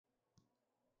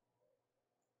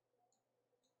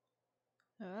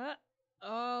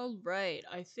All right.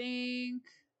 I think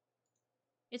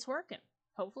it's working.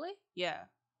 Hopefully. Yeah.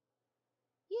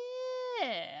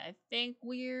 Yeah. I think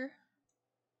we're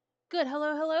good.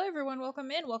 Hello, everyone.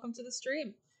 Welcome in. Welcome to the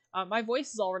stream. My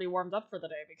voice is already warmed up for the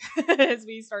day because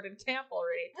we started camp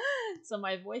already. So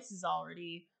my voice is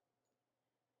already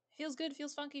feels good,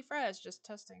 feels funky, fresh. Just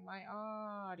testing my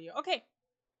audio. Okay.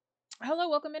 Hello,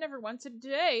 welcome in, everyone.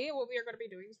 Today, what we are going to be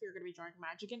doing is we are going to be drawing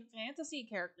magic and fantasy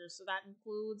characters. So that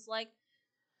includes like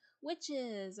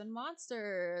witches and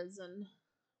monsters and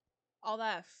all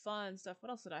that fun stuff. What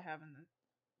else did I have in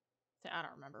the? I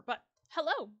don't remember. But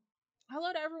hello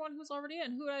to everyone who's already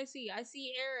in. Who do I see? I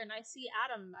see Aaron. I see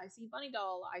Adam. I see Bunny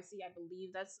Doll. I see. I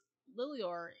believe that's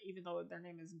Lilior, even though their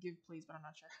name is Give Please, but I'm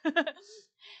not sure.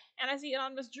 And I see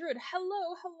Anonymous Druid.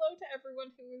 Hello to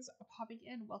everyone who is popping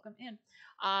in. Welcome in.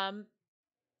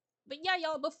 But yeah,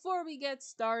 y'all. Before we get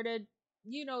started,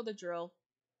 you know the drill.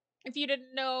 If you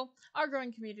didn't know, our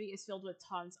growing community is filled with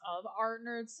tons of art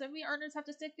nerds. So we art nerds have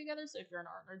to stick together. So if you're an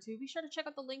art nerd too, be sure to check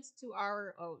out the links to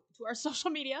our social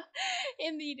media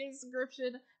in the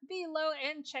description below,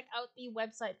 and check out the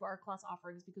website for our class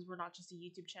offerings, because we're not just a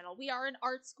YouTube channel. We are an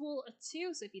art school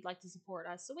too. So if you'd like to support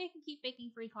us so we can keep making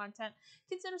free content,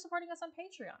 consider supporting us on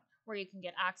Patreon, where you can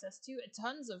get access to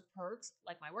tons of perks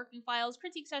like my working files,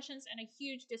 critique sessions, and a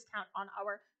huge discount on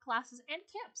our classes and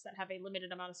camps that have a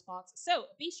limited amount of spots. So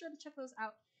be sure to check those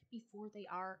out before they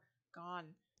are gone.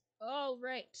 All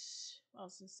right. What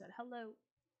else is said? Hello.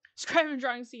 Scribe and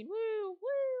drawing scene. Woo!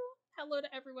 Hello to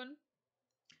everyone.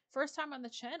 First time on the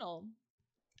channel.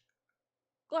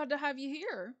 Glad to have you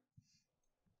here.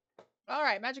 All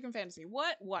right, magic and fantasy.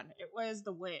 What one? It was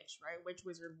the witch, right? Witch,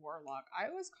 wizard, warlock.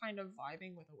 I was kind of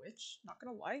vibing with a witch. Not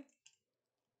gonna lie.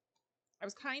 I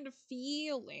was kind of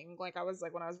feeling like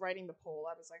when I was writing the poll,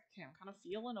 I was like, okay, I'm kind of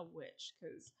feeling a witch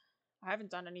because I haven't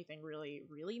done anything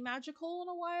really magical in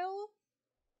a while.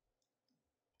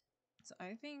 So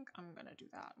I think I'm gonna do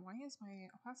that. Why is my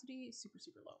opacity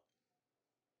super low?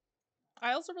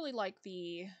 I also really like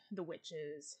the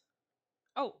witches.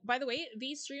 Oh, by the way,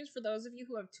 these streams, for those of you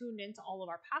who have tuned into all of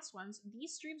our past ones,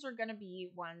 these streams are going to be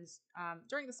ones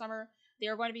during the summer. They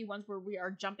are going to be ones where we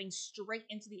are jumping straight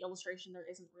into the illustration. There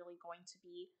isn't really going to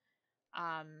be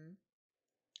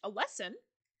a lesson,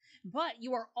 but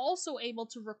you are also able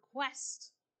to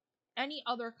request any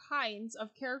other kinds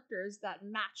of characters that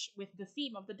match with the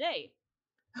theme of the day.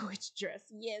 Witch dress,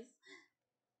 yes.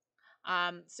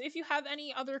 So if you have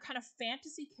any other kind of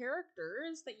fantasy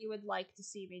characters that you would like to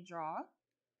see me draw,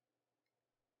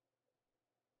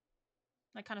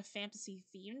 like kind of fantasy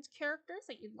themed characters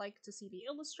that you'd like to see me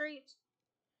illustrate,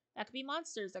 that could be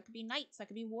monsters, that could be knights, that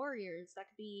could be warriors, that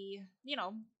could be,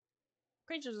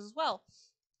 creatures as well.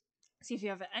 See if you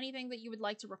have anything that you would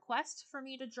like to request for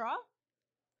me to draw.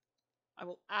 I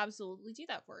will absolutely do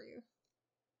that for you.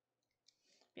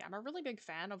 Yeah, I'm a really big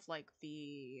fan of like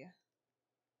the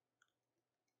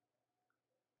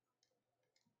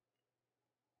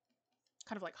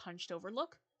kind of like hunched over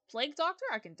look. Plague Doctor,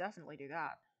 I can definitely do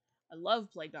that. I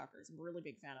love Plague Doctors. I'm a really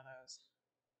big fan of those.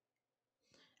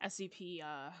 SCP,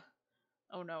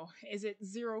 oh no, is it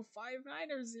 059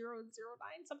 or 009?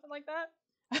 Something like that?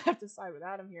 I have to side with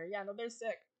Adam here. Yeah, no, they're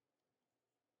sick.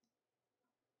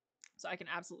 So I can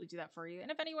absolutely do that for you. And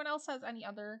if anyone else has any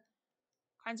other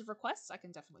kinds of requests, I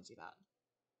can definitely do that.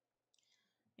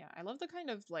 Yeah, I love the kind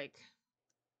of like,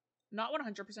 not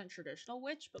 100% traditional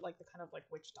witch, but like the kind of like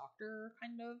witch doctor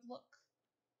kind of look.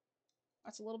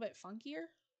 That's a little bit funkier.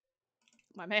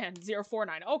 My man,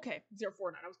 049. Okay,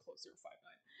 049. I was close, 059.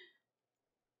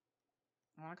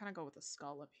 I want to kind of go with the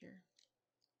skull up here.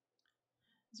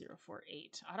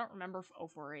 048. I don't remember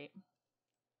 048.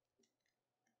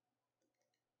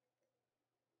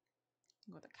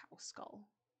 Go with a cow skull.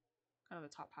 Kind of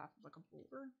the top half of like a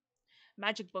boulder.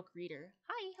 Magic book reader.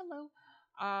 Hi, hello.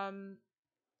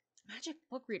 Magic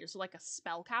book reader, so like a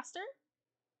spellcaster?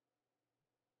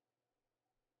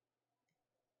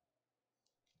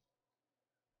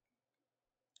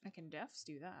 I can defs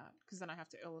do that, because then I have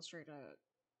to illustrate a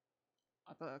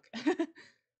book.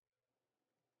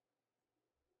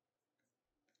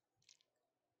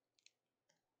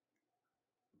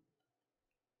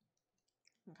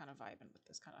 I'm kind of vibing with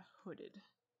this kind of hooded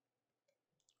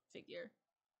figure.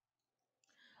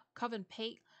 Coven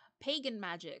pagan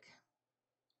magic.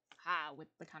 Ah, with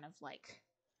the kind of like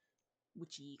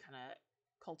witchy kind of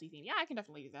culty theme. Yeah, I can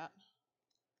definitely do that.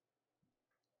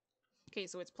 Okay,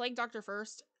 so it's Plague Doctor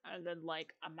first, and then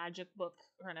like a magic book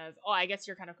kind of. Oh, I guess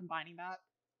you're kind of combining that,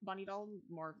 Bunny Doll,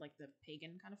 more of like the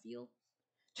pagan kind of feel.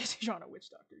 Just drawn a witch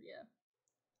doctor, yeah.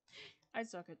 I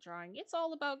suck at drawing. It's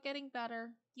all about getting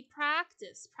better. You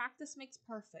practice. Practice makes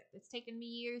perfect. It's taken me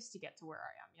years to get to where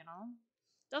I am, you know?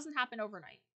 Doesn't happen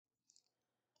overnight.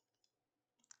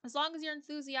 As long as you're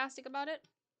enthusiastic about it,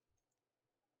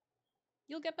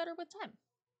 you'll get better with time.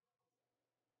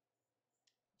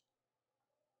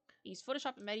 I use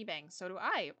Photoshop and MediBang, so do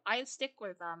I. I stick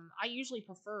with, I usually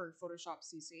prefer Photoshop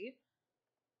CC.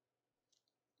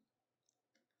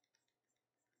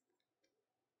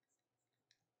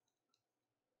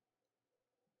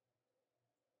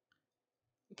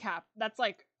 Cap, that's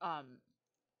like,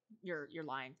 you're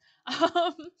lying.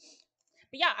 But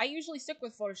yeah, I usually stick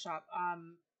with Photoshop.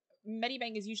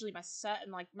 MediBang is usually my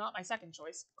not my second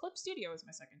choice. Clip Studio is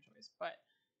my second choice, but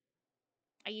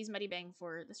I use MediBang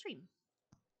for the stream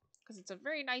because it's a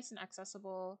very nice and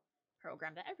accessible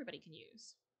program that everybody can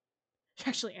use. She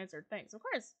actually answered, thanks. Of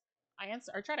course, I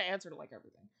try to answer to like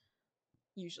everything,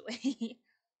 usually.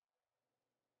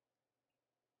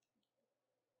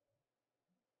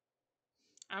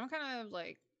 I'm kind of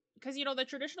like, because you know the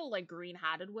traditional like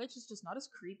green-hatted witch is just not as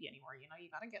creepy anymore. You know, you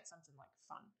gotta get something like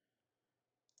fun.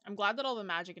 I'm glad that all the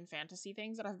magic and fantasy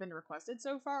things that have been requested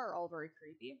so far are all very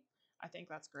creepy. I think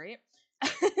that's great.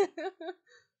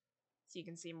 So you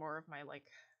can see more of my like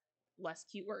less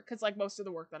cute work, because like most of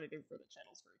the work that I do for the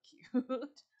channel is very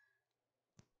cute.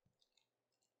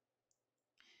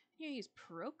 You use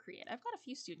Procreate. I've got a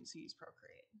few students who use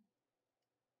Procreate.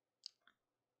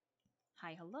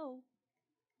 Hi, hello.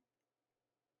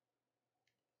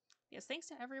 Yes, thanks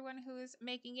to everyone who is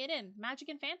making it in. Magic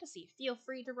and fantasy. Feel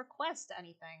free to request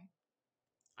anything.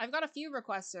 I've got a few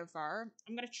requests so far.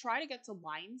 I'm gonna try to get to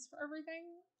lines for everything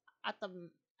at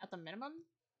the minimum.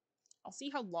 I'll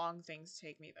see how long things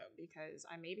take me though, because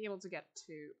I may be able to get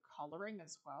to coloring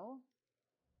as well,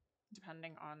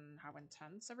 depending on how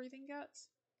intense everything gets.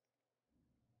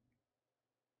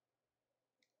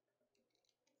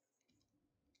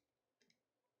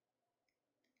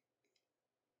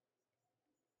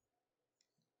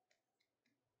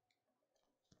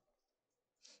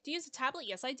 Do you use a tablet?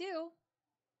 Yes, I do.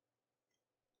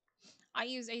 I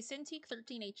use a Cintiq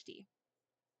 13 HD.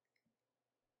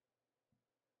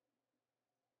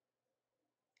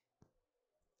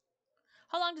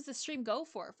 How long does the stream go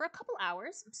for? For a couple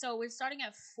hours. So we're starting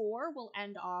at 4, we'll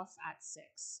end off at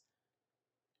 6.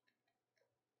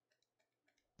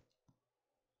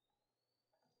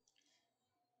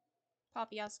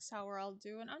 Poppy asks how we're all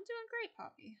doing. I'm doing great,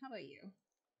 Poppy. How about you?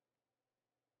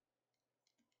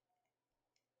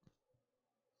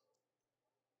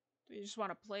 Do you just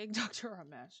want to plague Doctor or a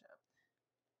mashup?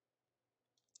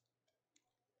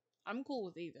 I'm cool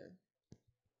with either.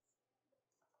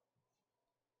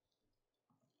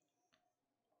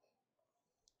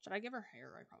 Should I give her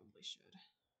hair? I probably should.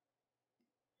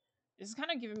 This is kind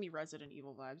of giving me Resident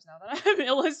Evil vibes now that I'm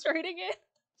illustrating it.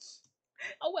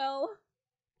 Oh well.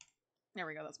 There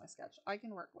we go, that's my sketch. I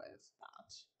can work with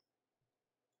that.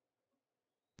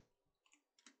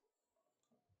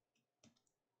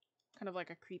 Kind of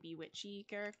like a creepy witchy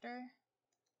character.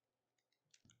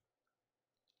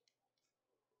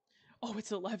 Oh,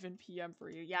 it's 11 p.m. for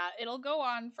you. Yeah, it'll go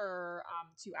on for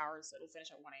 2 hours, so it'll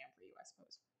finish at 1 a.m. for you, I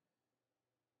suppose.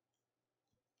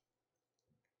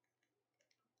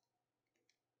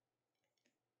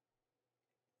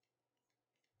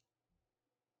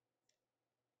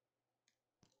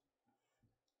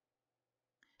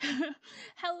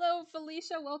 Hello,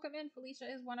 Felicia. Welcome in. Felicia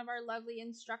is one of our lovely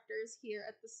instructors here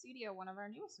at the studio, one of our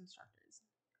newest instructors.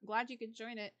 I'm glad you could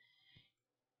join it.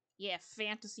 Yeah,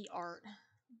 fantasy art.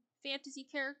 Fantasy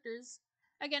characters.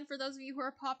 Again, for those of you who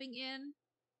are popping in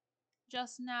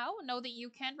just now, know that you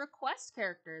can request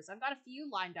characters. I've got a few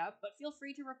lined up, but feel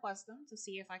free to request them to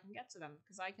see if I can get to them,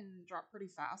 because I can drop pretty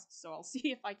fast, so I'll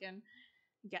see if I can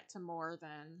get to more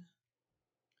than...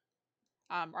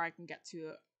 or I can get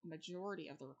to a majority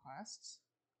of the requests.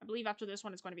 I believe after this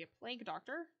one it's going to be a plague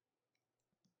doctor.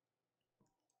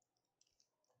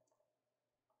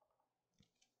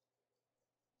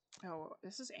 Oh,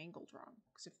 this is angled wrong,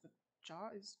 because if the jaw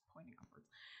is pointing upwards...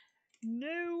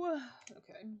 No!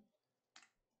 Okay.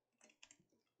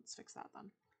 Let's fix that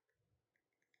then.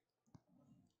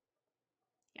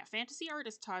 Yeah, fantasy art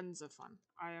is tons of fun.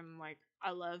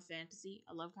 I love fantasy.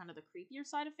 I love kind of the creepier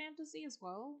side of fantasy as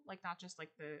well. Like, not just like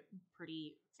the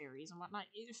pretty fairies and whatnot.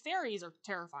 Fairies are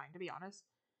terrifying, to be honest.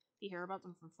 You hear about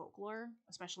them from folklore,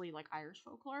 especially like Irish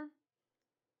folklore.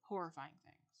 Horrifying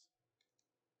things.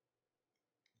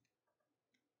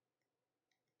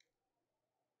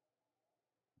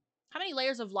 How many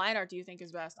layers of line art do you think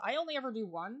is best? I only ever do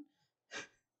one.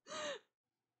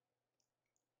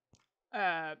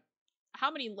 How how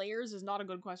many layers is not a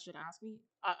good question to ask me.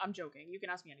 I'm joking. You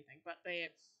can ask me anything, but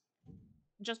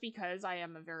just because I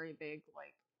am a very big,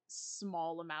 like,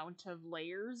 small amount of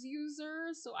layers user,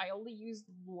 so I only use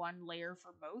one layer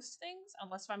for most things,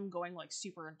 unless if I'm going, like,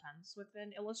 super intense with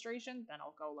an illustration, then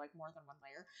I'll go, like, more than one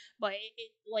layer. But,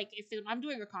 like, if I'm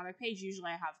doing a comic page, usually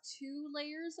I have 2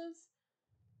 layers of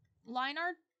line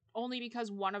art, only because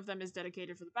one of them is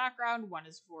dedicated for the background, one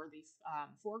is for the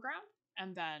foreground,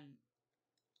 and then,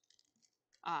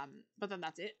 but then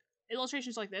that's it.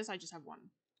 Illustrations like this, I just have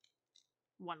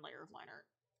one layer of line art.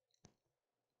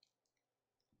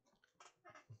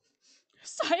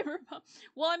 Cyberpunk.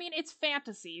 Well, I mean, it's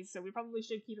fantasy, so we probably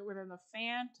should keep it within the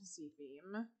fantasy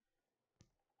theme.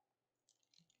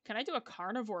 Can I do a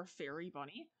carnivore fairy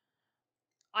bunny?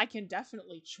 I can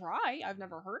definitely try. I've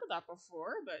never heard of that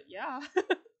before, but yeah.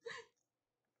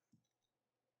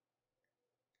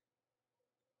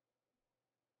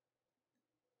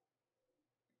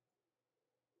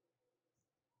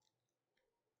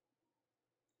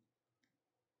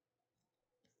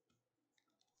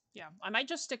 Yeah, I might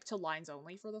just stick to lines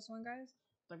only for this one, guys.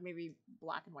 Like, maybe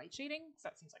black and white shading, because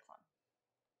that seems like fun.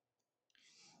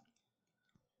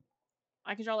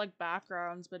 I can draw, like,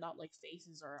 backgrounds, but not, like,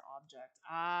 faces or an object.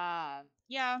 Ah,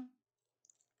 yeah.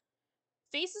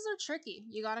 Faces are tricky.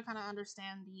 You gotta kind of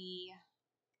understand the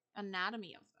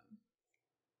anatomy of them.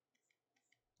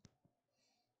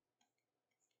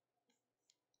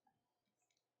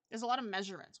 There's a lot of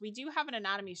measurements. We do have an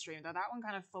anatomy stream, though that one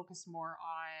kind of focused more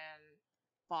on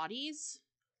bodies.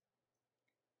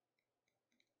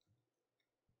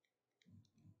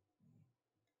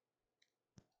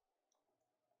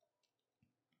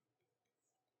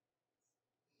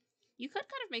 You could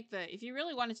kind of make the, if you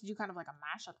really wanted to do kind of like a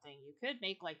mashup thing, you could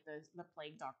make like the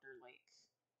Plague Doctor like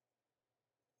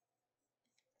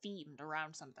themed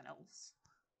around something else.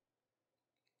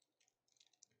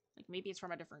 Like maybe it's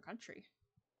from a different country.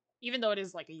 Even though it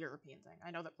is like a European thing.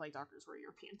 I know that Plague Doctors were a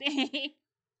European thing.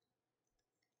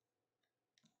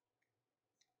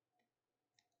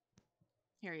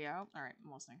 Here you go. Alright,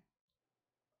 I'm listening.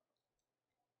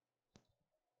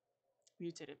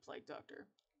 Mutated Plague Doctor.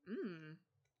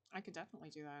 I could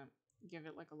definitely do that. Give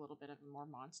it like a little bit of a more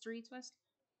monstery twist.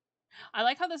 I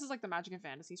like how this is like the Magic and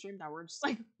Fantasy stream. Now we're just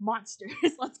like monsters.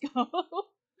 Let's go.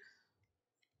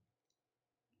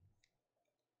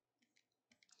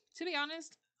 To be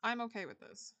honest, I'm okay with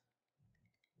this.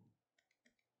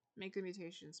 Make the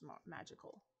mutations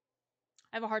magical.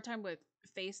 I have a hard time with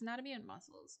face anatomy and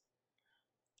muscles.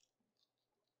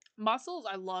 Muscles,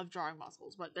 I love drawing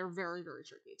muscles, but they're very, very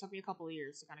tricky. It took me a couple of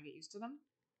years to kind of get used to them.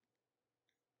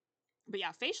 But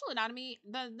yeah, facial anatomy,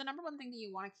 the number one thing that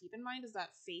you want to keep in mind is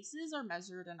that faces are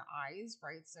measured in eyes,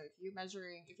 right? So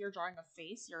if you're drawing a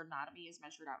face, your anatomy is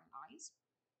measured out in eyes.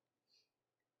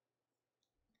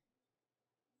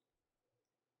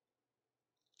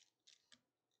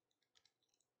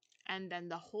 And then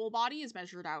the whole body is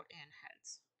measured out in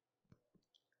heads.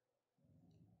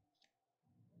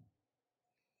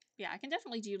 Yeah, I can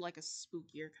definitely do like a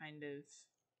spookier kind of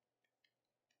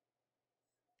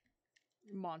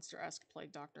monster-esque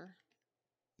Plague Doctor.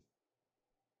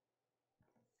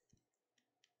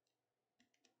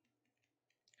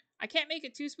 I can't make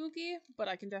it too spooky, but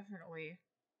I can definitely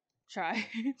try.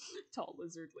 Tall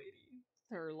lizard lady.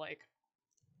 Her like,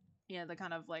 yeah, the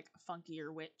kind of like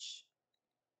funkier witch.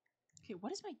 Okay,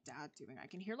 what is my dad doing? I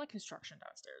can hear like construction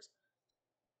downstairs.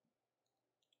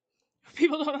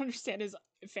 People don't understand his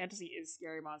fantasy is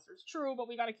scary monsters. True, but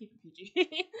we gotta keep it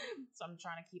PG. So I'm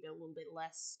trying to keep it a little bit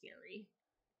less scary.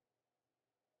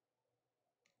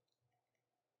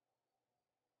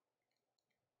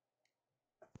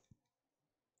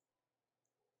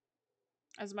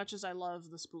 As much as I love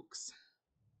the spooks,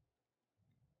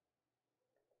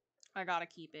 I gotta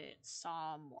keep it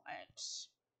somewhat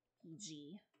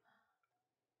PG.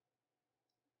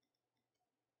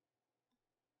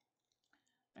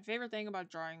 My favorite thing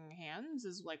about drawing hands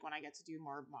is like when I get to do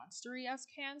more monstery-esque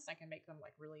hands, I can make them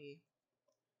like really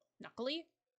knuckly.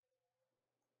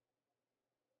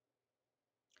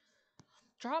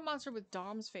 Draw a monster with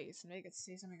Dom's face and make it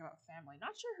say something about family.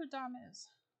 Not sure who Dom is.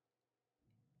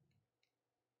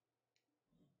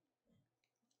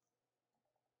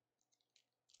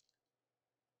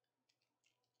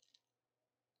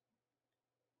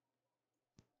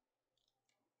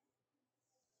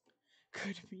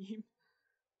 Good meme.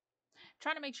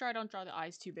 Trying to make sure I don't draw the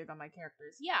eyes too big on my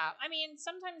characters. Yeah, I mean,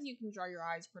 sometimes you can draw your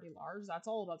eyes pretty large. That's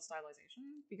all about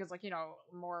stylization. Because, like, you know,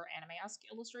 more anime-esque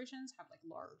illustrations have, like,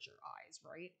 larger eyes,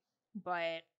 right?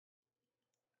 But,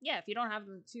 yeah, if you don't have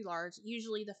them too large,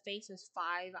 usually the face is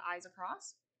 5 eyes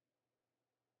across.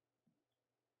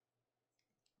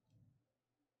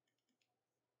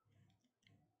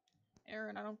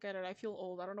 Aaron, I don't get it. I feel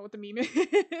old. I don't know what the meme is.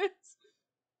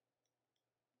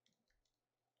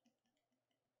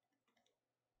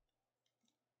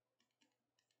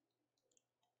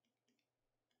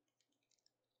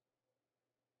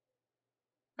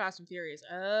 Fast and Furious.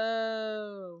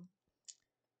 Oh.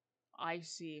 I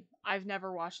see. I've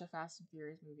never watched a Fast and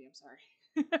Furious movie. I'm sorry.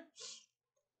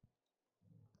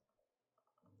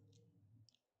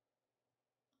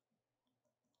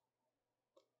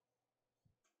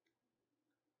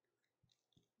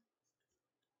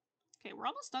 Okay, we're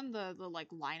almost done the like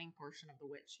lining portion of the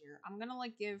witch here. I'm gonna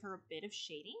like give her a bit of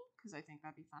shading because I think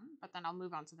that'd be fun, but then I'll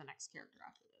move on to the next character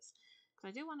after this because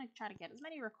I do want to try to get as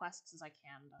many requests as I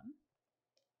can done.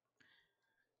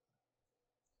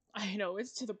 I know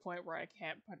it's to the point where I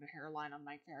can't put a hairline on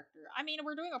my character. I mean,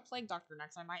 we're doing a plague doctor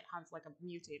next. I might have like a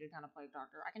mutated kind of plague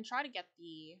doctor. I can try to get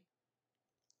the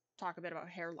talk a bit about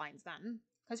hairlines then.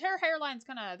 Because hairline's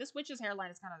kind of, this witch's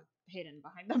hairline is kind of hidden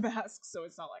behind the mask, so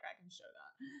it's not like I can show that.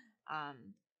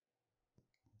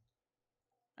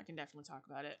 I can definitely talk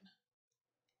about it.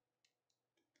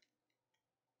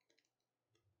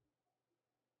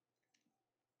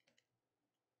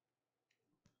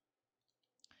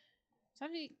 So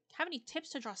have any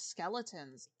tips to draw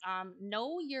skeletons?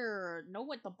 Know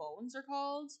what the bones are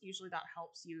called. Usually that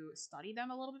helps you study them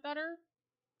a little bit better.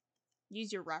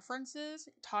 Use your references,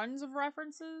 tons of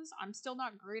references. I'm still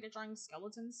not great at drawing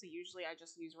skeletons, so usually I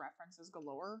just use references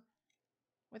galore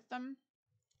with them.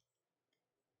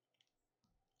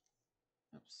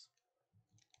 Oops.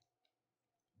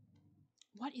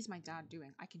 What is my dad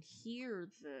doing? I can hear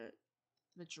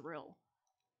the drill.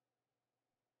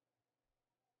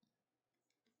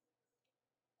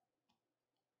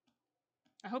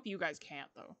 I hope you guys can't,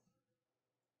 though.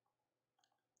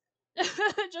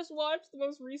 Just watch the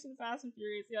most recent Fast and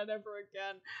Furious. Yeah, never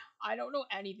again. I don't know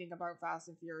anything about Fast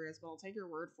and Furious, but I'll take your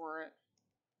word for it.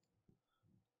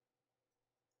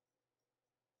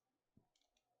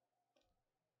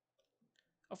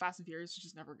 Oh, Fast and Furious is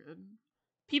just never good.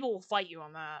 People will fight you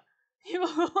on that. People.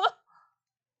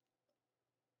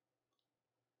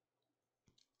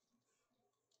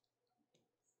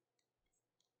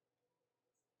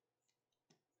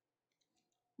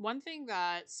 One thing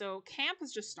that, so camp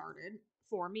has just started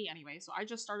for me anyway, so I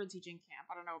just started teaching camp.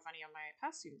 I don't know if any of my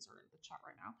past students are in the chat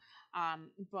right now,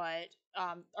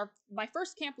 my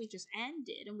first camp week just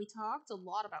ended, and we talked a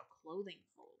lot about clothing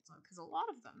folds because a lot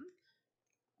of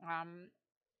them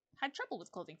had trouble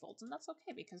with clothing folds, and that's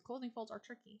okay because clothing folds are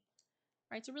tricky,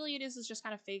 right? So really, it is just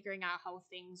kind of figuring out how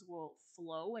things will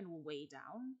flow and will weigh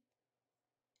down.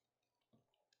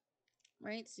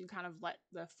 Right? So you kind of let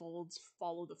the folds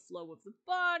follow the flow of the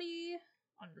body,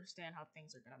 understand how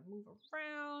things are going to move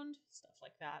around, stuff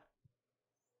like that.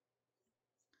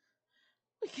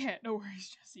 We can't. No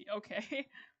worries, Jessie. Okay.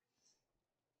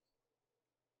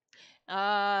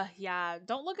 Yeah.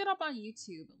 Don't look it up on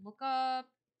YouTube. Look up,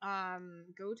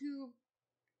 go to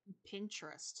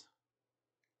Pinterest.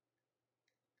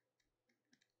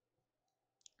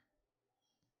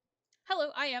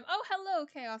 Hello, I am. Oh, hello,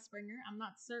 Chaos Bringer. I'm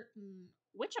not certain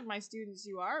which of my students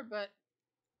you are, but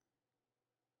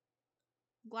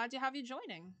glad to have you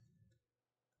joining.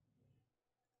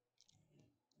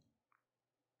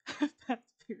 That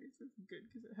series is good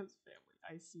because it has family.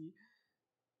 I see.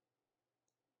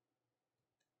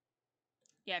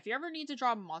 Yeah, if you ever need to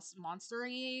draw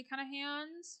monster-y kind of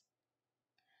hands,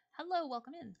 hello,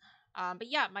 welcome in. But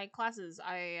yeah, my classes,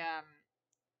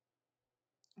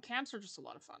 camps are just a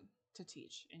lot of fun to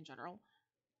teach in general.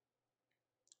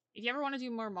 If you ever want to do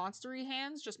more monster-y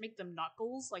hands, just make them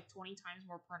knuckles like 20 times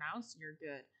more pronounced, and you're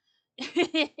good.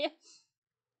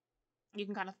 You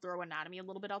can kind of throw anatomy a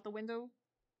little bit out the window.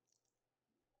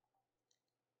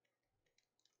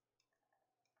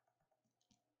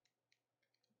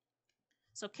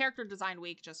 So character design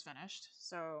week just finished,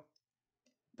 so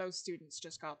those students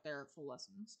just got their full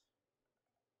lessons.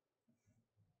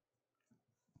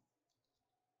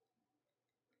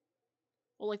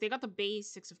 Well, like, they got the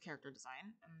basics of character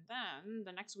design, and then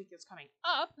the next week is coming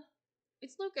up.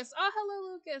 It's Lucas. Oh,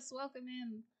 hello, Lucas. Welcome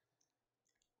in.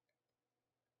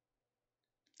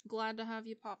 Glad to have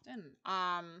you popped in.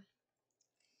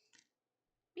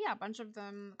 Yeah, a bunch of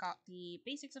them got the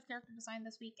basics of character design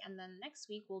this week, and then next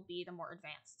week will be the more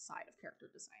advanced side of character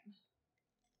design.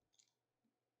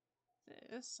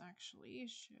 This actually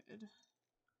should...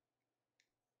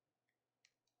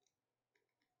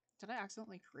 Did I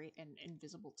accidentally create an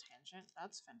invisible tangent?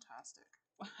 That's fantastic.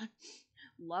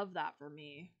 Love that for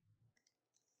me.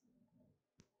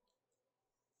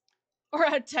 Or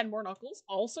add 10 more knuckles.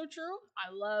 Also true.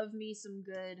 I love me some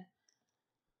good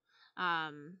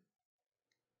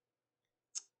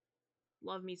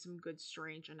Love me some good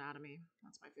strange anatomy.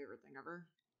 That's my favorite thing ever.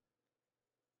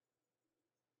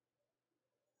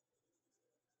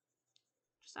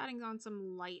 Just adding on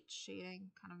some light shading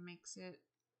kind of makes it,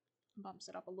 bumps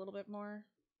it up a little bit more.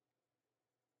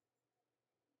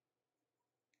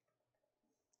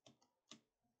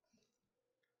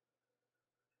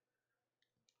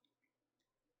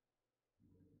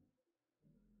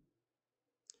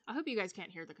 I hope you guys can't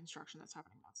hear the construction that's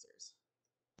happening downstairs.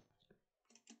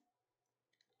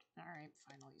 Alright,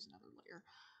 fine, I'll use another layer.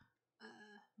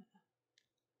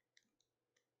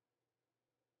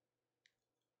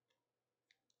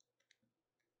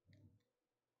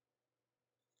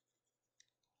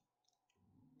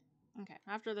 Okay,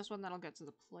 after this one, that'll get to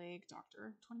the Plague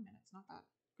Doctor. 20 minutes, not bad.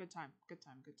 Good time, good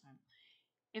time, good time.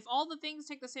 If all the things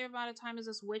take the same amount of time as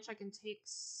this witch, I can take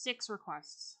 6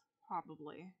 requests,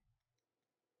 probably.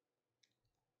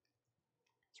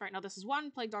 That's right, now this is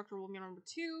 1, Plague Doctor will be number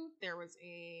 2. There was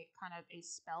a kind of a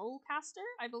spell caster,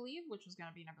 I believe, which was going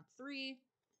to be number 3.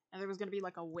 And there was going to be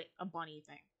like a bunny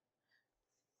thing.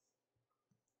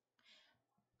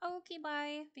 Okay,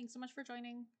 bye. Thanks so much for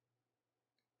joining.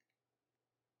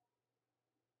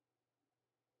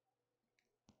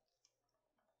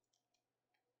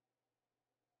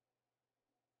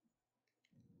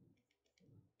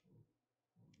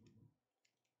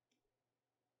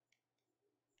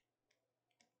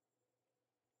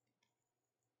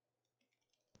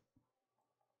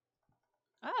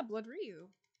 Ah, Blood Ryu.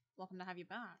 Welcome to have you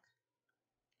back.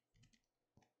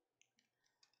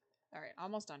 Alright,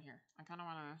 almost done here. I kind of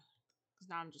want to... Because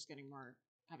now I'm just having more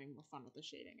fun with the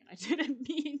shading, and I didn't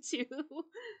mean to.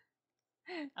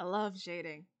 I love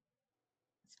shading.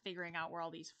 It's figuring out where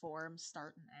all these forms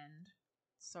start and end.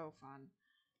 So fun.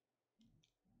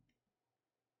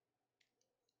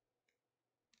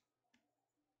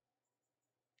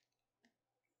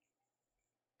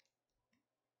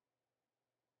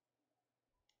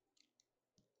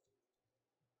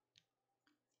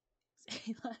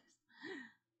 Say less.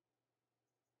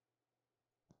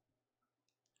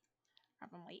 I'm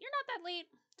late. You're not that late.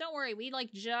 Don't worry, we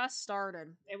like just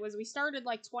started. We started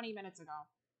like 20 minutes ago.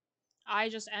 I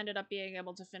just ended up being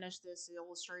able to finish this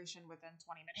illustration within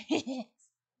 20 minutes.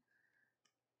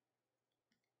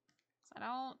 So I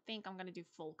don't think I'm gonna do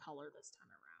full color this time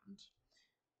around.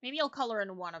 Maybe I'll color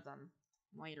in one of them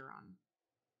later on.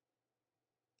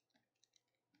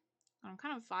 I'm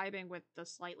kind of vibing with the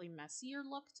slightly messier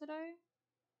look today.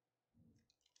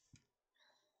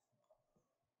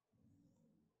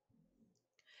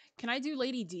 Can I do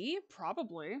Lady D?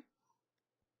 Probably.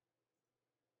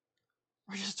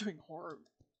 We're just doing horror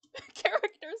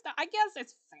characters now. I guess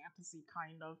it's fantasy,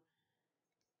 kind of.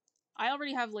 I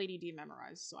already have Lady D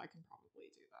memorized, so I can probably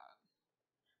do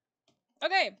that.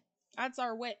 Okay, that's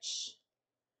our witch.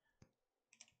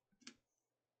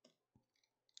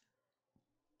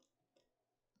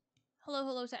 Hello,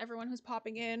 hello to everyone who's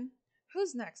popping in.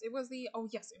 Who's next? It was the... Oh,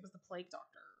 yes, it was the Plague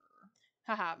Doctor.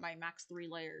 Haha, my max 3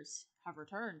 layers have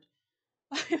returned.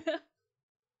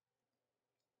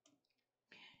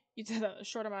 You did a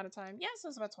short amount of time. Yes, it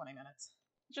was about 20 minutes.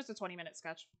 Just a 20-minute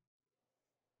sketch.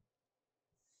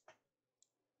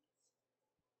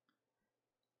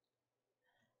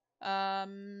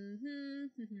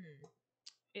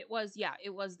 It was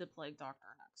the Plague Doctor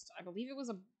next. I believe it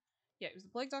was it was the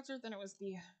Plague Doctor, then it was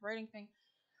the writing thing.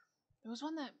 There was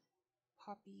one that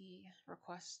Poppy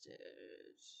requested.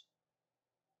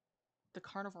 The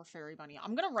Carnivore Fairy Bunny.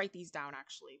 I'm gonna write these down,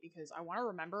 actually, because I want to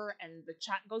remember, and the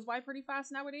chat goes by pretty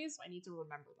fast nowadays, so I need to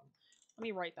remember them. Let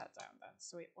me write that down, then.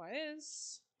 So it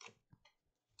was...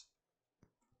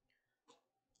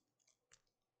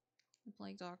 The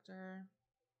Plague Doctor...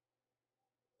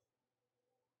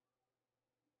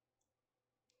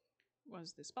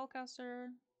 was the Spellcaster...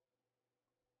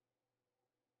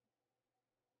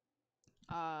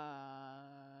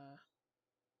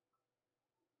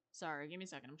 Sorry, give me a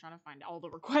second. I'm trying to find all the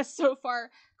requests so far.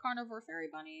 Carnivore Fairy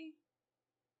Bunny.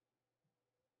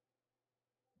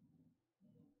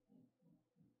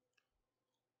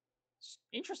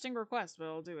 Interesting request, but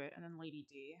I'll do it. And then Lady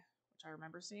D, which I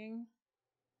remember seeing.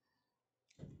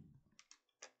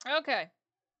 Okay.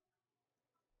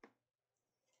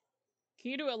 Can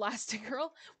you do Elastic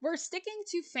Girl? We're sticking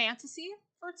to fantasy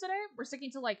for today. We're sticking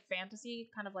to, like, fantasy,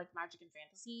 kind of like magic and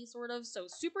fantasy, sort of. So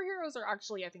superheroes are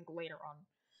actually, I think, later on.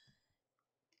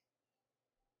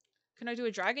 Can I do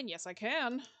a dragon? Yes, I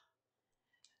can.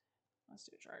 Let's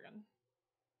do a dragon.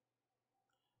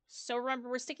 So remember,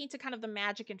 we're sticking to kind of the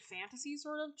magic and fantasy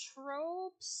sort of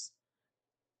tropes.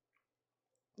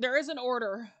 There is an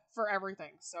order for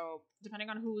everything, so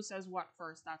depending on who says what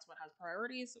first, that's what has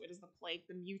priority. So it is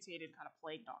the mutated kind of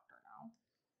Plague Doctor now.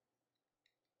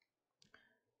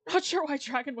 Not sure why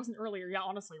dragon wasn't earlier. Yeah,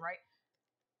 honestly, right?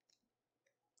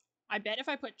 I bet if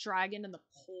I put dragon in the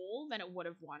poll, then it would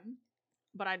have won.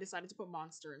 But I decided to put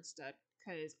monster instead,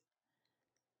 because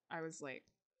I was like,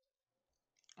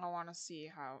 I want to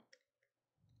see how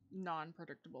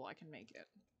non-predictable I can make it.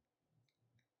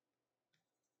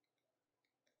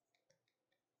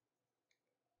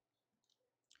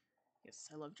 Yes,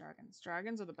 I love dragons.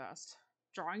 Dragons are the best.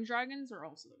 Drawing dragons are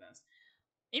also the best.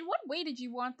 In what way did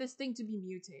you want this thing to be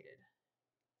mutated?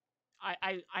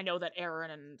 I know that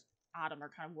Aaron and Adam are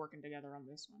kind of working together on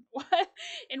this one. What?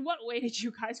 In what way did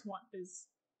you guys want this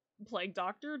plague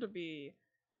doctor to be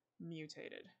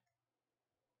mutated?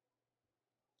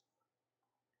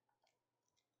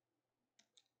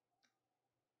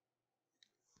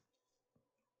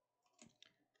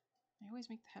 They always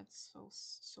make the heads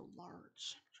so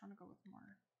large. I'm trying to go with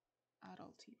more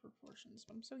adulty proportions,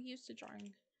 but I'm so used to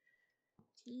drawing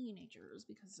teenagers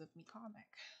because of me comic.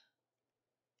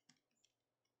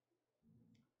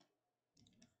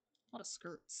 A lot of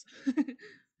skirts. A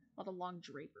lot of long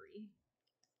drapery.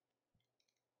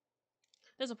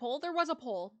 There's a poll? There was a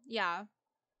poll. Yeah.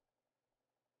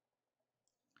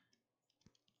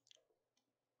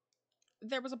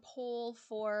 There was a poll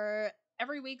for...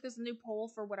 Every week there's a new poll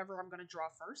for whatever I'm gonna draw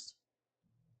first.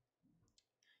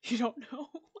 You don't know?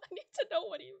 I need to know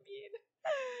what you mean.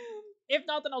 If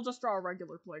not, then I'll just draw a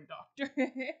regular plague doctor.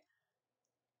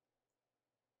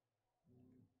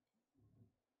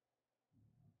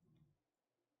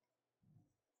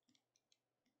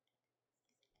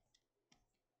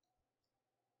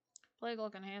 Plague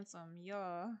looking handsome,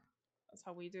 yeah. That's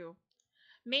how we do.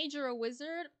 Mage or a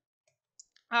wizard?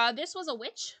 This was a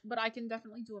witch, but I can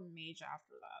definitely do a mage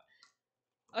after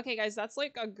that. Okay, guys, that's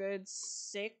like a good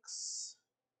 6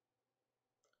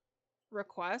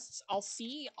 requests. I'll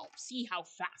see how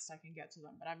fast I can get to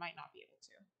them, but I might not be able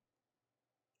to.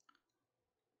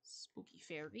 Spooky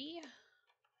fairy.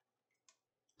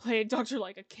 Plague doctor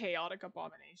like a chaotic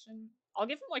abomination. I'll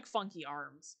give him like funky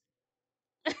arms.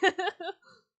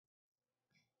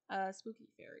 Spooky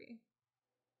fairy.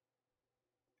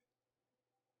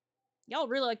 Y'all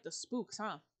really like the spooks,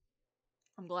 huh?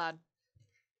 I'm glad.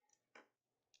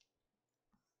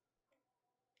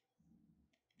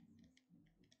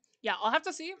 Yeah, I'll have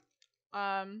to see.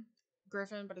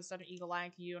 Griffin, but instead of eagle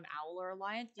lion, can you do an owl or a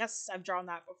lion? Yes, I've drawn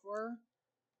that before.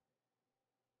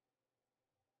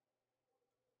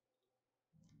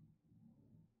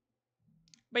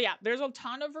 But yeah, there's a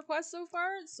ton of requests so far,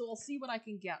 so I'll see what I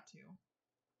can get to.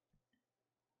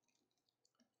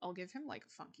 I'll give him, like,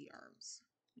 funky arms.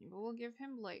 Maybe we'll give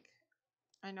him, like...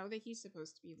 I know that he's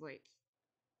supposed to be, like...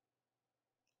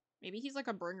 Maybe he's, like,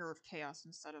 a bringer of chaos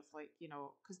instead of, like, you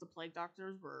know... Because the plague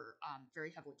doctors were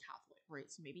very heavily Catholic,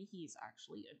 right? So maybe he's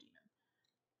actually a demon.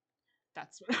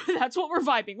 That's what we're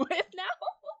vibing with now.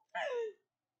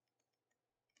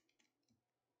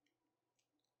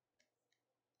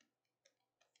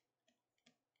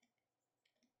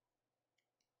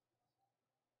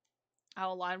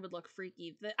 Owl lion would look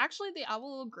freaky. Actually, the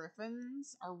owl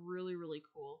griffins are really, really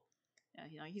cool. Yeah,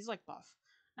 you know, he's like buff.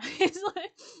 He's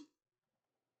like...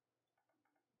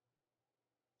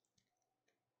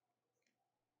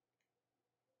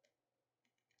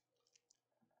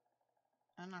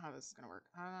 I don't know how this is gonna work.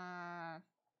 Because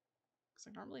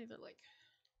like, normally they're like...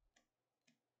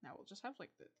 Now we'll just have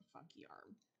like the funky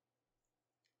arm.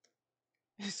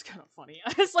 It's kind of funny.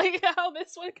 It's like how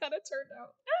this one kind of turned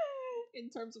out. In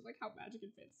terms of like how magic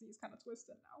and fantasy is kind of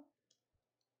twisted now.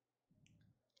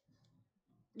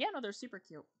 Yeah, no, they're super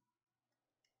cute.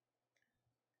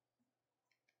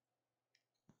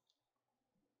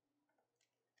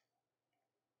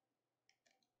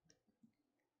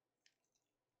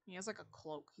 He has like a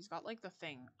cloak. He's got like the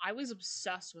thing. I was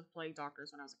obsessed with plague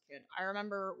doctors when I was a kid. I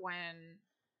remember when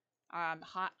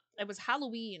it was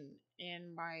Halloween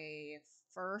in my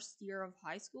first year of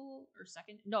high school or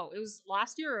second. No, it was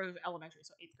last year of elementary,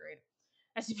 so 8th grade.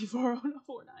 SCP-4049.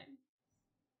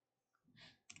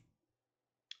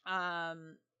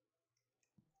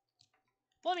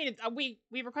 Well, I mean,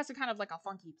 we requested kind of like a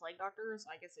funky plague doctor, so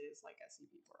I guess it is like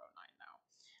SCP-409 now.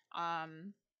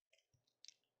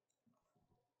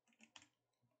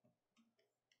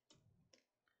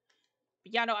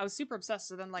 But yeah, no, I was super obsessed.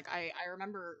 So then, like, I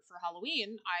remember for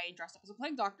Halloween, I dressed up as a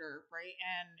plague doctor, right?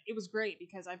 And it was great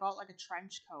because I bought like a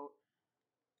trench coat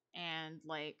and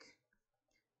like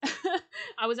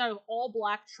I was out of all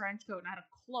black trench coat and I had a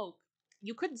cloak.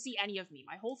 You couldn't see any of me.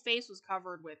 My whole face was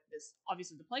covered with this,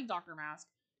 obviously the plague doctor mask.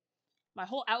 My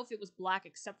whole outfit was black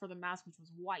except for the mask, which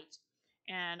was white.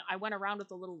 And I went around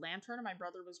with a little lantern, and my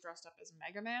brother was dressed up as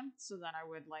Mega Man. So then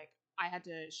I had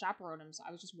to chaperone him, so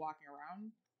I was just walking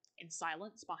around. in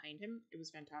silence behind him. It was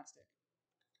fantastic.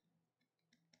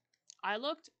 I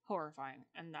looked horrifying,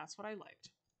 and that's what I liked.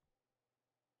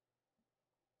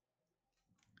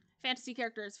 Fantasy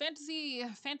characters. Fantasy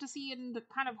and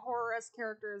kind of horror-esque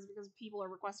characters because people are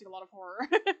requesting a lot of horror.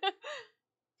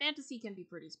 Fantasy can be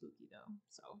pretty spooky, though,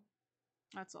 so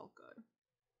that's all good.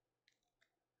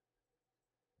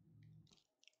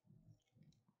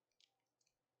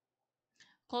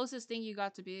 Closest thing you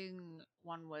got to being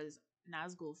one was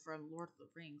Nazgul from Lord of the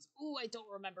Rings. Ooh, I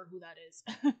don't remember who that is.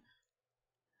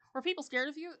 Were people scared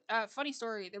of you? Funny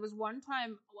story. There was one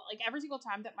time, like every single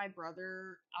time that my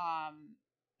brother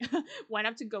went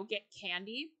up to go get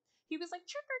candy, he was like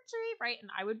trick or treat, right?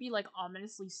 And I would be like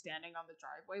ominously standing on the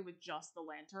driveway with just the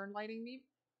lantern lighting me.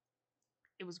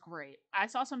 It was great. I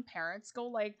saw some parents go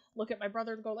like look at my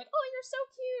brother and go like, "Oh, you're so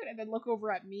cute," and then look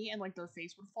over at me and like their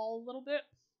face would fall a little bit.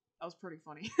 That was pretty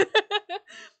funny.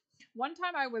 One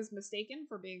time I was mistaken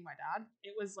for being my dad.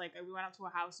 It was like we went out to a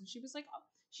house and she was like, "Oh,"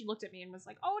 she looked at me and was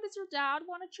like, "Oh, does your dad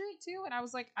want a treat too?" And I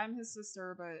was like, "I'm his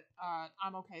sister, but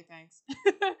I'm okay, thanks."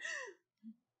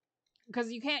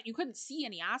 Because you couldn't see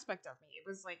any aspect of me. It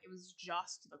was like it was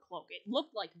just the cloak. It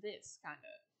looked like this kind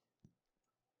of.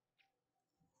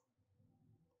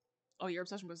 Oh, your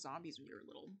obsession with zombies when you were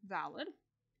little. Valid.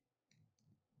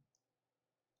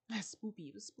 Spoopy.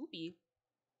 It was spoopy.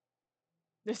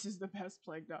 This is the best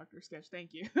Plague Doctor sketch.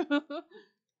 Thank you.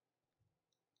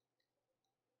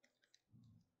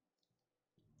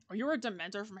 Oh, you were a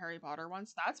Dementor from Harry Potter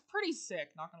once? That's pretty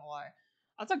sick, not gonna lie.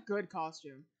 That's a good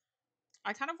costume.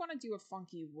 I kind of want to do a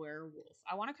funky werewolf.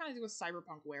 I want to kind of do a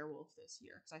cyberpunk werewolf this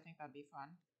year, because I think that'd be fun.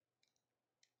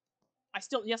 I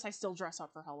still dress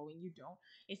up for Halloween. You don't.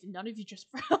 If none of you just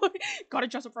for Halloween, gotta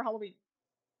dress up for Halloween.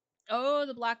 Oh,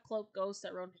 the Black Cloak ghost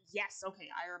that rode. Yes, okay,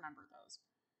 I remember those.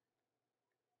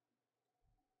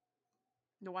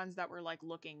 The ones that were like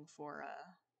looking for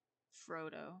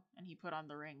Frodo, and he put on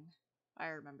the ring. I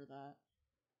remember that.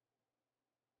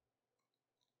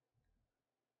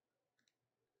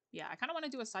 Yeah, I kind of want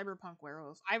to do a cyberpunk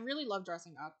werewolf. I really love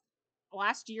dressing up.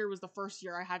 Last year was the first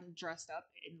year I hadn't dressed up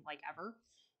in like ever,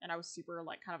 and I was super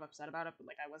like kind of upset about it, but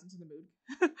like I wasn't in the mood.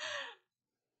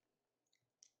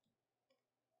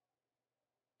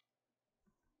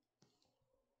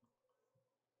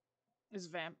 Is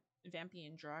Vampy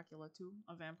and Dracula too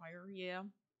a vampire? Yeah.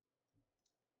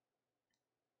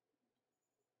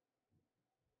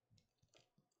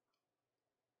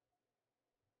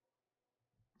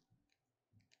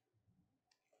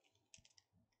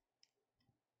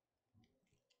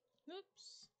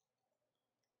 Oops.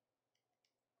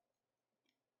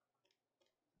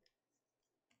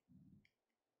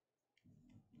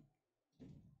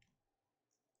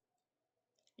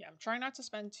 Yeah, I'm trying not to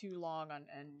spend too long on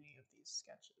any of these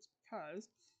sketches because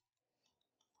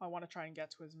I want to try and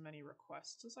get to as many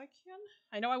requests as I can.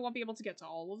 I know I won't be able to get to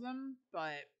all of them,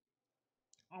 but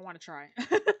I want to try.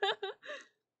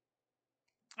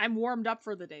 I'm warmed up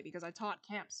for the day because I taught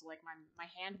camp, so like my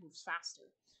hand moves faster.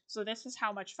 So this is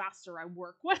how much faster I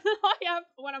work when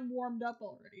I'm warmed up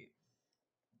already.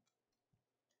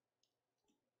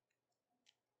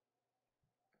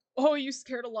 Oh, you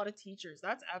scared a lot of teachers.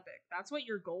 That's epic. That's what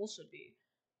your goal should be.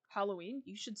 Halloween,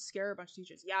 you should scare a bunch of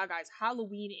teachers. Yeah, guys,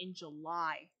 Halloween in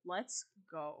July. Let's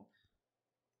go.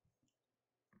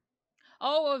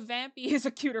 Oh, a vampy is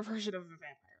a cuter version of a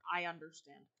vampire. I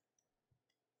understand.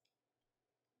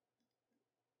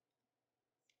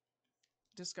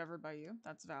 Discovered by you.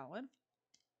 That's valid.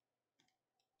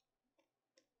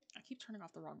 I keep turning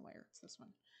off the wrong layer. It's this one.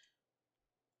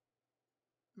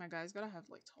 My guy's gotta have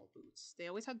like tall boots. They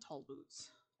always had tall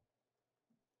boots.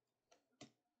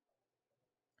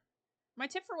 My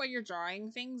tip for when you're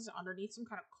drawing things underneath some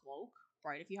kind of cloak,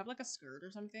 right? If you have like a skirt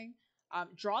or something,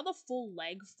 draw the full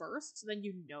leg first, so then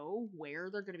you know where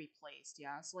they're gonna be placed.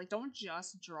 Yeah, so like don't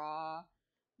just draw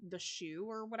the shoe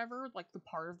or whatever, like the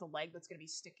part of the leg that's gonna be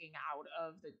sticking out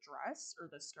of the dress or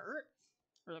the skirt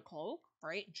or the cloak,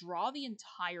 right? Draw the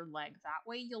entire leg. That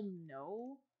way you'll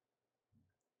know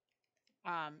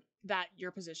that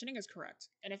your positioning is correct.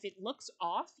 And if it looks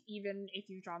off, even if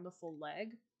you've drawn the full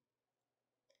leg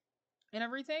and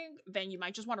everything, then you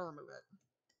might just want to remove it.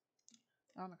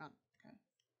 Oh my god. Okay.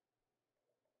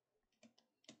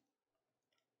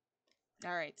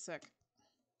 Alright, sick.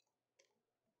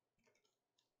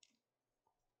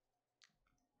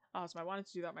 Oh, so I wanted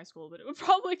to do that at my school, but it would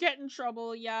probably get in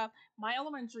trouble. Yeah, my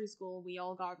elementary school, we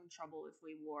all got in trouble if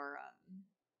we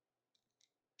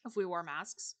wore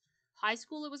masks. High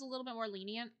school, it was a little bit more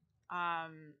lenient. I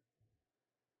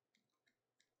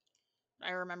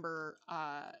remember,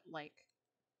 like,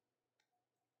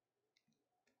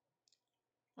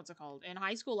 what's it called? In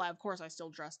high school, of course, I still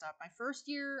dressed up. My first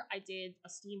year, I did a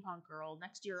steampunk girl.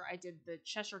 Next year, I did the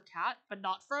Cheshire Cat, but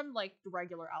not from like the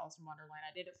regular Alice in Wonderland.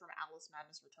 I did it from Alice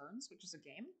Madness Returns, which is a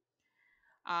game.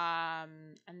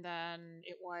 And then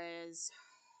it was,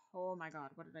 oh my god,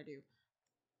 what did I do?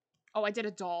 Oh, I did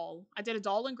a doll. I did a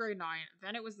doll in grade 9.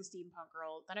 Then it was the steampunk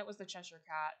girl. Then it was the Cheshire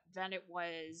Cat. Then it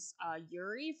was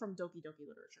Yuri from Doki Doki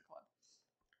Literature Club.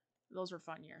 Those were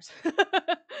fun years.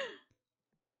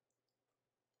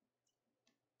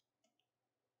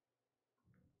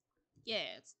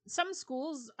 Yeah, some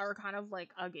schools are kind of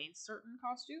like against certain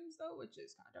costumes though, which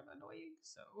is kind of annoying.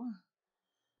 So,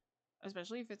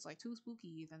 especially if it's like too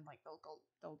spooky, then like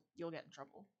you'll get in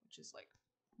trouble, which is like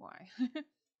why. Can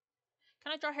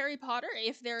I draw Harry Potter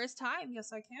if there is time?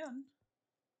 Yes, I can.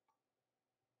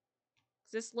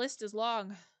 This list is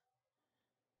long.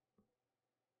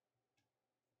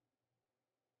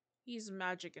 He's a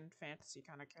magic and fantasy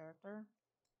kind of character.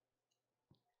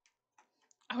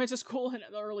 I went to school in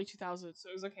the early 2000s, so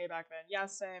it was okay back then. Yeah,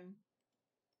 same.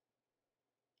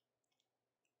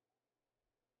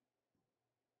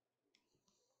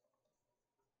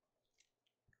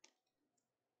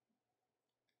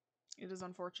 It is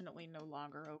unfortunately no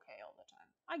longer okay all the time.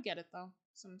 I get it though.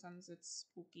 Sometimes it's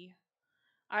spooky.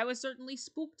 I was certainly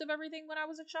spooked of everything when I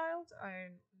was a child.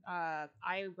 I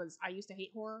used to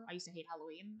hate horror. I used to hate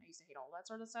Halloween. I used to hate all that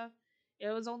sort of stuff. It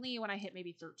was only when I hit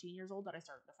maybe 13 years old that I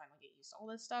started to finally get used to all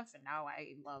this stuff, and now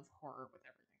I love horror with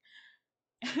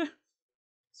everything.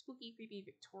 Spooky, creepy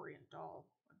Victorian doll.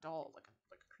 A doll, like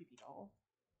a creepy doll.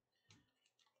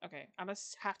 Okay, I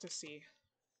must have to see.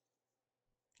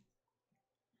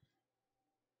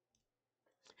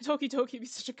 Toki Toki be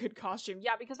such a good costume.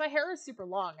 Yeah, because my hair is super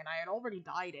long and I had already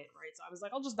dyed it, right? So I was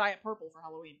like, I'll just dye it purple for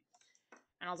Halloween.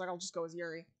 And I was like, I'll just go as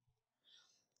Yuri.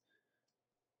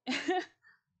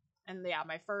 And yeah,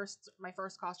 my first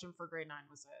costume for grade 9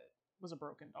 was a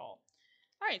broken doll.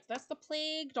 Alright, so that's the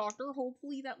plague doctor.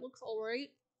 Hopefully that looks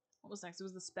alright. What was next? It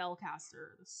was the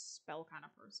spellcaster, the spell kind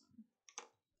of person.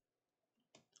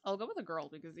 I'll go with a girl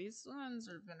because these ones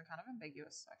have been kind of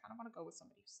ambiguous. I kind of want to go with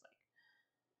somebody who's like,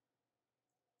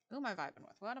 who am I vibing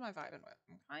with? What am I vibing with?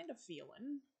 I'm kind of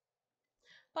feeling.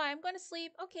 Bye, I'm going to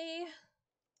sleep. Okay.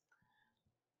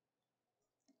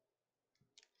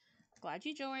 Glad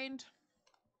you joined.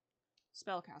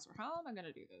 Spellcaster. How am I going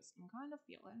to do this? I'm kind of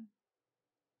feeling.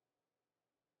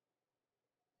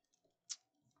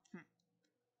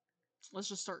 Let's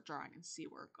just start drawing and see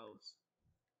where it goes.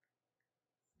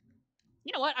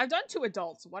 You know what? I've done 2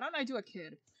 adults. Why don't I do a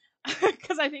kid?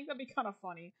 Because I think that'd be kind of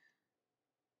funny.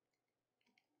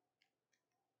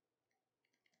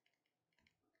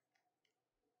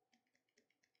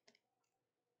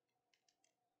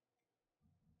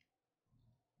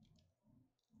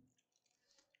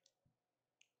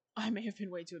 I may have been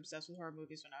way too obsessed with horror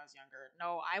movies when I was younger.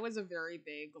 No, I was a very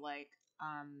big, like,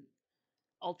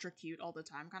 ultra cute all the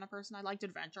time kind of person. I liked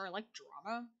adventure. I liked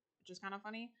drama, which is kind of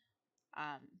funny.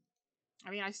 Um,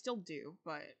 I mean, I still do,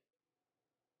 but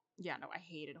yeah, no, I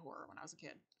hated horror when I was a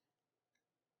kid.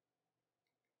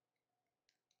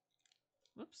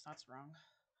 Whoops, that's wrong.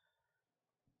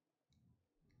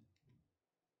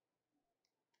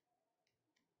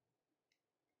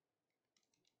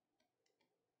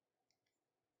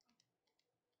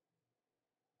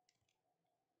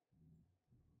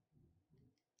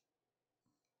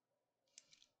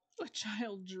 A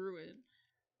child druid.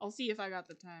 I'll see if I got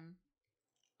the time.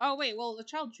 Oh, wait, well, the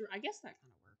child druid, I guess that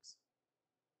kind of works.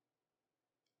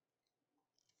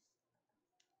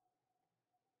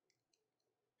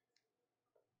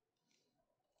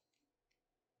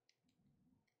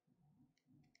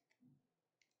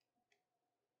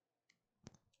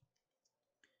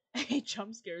 I hate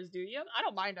jump scares, do you? I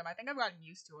don't mind them. I think I've gotten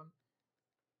used to them.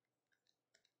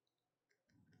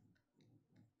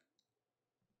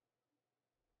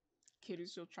 Kid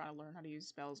who's still trying to learn how to use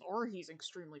spells, or he's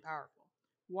extremely powerful.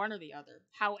 One or the other.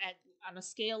 How on a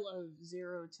scale of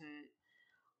 0 to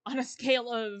on a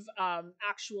scale of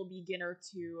actual beginner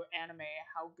to anime,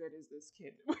 how good is this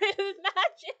kid with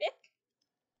magic?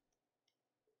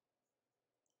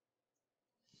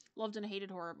 Loved and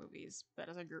hated horror movies, but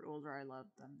as I grew older, I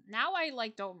loved them. Now I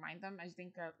like don't mind them. I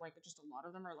think that like just a lot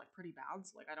of them are like pretty bad,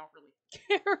 so like I don't really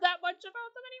care that much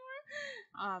about them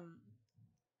anymore.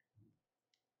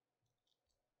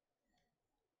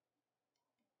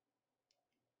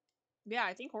 Yeah,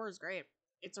 I think horror is great.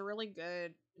 It's a really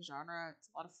good genre. It's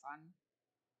a lot of fun.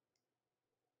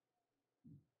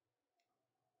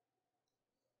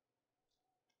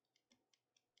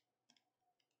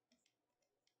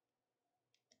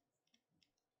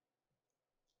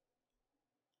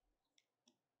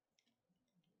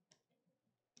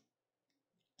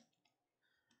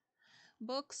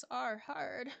 Books are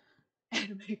hard.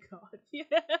 Anime god. Yeah.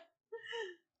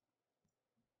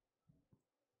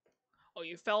 Oh,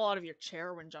 you fell out of your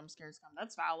chair when jump scares come.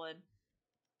 That's valid.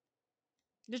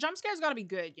 The jump scare's gotta be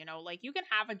good, you know? Like, you can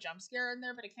have a jump scare in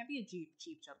there, but it can't be a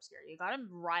cheap jump scare. You gotta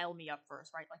rile me up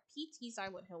first, right? Like, PT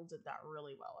Silent Hill did that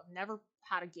really well. I've never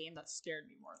had a game that scared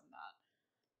me more than that.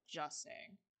 Just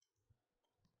saying.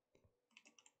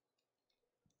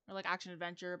 Or like action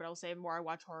adventure, but I'll say the more I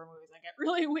watch horror movies, I get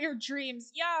really weird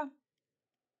dreams. Yeah.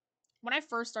 When I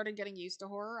first started getting used to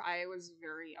horror, I was a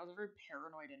very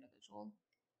paranoid individual.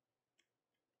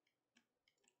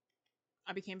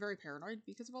 I became very paranoid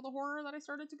because of all the horror that I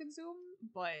started to consume,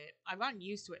 but I've gotten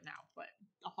used to it now. But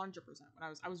 100%,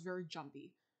 when I was very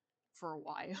jumpy for a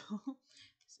while.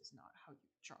 This is not how you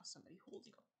draw somebody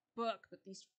holding a book, but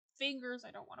these fingers,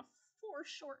 I don't want to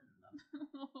foreshorten them.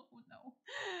 Oh no,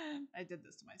 I did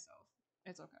this to myself.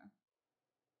 It's okay.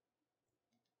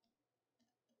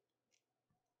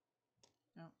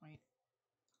 No, wait.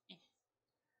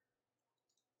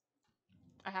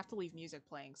 I have to leave music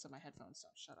playing so my headphones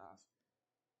don't shut off.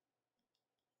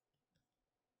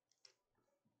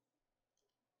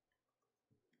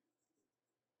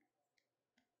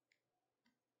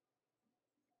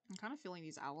 I'm kind of feeling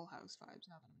these Owl House vibes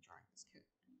now that I'm drawing this kid.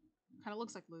 Kind of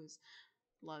looks like Luz.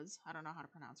 Luz. I don't know how to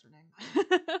pronounce her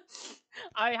name.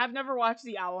 I have never watched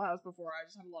the Owl House before. I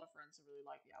just have a lot of friends who really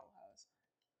like the Owl House.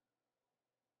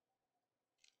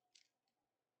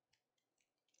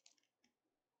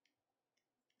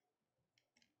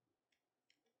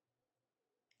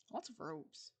 Lots of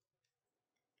ropes.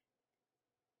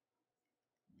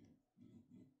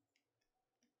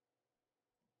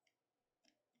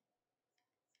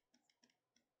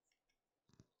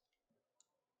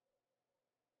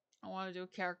 I want to do a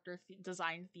character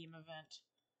design theme event.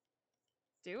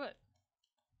 Do it.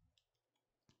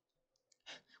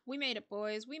 We made it,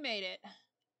 boys. We made it.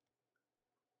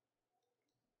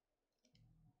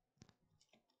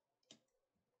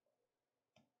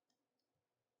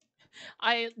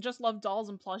 I just love dolls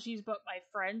and plushies, but my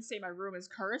friends say my room is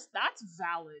cursed. That's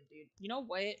valid, dude. You know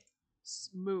what?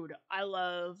 Mood. I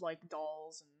love like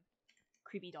dolls and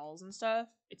creepy dolls and stuff.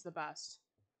 It's the best.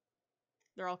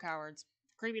 They're all cowards.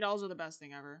 Creepy dolls are the best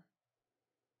thing ever.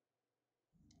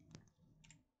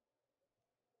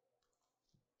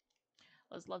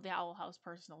 Let's love the Owl House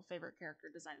personal favorite character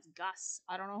design is Gus.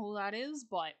 I don't know who that is,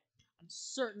 but I'm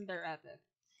certain they're epic.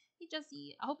 Hey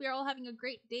Jessie, I hope you're all having a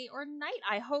great day or night.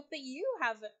 I hope that you're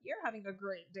having a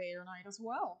great day or night as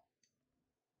well.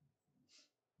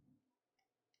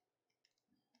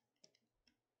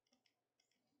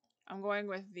 I'm going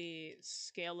with the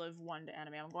scale of 1 to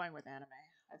anime. I'm going with anime.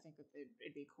 I think that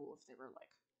it'd be cool if they were like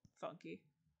funky.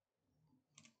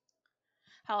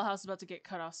 Hell House is about to get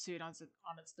cut off soon on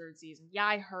its 3rd season. Yeah,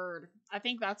 I heard. I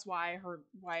think that's why I heard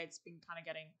why it's been kind of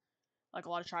getting like a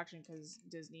lot of traction because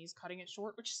Disney's cutting it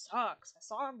short, which sucks. I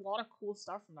saw a lot of cool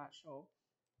stuff from that show.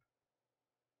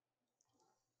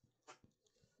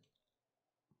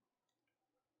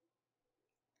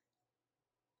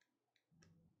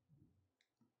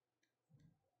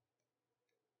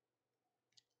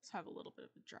 Let's have a little bit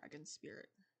of a dragon spirit.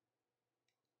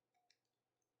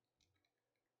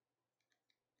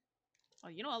 Oh,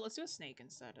 you know what? Let's do a snake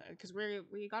instead, because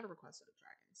we got a request of a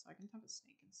dragon, so I can have a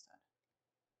snake instead.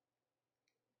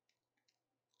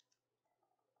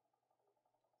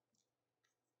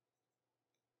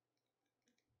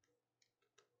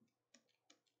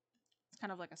 It's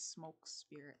kind of like a smoke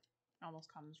spirit. It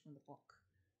almost comes from the book.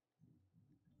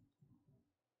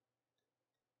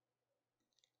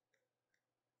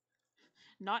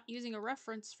 Not using a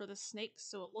reference for the snake,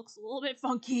 so it looks a little bit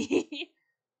funky.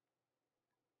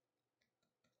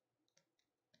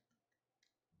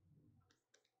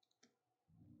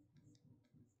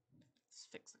 Let's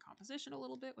fix the composition a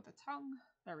little bit with a tongue.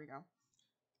 There we go.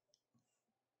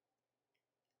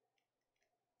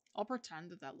 I'll pretend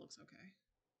that that looks okay.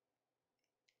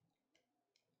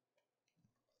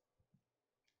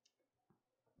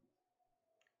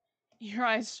 Your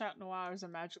eyes Chat Noir is a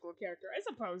magical character. I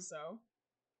suppose so.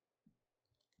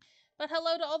 But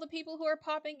hello to all the people who are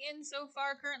popping in so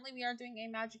far. Currently, we are doing a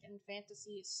Magic and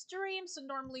Fantasy stream, so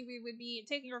normally we would be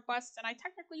taking requests, and I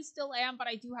technically still am, but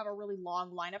I do have a really long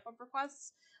lineup of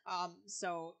requests.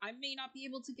 So I may not be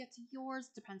able to get to yours.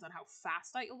 Depends on how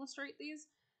fast I illustrate these.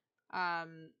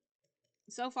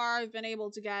 So far, I've been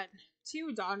able to get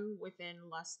 2 done within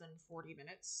less than 40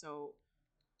 minutes, so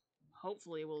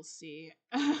hopefully we'll see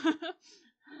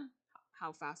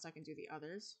how fast I can do the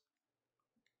others.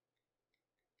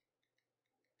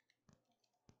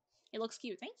 It looks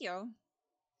cute. Thank you.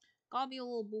 Gotta be a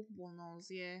little boopable nose,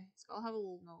 yeah. It's gotta have a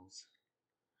little nose.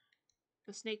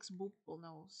 The snake's boopable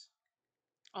nose.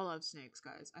 I love snakes,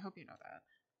 guys. I hope you know that.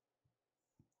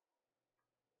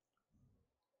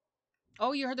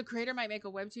 Oh, you heard the creator might make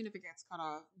a webtoon if it gets cut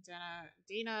off.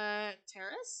 Dana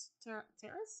Terrace?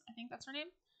 Terrace? I think that's her name.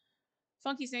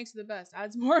 Funky snakes are the best.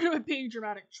 Adds more to it being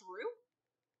dramatic. True?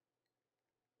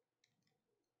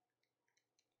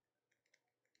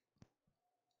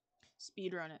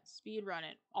 Speedrun it. Speedrun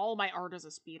it. All my art is a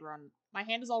speedrun. My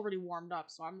hand is already warmed up,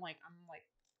 so I'm like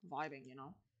vibing, you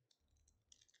know?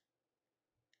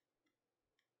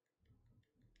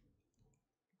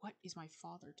 What is my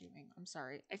father doing? I'm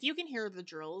sorry. If you can hear the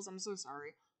drills, I'm so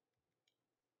sorry.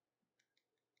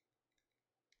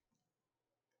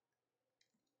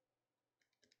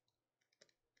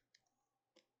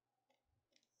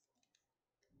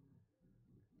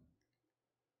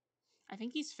 I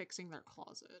think he's fixing their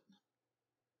closet.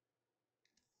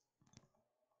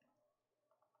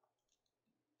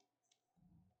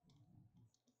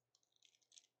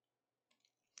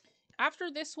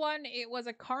 After this one, it was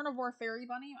a carnivore fairy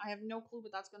bunny. I have no clue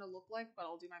what that's going to look like, but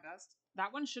I'll do my best.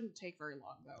 That one shouldn't take very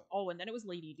long, though. Oh, and then it was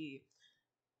Lady D.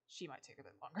 She might take a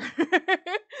bit longer.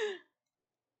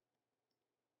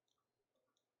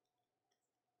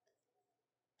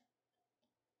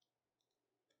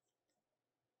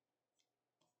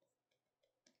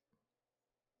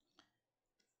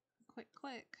 Click,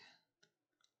 click.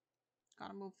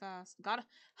 Gotta move fast. Gotta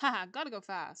go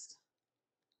fast.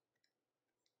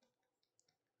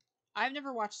 I've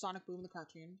never watched Sonic Boom the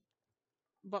cartoon,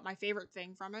 but my favorite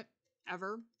thing from it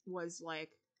ever was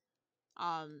like,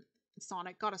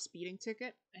 Sonic got a speeding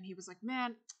ticket, and he was like,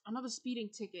 "Man, another speeding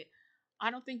ticket. I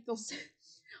don't think they'll,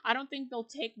 I don't think they'll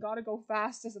take gotta go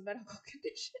fast as a medical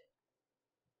condition."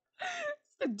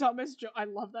 It's the dumbest joke. I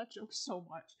love that joke so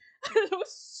much. It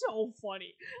was so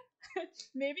funny.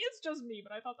 Maybe it's just me,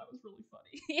 but I thought that was really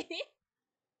funny.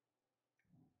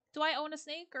 Do I own a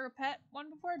snake or a pet one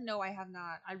before? No, I have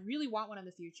not. I really want one in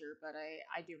the future, but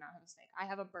I do not have a snake. I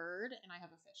have a bird and I have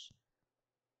a fish.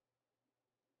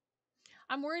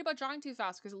 I'm worried about drawing too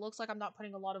fast because it looks like I'm not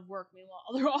putting a lot of work. Meanwhile,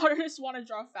 other artists want to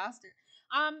draw faster.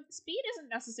 Speed isn't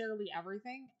necessarily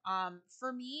everything.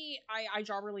 For me, I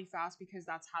draw really fast because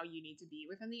that's how you need to be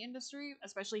within the industry,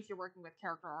 especially if you're working with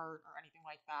character art or anything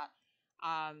like that.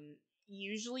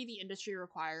 Usually the industry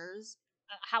requires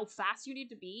how fast you need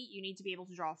to be. You need to be able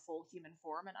to draw a full human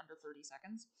form in under 30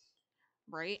 seconds,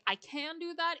 right? I can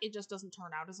do that. It just doesn't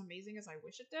turn out as amazing as I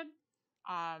wish it did.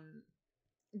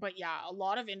 But yeah, a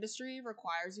lot of industry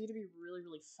requires you to be really,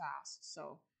 really fast.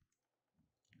 So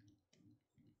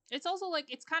it's also like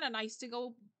it's kind of nice to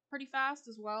go pretty fast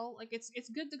as well. Like it's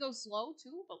good to go slow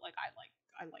too, but like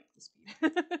I like the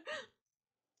speed.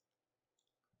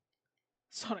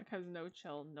 Sonic has no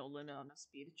chill, no limit on the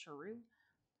speed. True.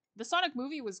 The Sonic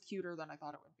movie was cuter than I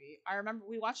thought it would be. I remember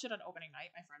we watched it on opening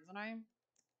night, my friends and I,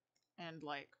 and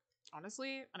like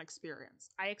honestly, an experience.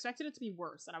 I expected it to be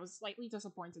worse, and I was slightly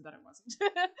disappointed that it wasn't.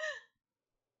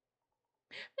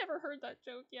 Never heard that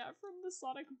joke, yeah, from the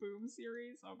Sonic Boom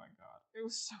series. Oh my god. It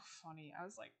was so funny. I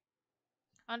was like,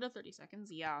 under 30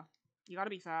 seconds? Yeah. You gotta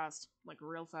be fast. Like,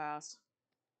 real fast.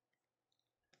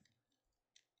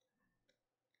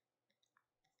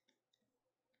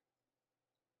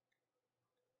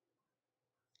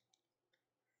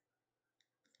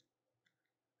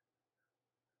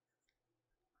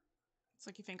 It's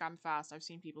like you think I'm fast. I've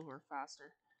seen people who are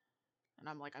faster. And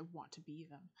I'm like, I want to be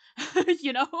them.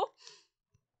 You know?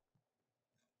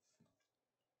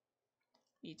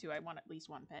 Me too. I want at least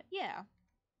one pet. Yeah.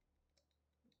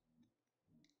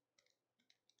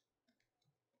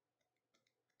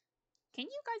 Can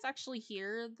you guys actually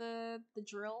hear the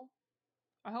drill?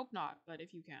 I hope not, but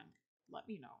if you can, let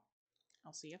me know.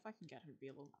 I'll see if I can get her to be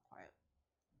a little more quiet.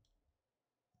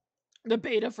 The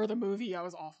beta for the movie, I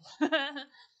was awful. I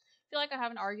feel like I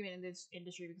have an argument in this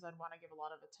industry because I'd want to give a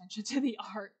lot of attention to the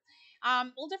art.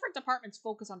 Well, different departments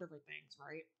focus on different things,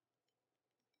 right?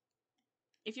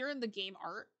 If you're in the game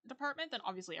art department, then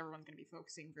obviously everyone's going to be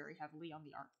focusing very heavily on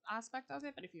the art aspect of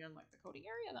it. But if you're in like the coding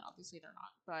area, then obviously they're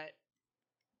not. But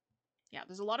yeah,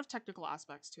 there's a lot of technical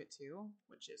aspects to it too,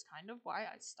 which is kind of why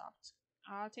I stopped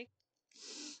taking.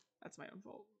 That's my own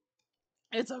fault.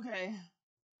 It's okay.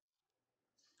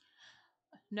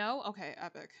 No? Okay,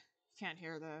 epic. Can't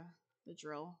hear the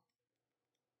drill.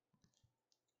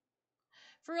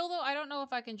 For real though, I don't know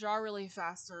if I can draw really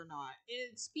fast or not.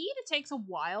 Speed, it takes a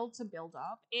while to build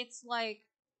up. It's like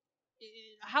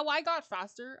how I got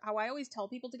faster, how I always tell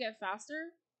people to get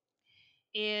faster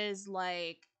is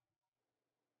like,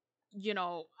 you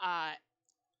know,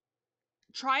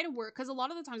 try to work, because a lot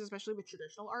of the times, especially with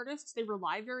traditional artists, they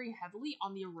rely very heavily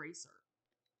on the eraser.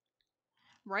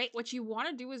 right? What you want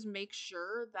to do is make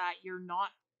sure that you're not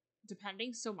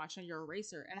depending so much on your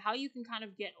eraser. And how you can kind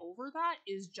of get over that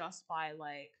is just by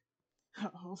like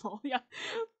oh yeah,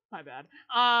 my bad.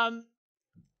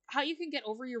 How you can get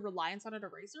over your reliance on an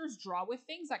eraser is draw with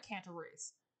things that can't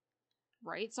erase.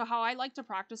 Right? So how I like to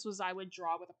practice was I would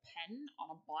draw with a pen on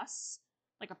a bus,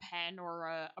 like a pen or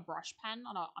a brush pen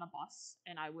on a bus,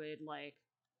 and I would like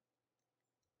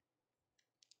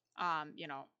you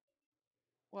know,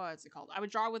 what's it called? I would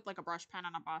draw with like a brush pen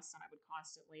on a bus, and I would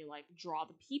constantly like draw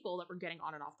the people that were getting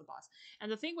on and off the bus.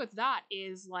 And the thing with that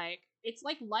is like it's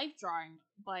like life drawing,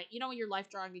 but you know when you're life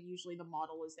drawing, usually the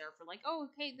model is there for like, oh,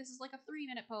 okay, this is like a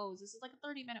 3-minute pose, this is like a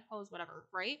 30-minute pose, whatever,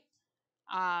 right?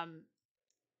 Um,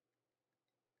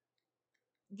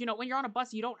 you know, when you're on a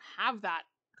bus, you don't have that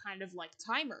kind of like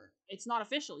timer. It's not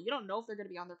official. You don't know if they're going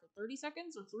to be on there for 30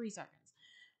 seconds or 3 seconds,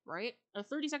 right? Or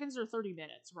 30 seconds or 30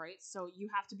 minutes, right? So you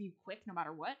have to be quick no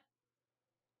matter what.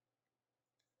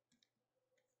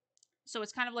 So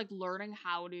it's kind of like learning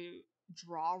how to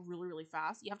draw really, really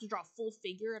fast. You have to draw a full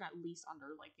figure in at least under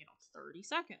like, 30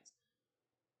 seconds.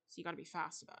 So you got to be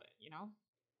fast about it, you know?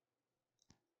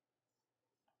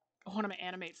 I want to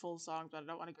animate full songs, but I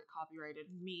don't want to get copyrighted.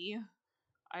 Me,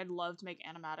 I'd love to make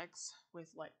animatics with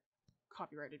like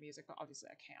copyrighted music, but obviously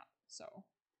I can't. So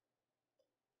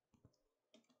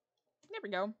there we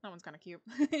go. That one's kind of cute.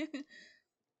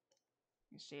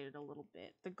 Shaded a little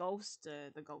bit. The ghost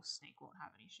snake won't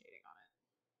have any shading on it.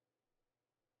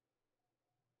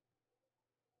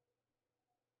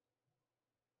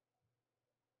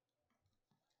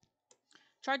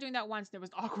 Tried doing that once. There was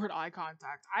awkward eye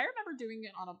contact. I remember doing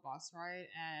it on a bus ride,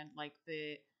 and like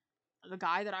the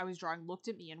guy that I was drawing looked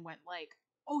at me and went like,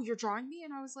 "Oh, you're drawing me?"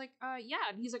 And I was like, yeah."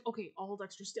 And he's like, "Okay, I'll hold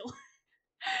extra still."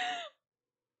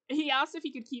 He asked if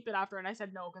he could keep it after, and I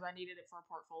said no because I needed it for a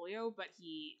portfolio. But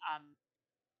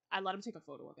I let him take a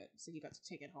photo of it, so he got to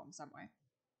take it home some way.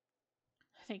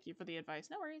 Thank you for the advice.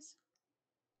 No worries.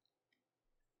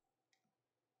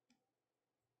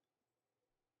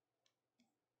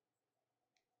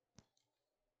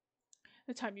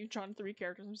 The time you've drawn 3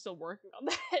 characters, I'm still working on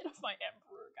the head of my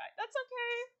Emperor guy. That's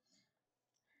okay.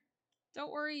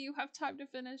 Don't worry, you have time to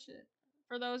finish it.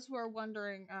 For those who are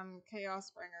wondering, Chaos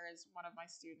Springer is one of my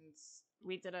students.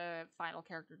 We did a final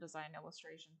character design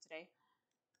illustration today.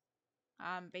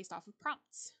 Based off of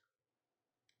prompts.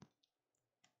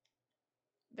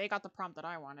 They got the prompt that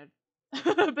I wanted.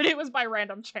 But it was by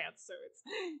random chance, so it's,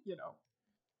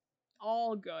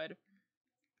 all good.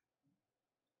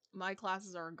 My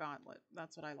classes are a gauntlet.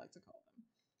 That's what I like to call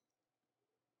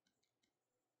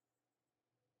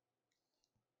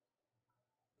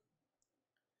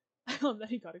them. I love that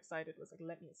he got excited. Was like,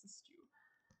 let me assist you.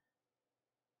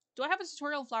 Do I have a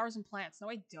tutorial on flowers and plants? No,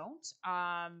 I don't.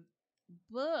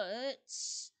 But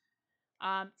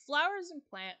flowers and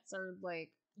plants are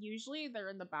like usually they're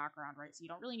in the background, right? So you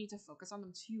don't really need to focus on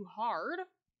them too hard. All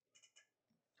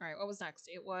right, what was next?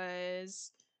 It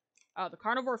was the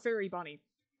carnivore fairy bunny.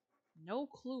 No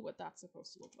clue what that's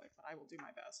supposed to look like, but I will do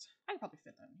my best. I can probably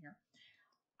fit that in here.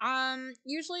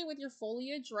 Usually with your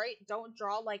foliage, right, don't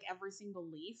draw like every single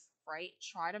leaf, right?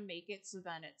 Try to make it so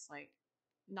then it's like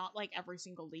not like every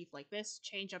single leaf like this.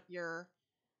 Change up your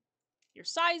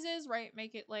sizes, right?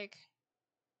 Make it like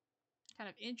kind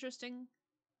of interesting.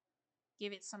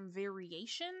 Give it some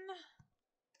variation.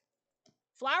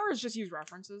 Flowers just use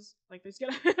references. Like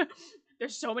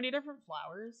there's so many different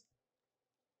flowers.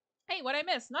 Hey, what I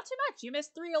missed? Not too much. You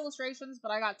missed 3 illustrations,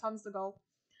 but I got tons to go.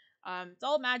 It's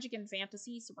all magic and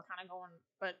fantasy, so we're kind of going,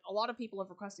 but a lot of people have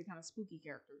requested kind of spooky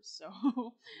characters, so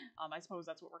I suppose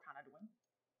that's what we're kind of doing.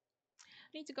 I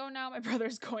need to go now. My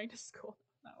brother's going to school.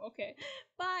 Oh, okay.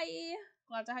 Bye.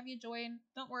 Glad to have you join.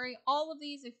 Don't worry, all of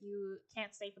these, if you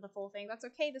can't stay for the full thing, that's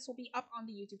okay. This will be up on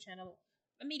the YouTube channel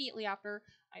immediately after.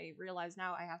 I realize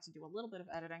now I have to do a little bit of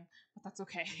editing, but that's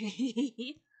okay.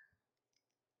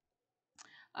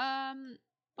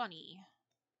 Bunny.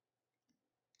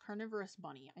 Carnivorous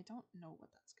bunny. I don't know what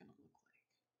that's gonna look like.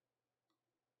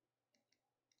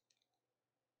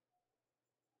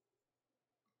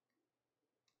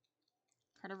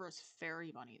 Carnivorous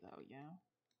fairy bunny, though, yeah.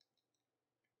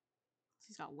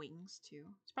 He's got wings, too.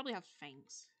 He's probably have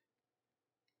fangs.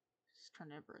 He's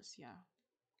carnivorous, yeah.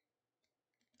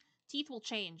 Teeth will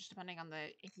change depending on the...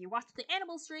 If you watch the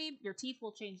animal stream, your teeth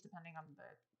will change depending on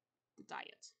the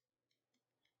diet.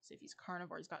 So if he's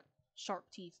carnivore, he's got sharp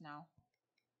teeth now.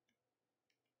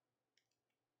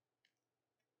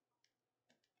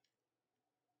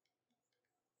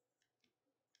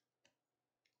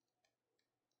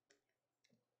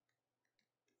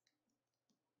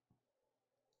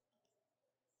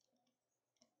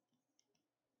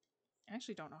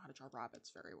 actually don't know how to draw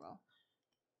rabbits very well.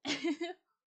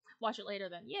 Watch it later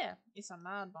then. Yeah, it's a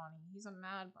mad bunny. He's a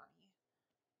mad bunny.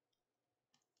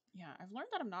 Yeah, I've learned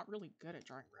that I'm not really good at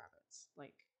drawing rabbits.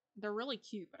 Like, they're really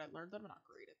cute, but I learned that I'm not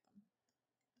great at them.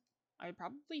 I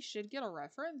probably should get a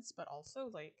reference, but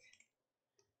also, like,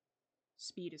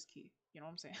 speed is key. You know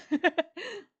what I'm saying?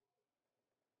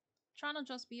 Trying to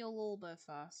just be a little bit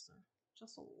faster.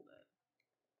 Just a little bit.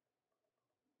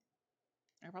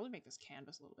 I could probably make this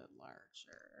canvas a little bit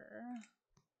larger.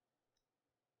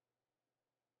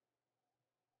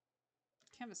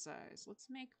 Canvas size. Let's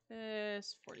make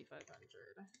this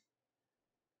 4,500.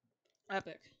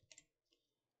 Epic.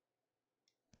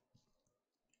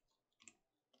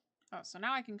 Oh, so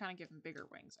now I can kind of give him bigger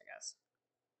wings, I guess.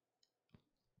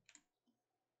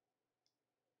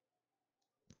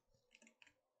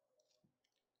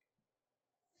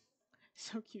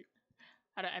 So cute.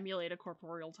 How to emulate a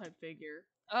corporeal type figure.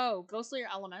 Oh, ghostly or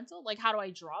elemental? Like, how do I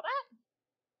draw that?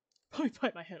 Probably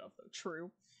bite my head off, though.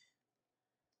 True.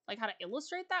 Like, how to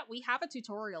illustrate that? We have a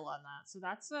tutorial on that. So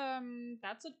that's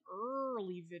an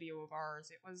early video of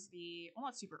ours. It was the, well,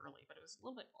 not super early, but it's a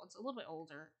little bit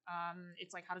older.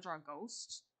 It's like how to draw a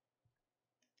ghost.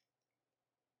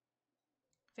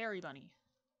 Fairy bunny.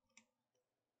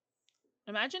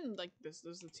 Imagine, like, this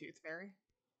is the tooth fairy.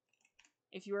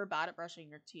 If you were bad at brushing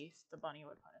your teeth, the bunny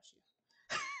would punish you.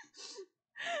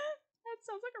 That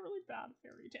sounds like a really bad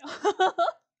fairy tale.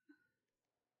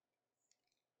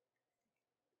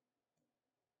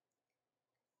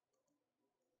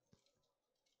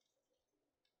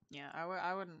 Yeah,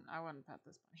 I wouldn't pet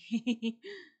this bunny.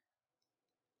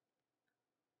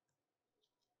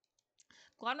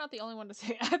 Glad I'm not the only one to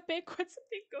say epic when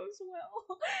something goes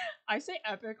well. I say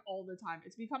epic all the time.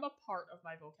 It's become a part of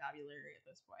my vocabulary at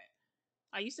this point.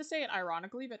 I used to say it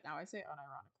ironically, but now I say it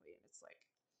unironically, and it's like,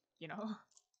 you know.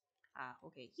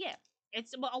 Okay, yeah.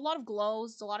 It's a lot of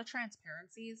glows, it's a lot of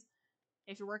transparencies.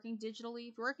 If you're working digitally,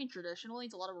 if you're working traditionally,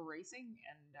 it's a lot of erasing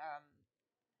and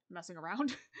messing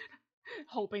around,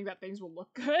 hoping that things will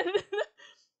look good.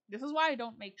 This is why I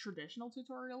don't make traditional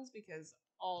tutorials, because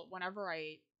whenever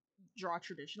I draw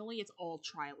traditionally, it's all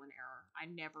trial and error. I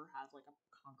never have like a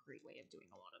concrete way of doing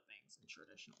a lot of things in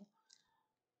traditional.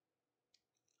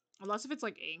 Unless if it's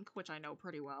like ink, which I know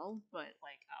pretty well, but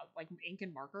like ink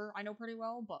and marker I know pretty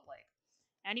well, but like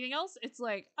anything else, it's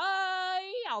like,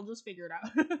 I'll just figure it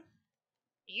out.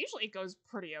 Usually it goes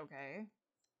pretty okay.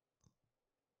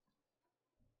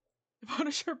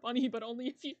 Punisher bunny, but only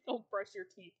if you don't brush your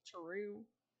teeth. True.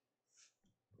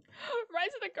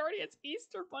 Rise of the Guardians,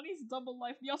 Easter Bunny's Double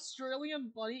Life, the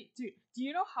Australian Bunny. Dude, do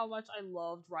you know how much I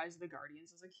loved Rise of the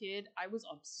Guardians as a kid? I was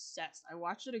obsessed. I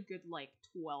watched it a good, like,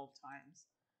 12 times.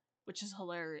 Which is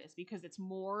hilarious, because it's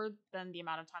more than the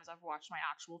amount of times I've watched my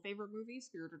actual favorite movie,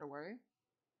 Spirited Away.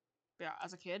 But yeah,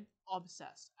 as a kid,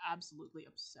 obsessed. Absolutely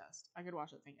obsessed. I could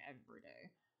watch that thing every day.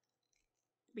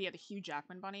 But yeah, the Hugh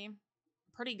Jackman bunny,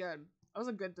 pretty good. That was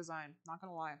a good design, not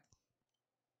gonna lie.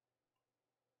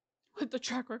 With the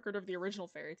track record of the original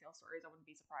fairy tale stories, I wouldn't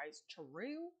be surprised.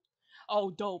 True? Oh,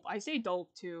 dope. I say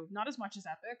dope, too. Not as much as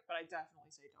epic, but I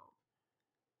definitely say dope.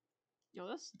 Yo,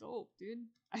 that's dope, dude.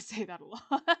 I say that a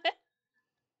lot.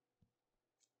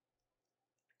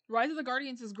 Rise of the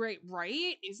Guardians is great,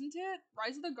 right? Isn't it?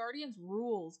 Rise of the Guardians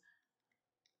rules.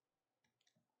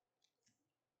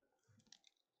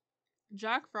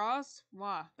 Jack Frost,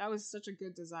 mwah. That was such a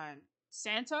good design.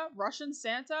 Santa, Russian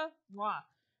Santa, mwah.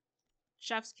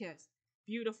 Chef's kiss,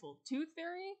 beautiful. Tooth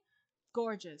Fairy,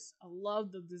 gorgeous. I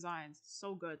love the designs,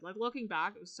 so good. Like, looking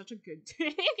back, it was such a good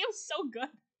thing. It was so good.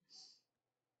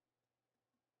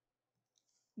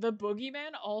 The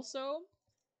Boogeyman, also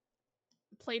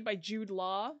played by Jude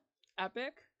Law,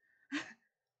 epic.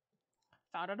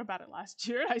 Found out about it last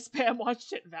year. I spam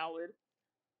watched it. Valid.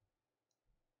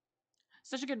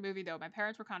 Such a good movie, though. My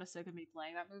parents were kind of sick of me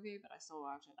playing that movie, but I still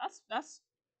watch it. That's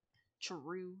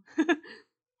true.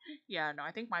 Yeah, no,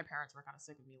 I think my parents were kind of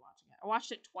sick of me watching it. I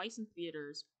watched it twice in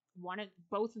theaters,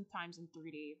 both times in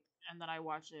 3D, and then I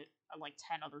watched it like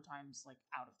 10 other times like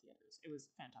out of theaters. It was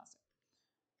fantastic.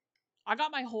 I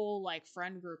got my whole like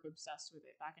friend group obsessed with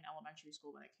it back in elementary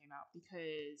school when it came out,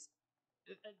 because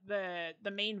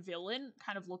the main villain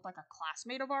kind of looked like a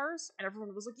classmate of ours, and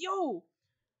everyone was like, "Yo,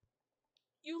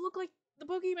 you look like the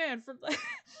Boogeyman from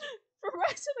from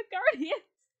Rise of the Guardians."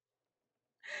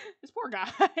 This poor guy.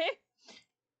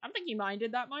 I don't think he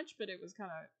minded that much, but it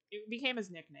became his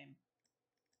nickname.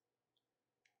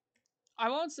 I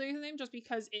won't say his name just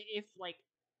because if like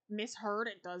misheard,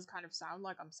 it does kind of sound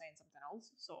like I'm saying something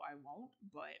else, so I won't,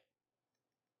 but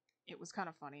it was kind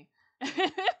of funny.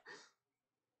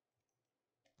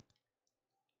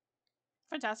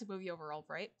 Fantastic movie overall,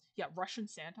 right? Yeah, Russian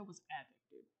Santa was epic,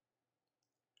 dude.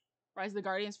 Rise of the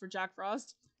Guardians for Jack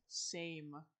Frost?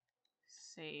 Same.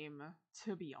 Same,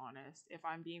 to be honest, if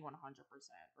I'm being 100%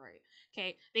 right.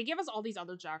 Okay, they give us all these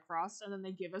other Jack Frosts, and then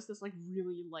they give us this, like,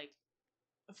 really, like,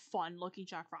 fun-looking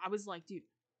Jack Frost. I was like, dude,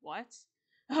 what?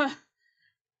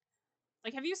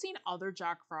 Like, have you seen other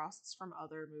Jack Frosts from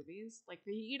other movies? Like,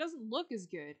 he doesn't look as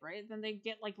good, right? Then they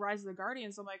get, like, Rise of the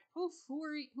Guardians, I'm like, poof, who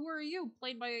are you?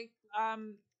 Played by,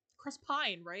 Chris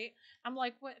Pine, right? I'm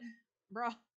like, what?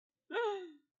 Bruh.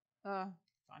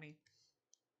 Funny.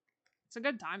 It's a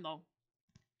good time, though.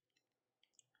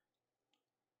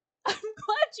 I'm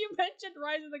glad you mentioned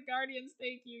Rise of the Guardians.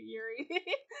 Thank you, Yuri.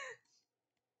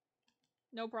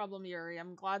 No problem, Yuri.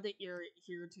 I'm glad that you're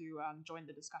here to join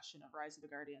the discussion of Rise of the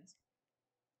Guardians.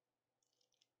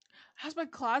 Ask my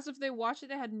class if they watched it.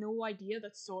 They had no idea.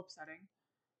 That's so upsetting.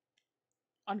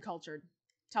 Uncultured.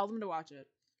 Tell them to watch it.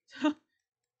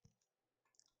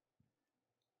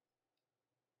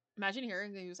 Imagine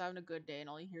hearing that he was having a good day and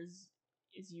all he hears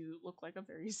is you look like a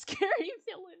very scary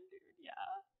villain, dude. Yeah.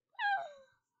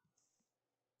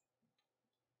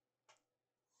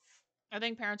 I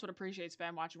think parents would appreciate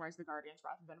spam watching Rise of the Guardians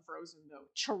rather than Frozen, though.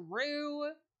 True.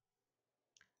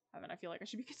 I mean, I feel like I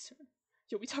should be concerned.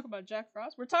 Should we talk about Jack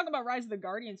Frost? We're talking about Rise of the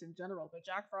Guardians in general, but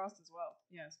Jack Frost as well.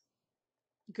 Yes.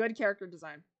 Good character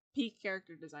design. Peak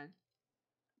character design.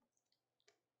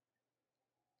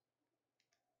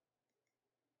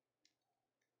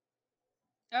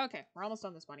 Okay, we're almost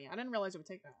on this bunny. I didn't realize it would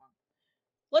take that long.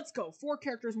 Let's go. 4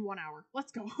 characters in 1 hour.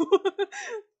 Let's go.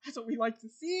 That's what we like to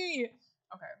see.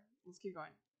 Okay, let's keep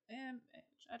going. Image,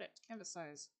 edit, canvas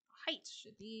size. Height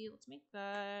should be, let's make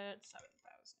that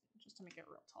 7,000, just to make it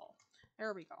real tall.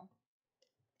 There we go.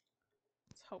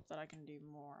 Let's hope that I can do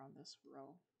more on this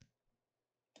row.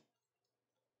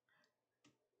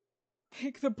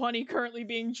 Pick the bunny currently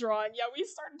being drawn. Yeah, we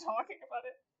started talking about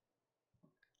it.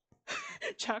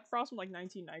 Jack Frost from like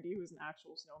 1990, who's an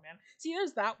actual snowman. See,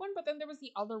 there's that one, but then there was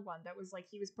the other one that was like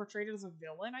he was portrayed as a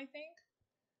villain, I think.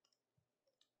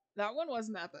 That one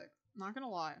wasn't epic. Not gonna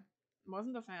lie.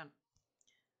 Wasn't a fan.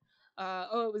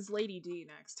 Oh, it was Lady D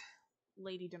next.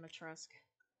 Lady Dimitrescu.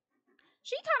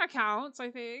 She kind of counts, I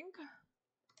think.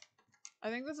 I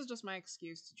think this is just my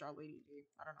excuse to draw Lady D.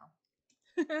 I don't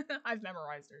know. I've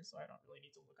memorized her, so I don't really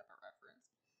need to look at the reference.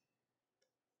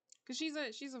 Because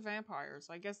she's a vampire,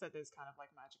 so I guess that is kind of like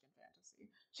magic and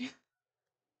fantasy.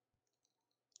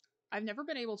 I've never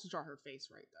been able to draw her face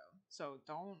right though, so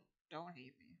don't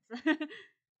hate me.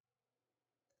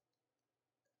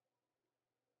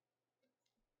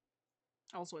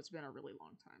 Also, it's been a really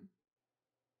long time.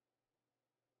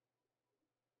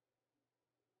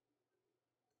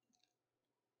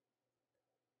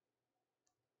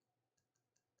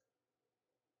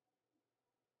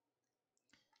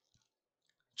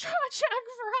 Jack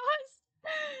Frost!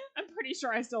 I'm pretty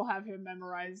sure I still have him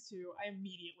memorized too. I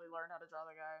immediately learned how to draw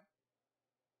the guy.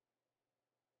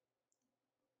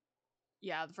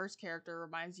 Yeah, the first character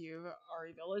reminds you of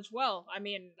Ari Village. Well, I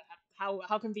mean,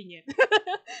 how convenient.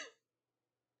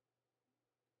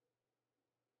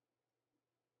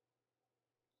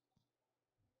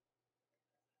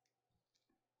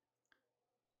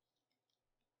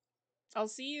 I'll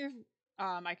see if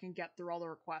I can get through all the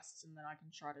requests and then I can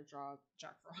try to draw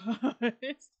Jack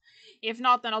Frost. If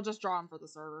not, then I'll just draw him for the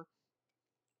server.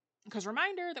 Because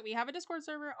reminder that we have a Discord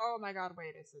server. Oh my god,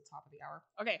 wait, it's the top of the hour.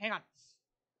 Okay, hang on.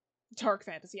 Dark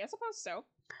fantasy, I suppose so.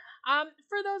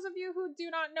 For those of you who do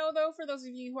not know, though, for those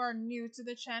of you who are new to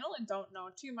the channel and don't know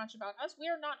too much about us, we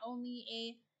are not only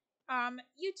a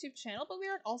YouTube channel, but we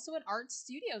are also an art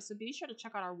studio. So be sure to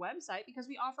check out our website because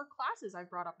we offer classes. I've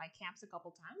brought up my camps a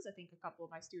couple times. I think a couple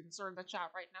of my students are in the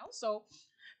chat right now. So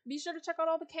be sure to check out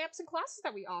all the camps and classes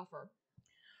that we offer.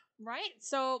 Right?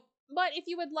 So, but if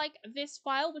you would like this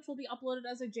file, which will be uploaded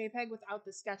as a JPEG without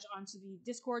the sketch onto the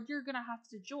Discord, you're going to have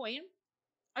to join,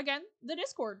 again, the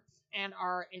Discord and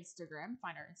our Instagram.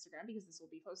 Find our Instagram because this will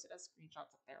be posted as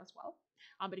screenshots up there as well.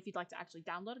 But if you'd like to actually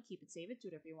download it, keep it, save it, do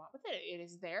whatever you want with it, it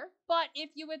is there. But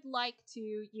if you would like to,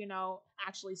 you know,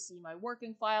 actually see my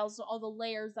working files, so all the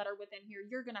layers that are within here,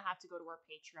 you're going to have to go to our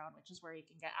Patreon, which is where you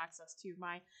can get access to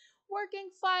my working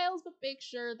files, but make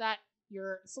sure that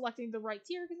you're selecting the right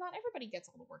tier because not everybody gets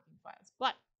all the working files.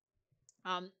 But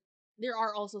there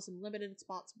are also some limited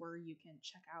spots where you can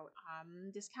check out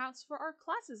discounts for our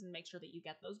classes and make sure that you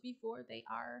get those before they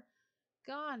are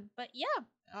gone. But yeah,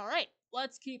 all right,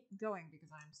 let's keep going because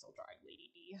I'm still drawing Lady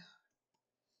D.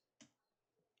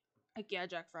 Heck yeah,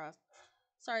 Jack Frost.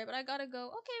 Sorry, but I gotta go.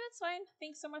 Okay, that's fine.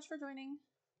 Thanks so much for joining.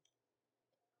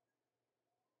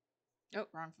 Oh,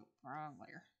 wrong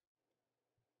layer.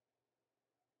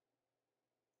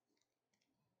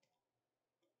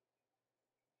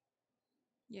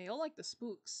 Yeah, you'll like the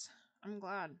spooks. I'm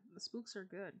glad. The spooks are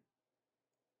good.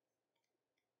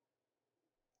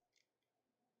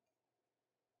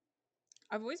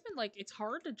 I've always been like, it's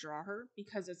hard to draw her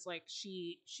because it's like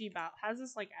she has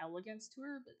this like elegance to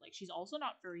her, but like she's also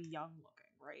not very young looking,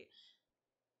 right?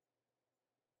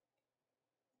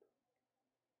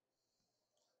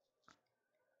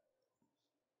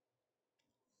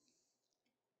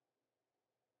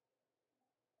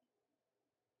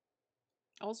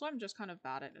 Also, I'm just kind of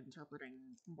bad at interpreting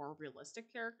more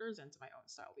realistic characters into my own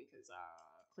style because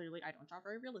clearly I don't draw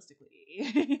very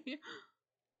realistically.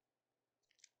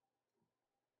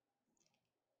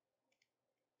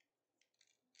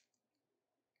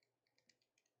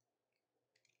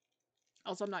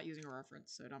 Also, I'm not using a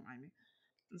reference, so don't mind me.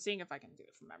 I'm seeing if I can do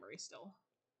it from memory still.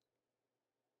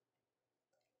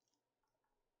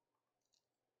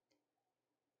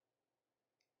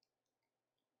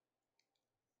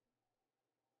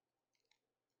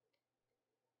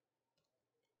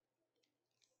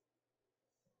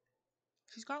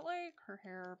 She's got like her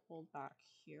hair pulled back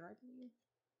here, I believe.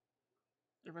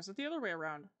 Or was it the other way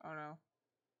around? Oh no.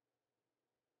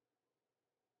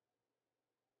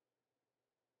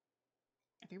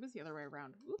 I think it was the other way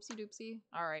around. Oopsie doopsie.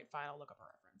 Alright, fine, I'll look up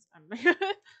a reference.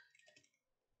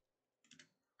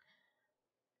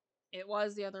 It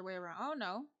was the other way around. Oh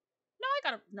no. No, I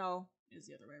got it. No, it's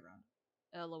the other way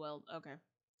around. LOL. Okay.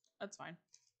 That's fine.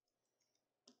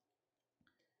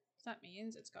 So that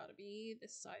means it's gotta be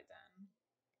this side then.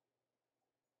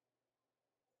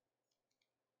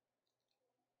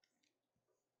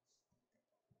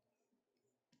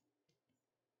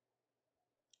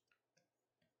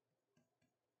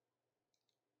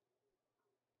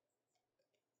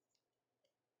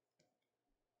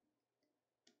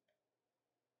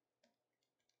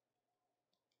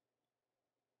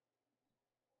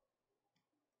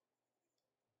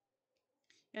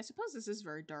 Yeah, I suppose this is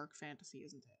very dark fantasy,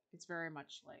 isn't it? It's very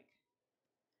much like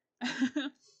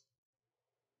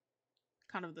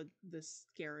kind of the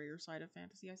scarier side of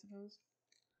fantasy, I suppose.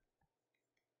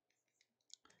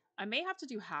 I may have to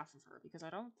do half of her because I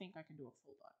don't think I can do a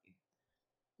full body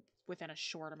within a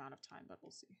short amount of time, but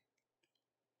we'll see.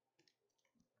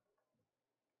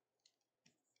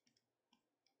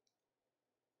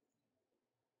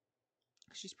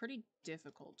 She's pretty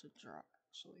difficult to draw,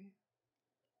 actually.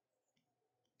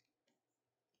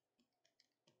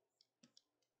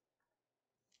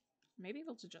 Maybe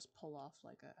able to just pull off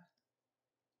like a...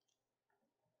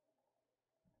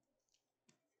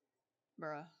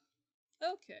 Bruh.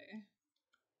 Okay.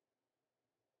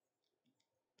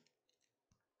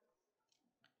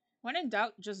 When in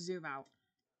doubt, just zoom out.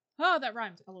 Oh, that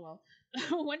rhymed. LOL.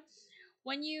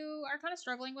 when you are kind of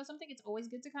struggling with something, it's always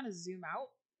good to kind of zoom out,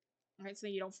 right? So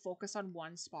that you don't focus on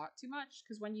one spot too much,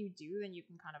 because when you do, then you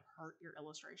can kind of hurt your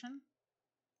illustration.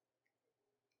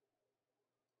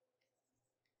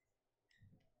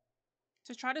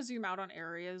 So try to zoom out on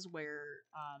areas where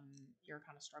you're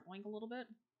kind of struggling a little bit.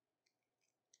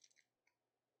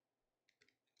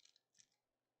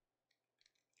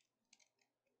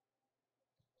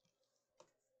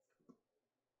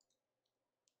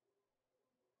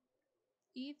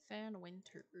 Ethan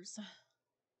Winters.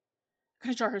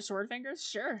 Gonna draw her sword fingers?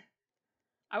 Sure.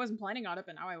 I wasn't planning on it,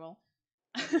 but now I will.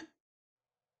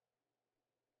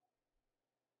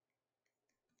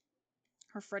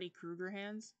 Her Freddy Krueger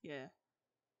hands? Yeah.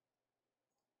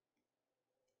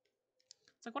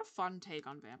 It's like, what a fun take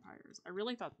on vampires. I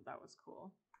really thought that was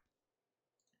cool.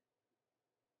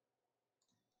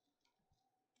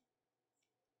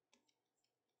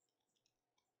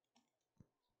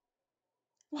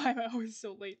 Why am I always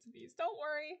so late to these? Don't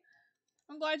worry.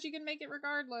 I'm glad you can make it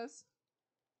regardless.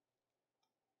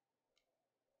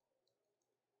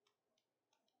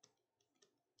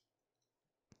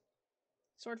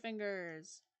 Sword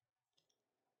fingers.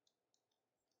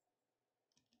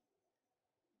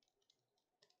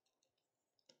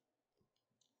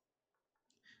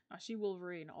 She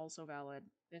Wolverine, also valid.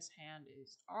 This hand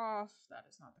is off. That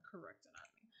is not the correct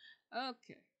anatomy.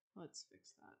 Okay, let's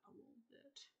fix that a little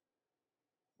bit.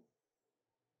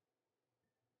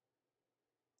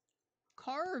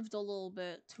 Carved a little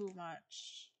bit too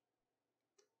much.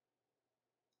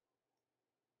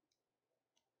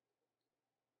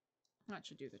 That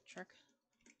should do the trick.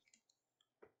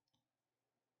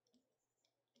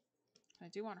 I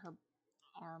do want her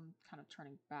arm kind of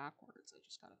turning backwards. I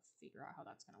just gotta figure out how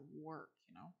that's gonna work,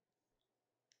 you know?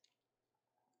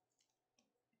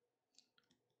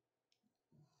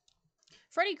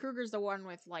 Freddy Krueger's the one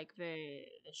with like the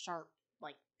sharp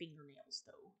like fingernails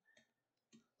though.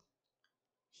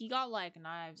 He got like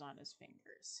knives on his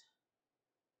fingers.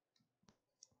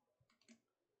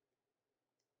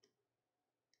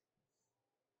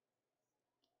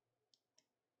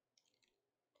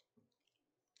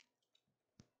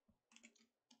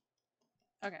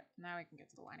 Okay, now we can get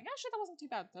to the lining. Actually, that wasn't too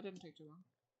bad. That didn't take too long.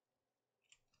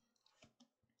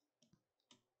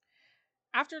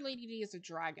 After Lady D is a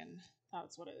dragon.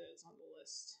 That's what it is on the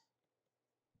list.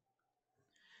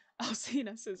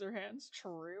 Alcina Scissorhands.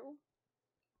 True.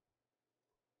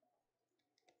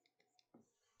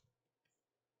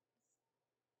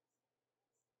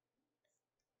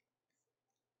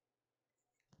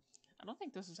 I don't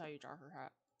think this is how you draw her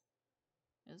hat.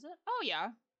 Is it? Oh, yeah.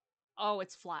 Oh,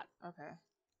 it's flat. Okay.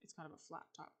 It's kind of a flat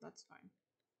top. That's fine.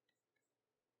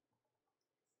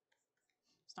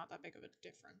 It's not that big of a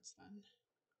difference then.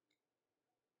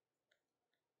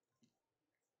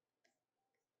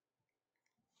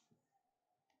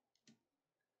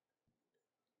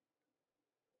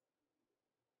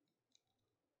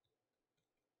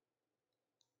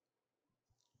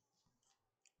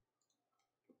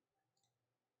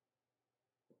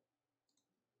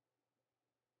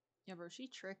 Yeah, bro, she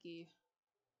tricky.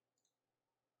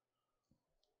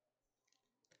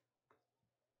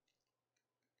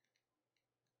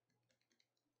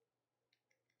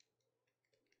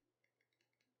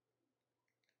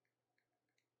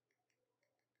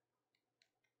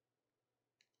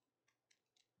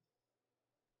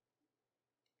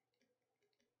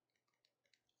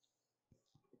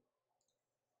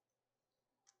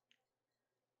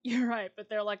 You're right, but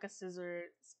they're like a scissor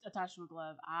attached to a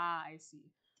glove. Ah, I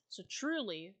see. So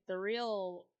truly, the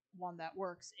real one that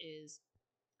works is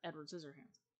Edward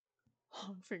Scissorhands.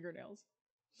 Long fingernails.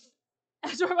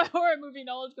 That's where my horror movie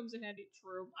knowledge comes in handy.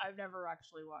 True. I've never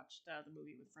actually watched the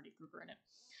movie with Freddy Krueger in it.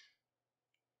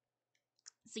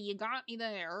 So you got me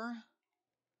there.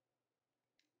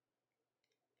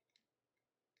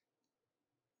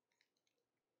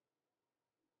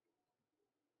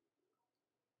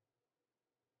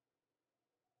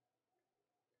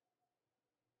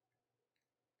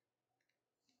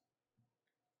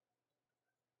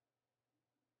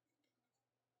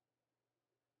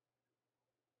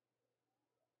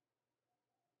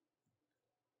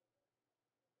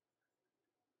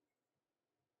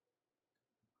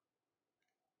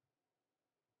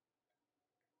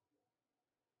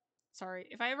 Sorry,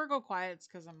 if I ever go quiet, it's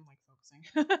because I'm like focusing.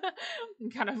 I'm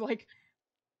kind of like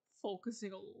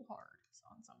focusing a little hard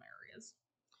on some areas.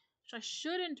 Which I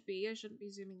shouldn't be. I shouldn't be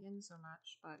zooming in so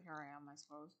much, but here I am, I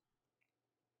suppose.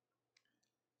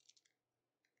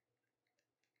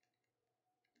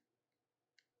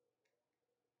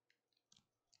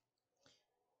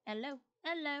 Hello.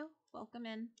 Hello. Welcome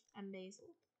in. I'm Basil.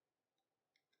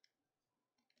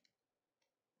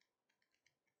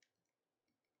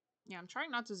 Yeah, I'm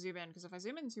trying not to zoom in, because if I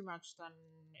zoom in too much, then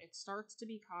it starts to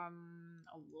become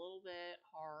a little bit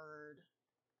hard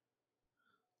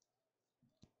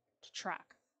to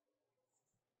track.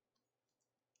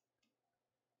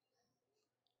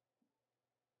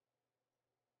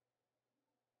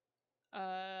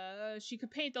 She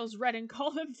could paint those red and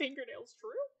call them fingernails,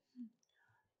 true?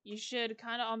 You should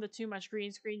kind of on the too much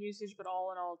green screen usage, but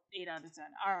all in all, 8 out of 10.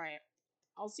 Alright.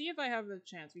 I'll see if I have the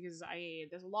chance, because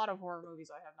there's a lot of horror movies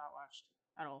I have not watched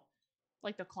at all.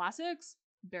 Like the classics,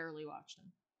 barely watched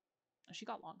them. Oh, she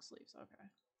got long sleeves, okay.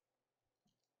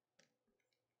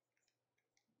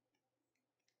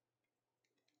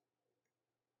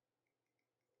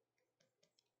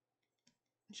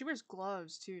 She wears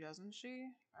gloves too, doesn't she?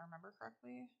 If I remember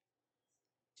correctly.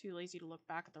 Too lazy to look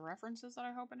back at the references that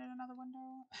I open in another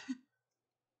window.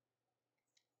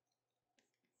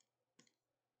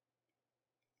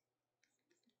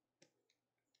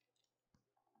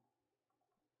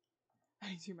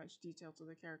 Adding too much detail to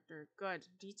the character. Good.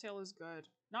 Detail is good.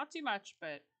 Not too much,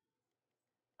 but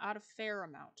add a fair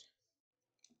amount.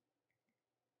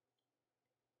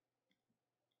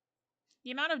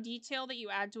 The amount of detail that you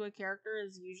add to a character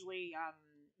is usually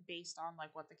based on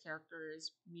like what the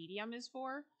character's medium is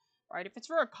for. Right? If it's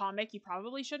for a comic, you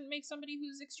probably shouldn't make somebody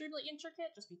who's extremely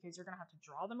intricate, just because you're gonna have to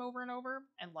draw them over and over,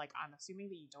 and like I'm assuming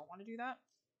that you don't want to do that.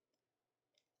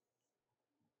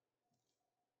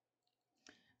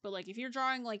 But like if you're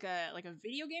drawing like a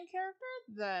video game character,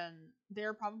 then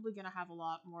they're probably gonna have a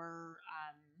lot more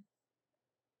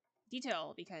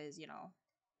detail, because you know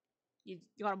you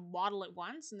gotta model it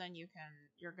once and then you're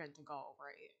good to go,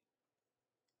 right?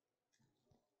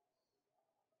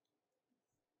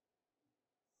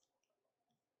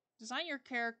 Design your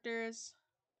characters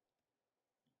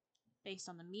based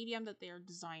on the medium that they are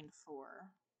designed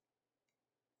for.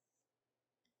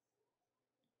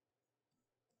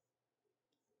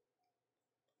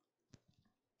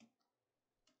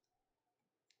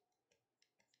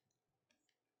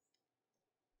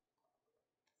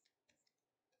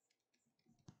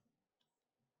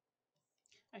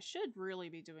 I should really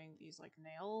be doing these like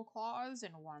nail claws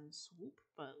in one swoop,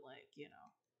 but like, you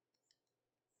know.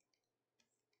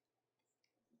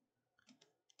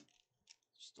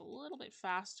 Just a little bit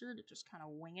faster to just kind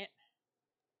of wing it.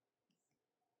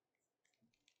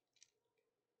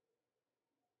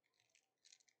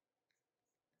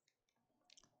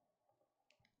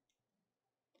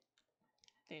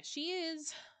 There she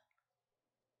is.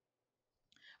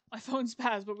 My phone's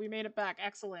paused, but we made it back.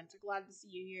 Excellent. Glad to see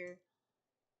you here.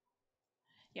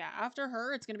 Yeah, after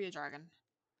her, it's going to be a dragon.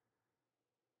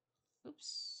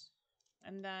 Oops.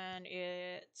 And then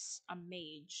it's a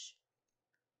mage.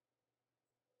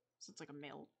 So it's like a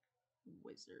male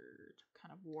wizard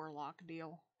kind of warlock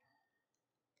deal.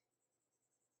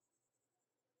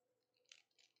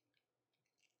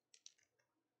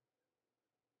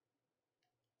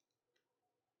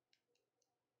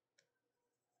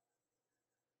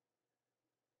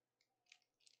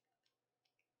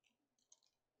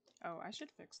 Oh, I should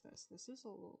fix this. This is a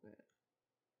little bit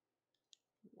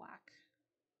whack.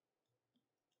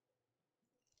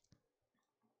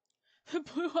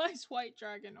 Blue eyes white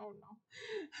dragon. Oh no.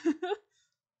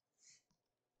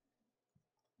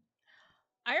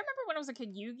 I remember when I was a kid,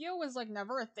 Yu-Gi-Oh was like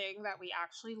never a thing that we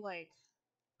actually like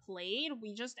played.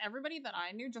 We just, everybody that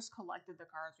I knew just collected the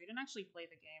cards. We didn't actually play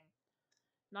the game.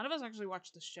 None of us actually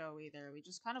watched the show either. We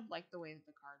just kind of liked the way that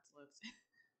the cards looked.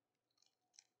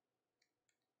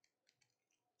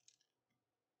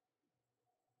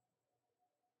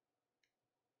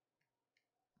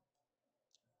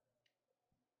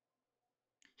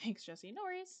 Thanks, Jessie. No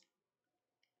worries.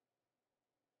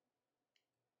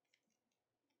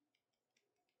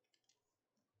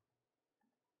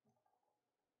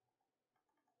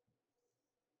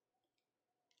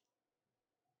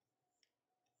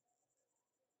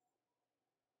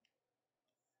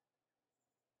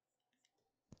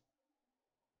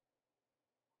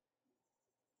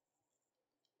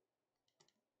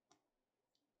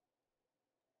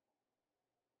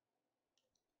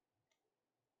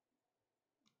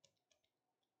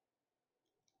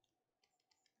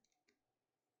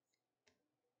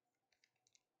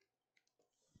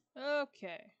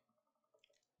 Okay.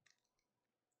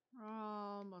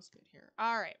 Almost good here.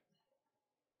 Alright.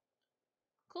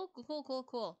 Cool, cool, cool, cool,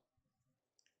 cool.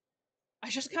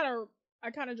 I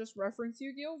kind of just reference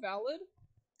Yu-Gi-Oh! Valid.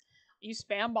 You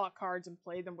spam bot cards and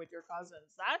play them with your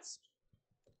cousins. That's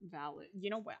valid.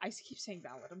 You know what? I keep saying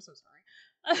valid. I'm so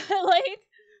sorry. Like,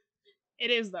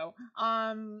 it is though.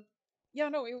 Yeah,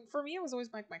 no. For me, it was always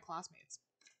like my classmates.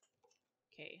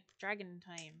 Okay, dragon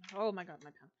time. Oh my god, my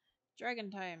pen.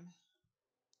 Dragon time.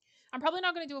 I'm probably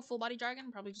not gonna do a full body dragon.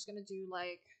 I'm probably just gonna do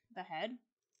like the head,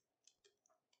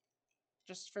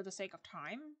 just for the sake of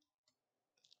time.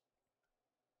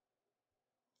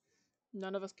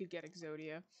 None of us could get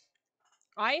Exodia.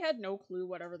 I had no clue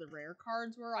whatever the rare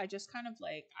cards were. I just kind of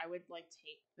like, I would like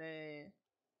take the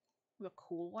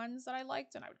cool ones that I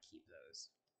liked and I would keep those.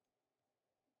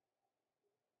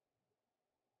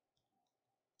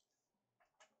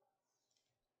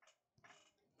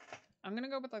 I'm gonna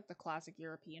go with like the classic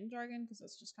European dragon because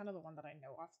that's just kind of the one that I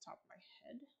know off the top of my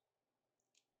head.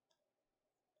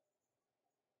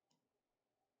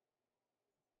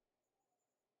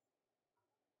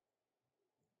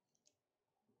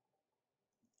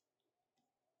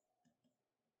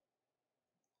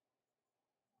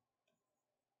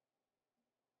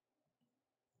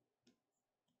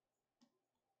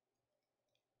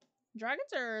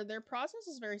 Dragons are, their process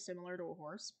is very similar to a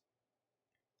horse.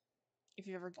 If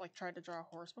you ever like tried to draw a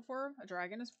horse before, a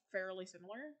dragon is fairly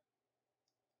similar.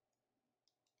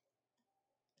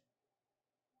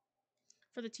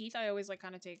 For the teeth, I always like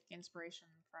kind of take inspiration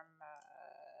from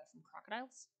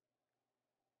crocodiles.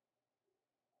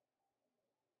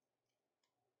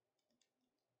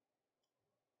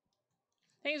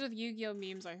 Things with Yu-Gi-Oh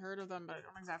memes, I heard of them, but I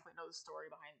don't exactly know the story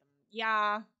behind them.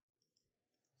 Yeah.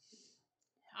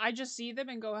 I just see them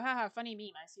and go, haha, funny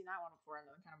meme. I've seen that one before, and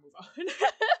then kind of move on.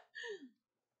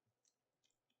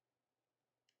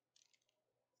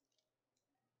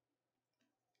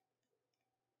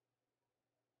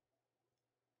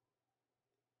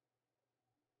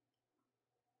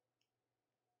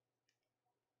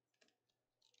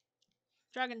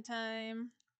 Dragon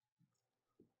time.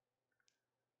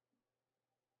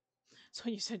 So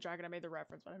when you said dragon, I made the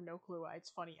reference, but I have no clue why. It's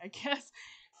funny, I guess.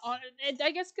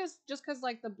 I guess because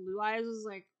like the blue eyes is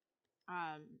like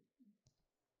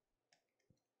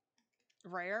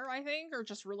rare, I think, or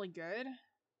just really good.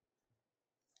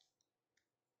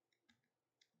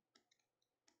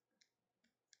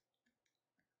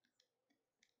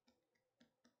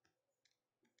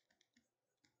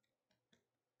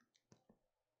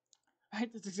 right?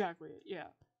 That's exactly it, yeah.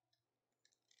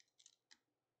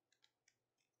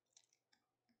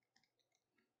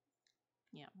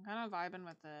 Yeah, I'm kind of vibing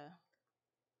with the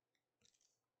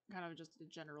kind of just the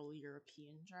general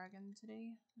European dragon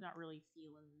today. Not really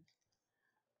feeling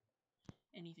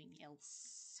anything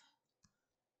else.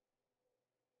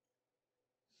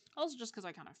 Also just because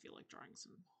I kind of feel like drawing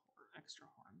some extra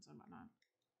horns and whatnot.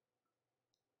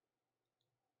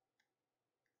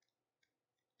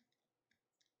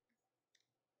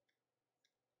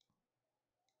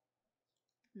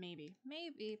 Maybe.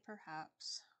 Maybe,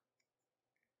 perhaps.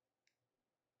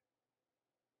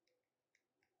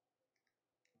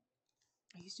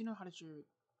 I used to know how to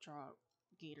draw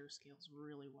gator scales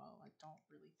really well. I don't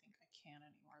really think I can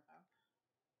anymore,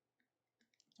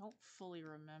 though. Don't fully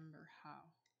remember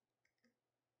how.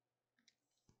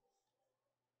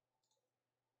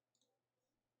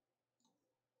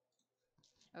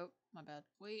 Oh, my bad.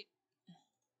 Wait.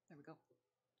 There we go.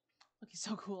 Looking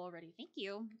so cool already. Thank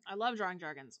you. I love drawing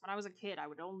dragons. When I was a kid, I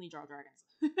would only draw dragons.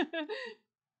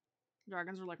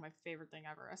 Dragons were like my favorite thing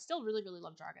ever. I still really, really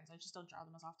love dragons. I just don't draw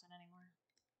them as often anymore.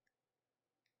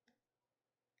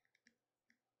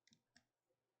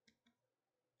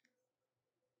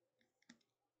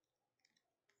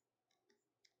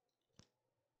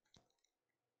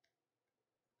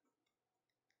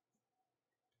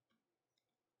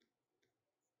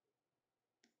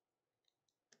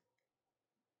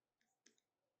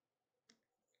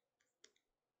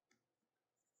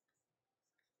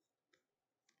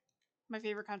 My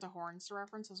favorite kinds of horns to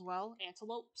reference as well.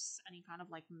 Antelopes, any kind of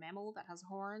like mammal that has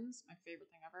horns. My favorite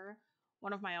thing ever.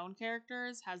 One of my own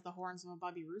characters has the horns of a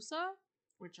babirusa,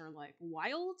 which are like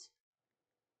wild.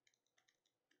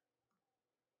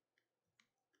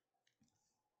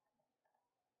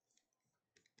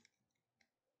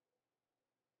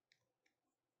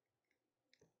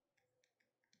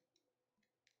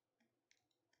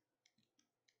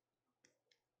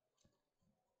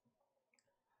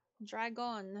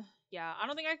 Dragon. Yeah, I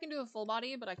don't think I can do a full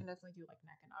body, but I can definitely do like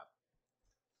neck and up.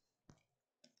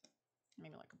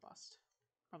 Maybe like a bust.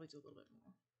 Probably do a little bit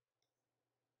more.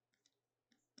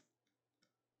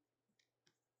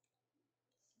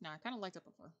 No, I kind of liked it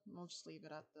before. We'll just leave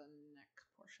it at the neck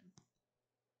portion.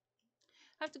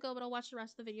 I have to go, but I'll watch the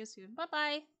rest of the video soon.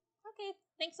 Bye-bye. Okay,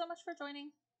 thanks so much for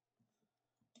joining.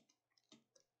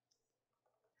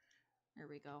 There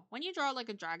we go. When you draw like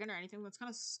a dragon or anything that's kind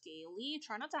of scaly,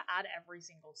 try not to add every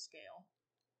single scale.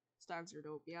 Stags are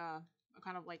dope, yeah.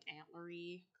 Kind of like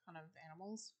antlery kind of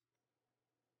animals.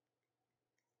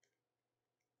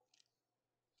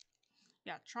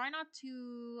 Yeah, try not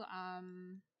to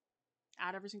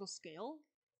add every single scale.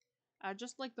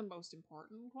 Just like the most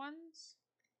important ones.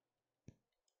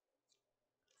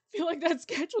 I feel like that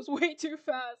sketch was way too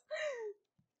fast.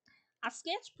 I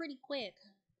sketched pretty quick.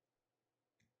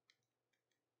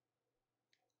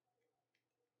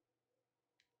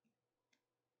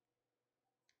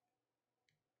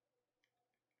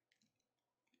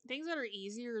 Things that are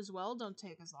easier as well don't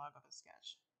take as long of a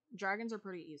sketch. Dragons are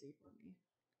pretty easy for me.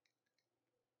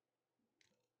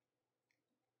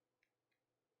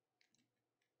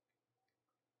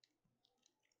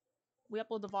 We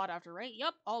upload the VOD after, right?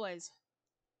 Yep, always.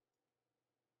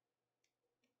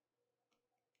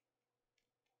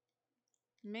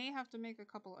 May have to make a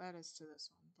couple edits to this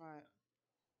one, but...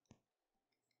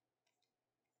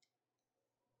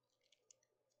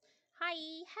 Hi,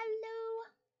 hello!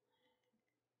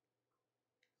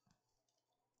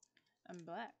 I'm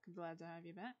back. Glad to have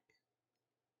you back.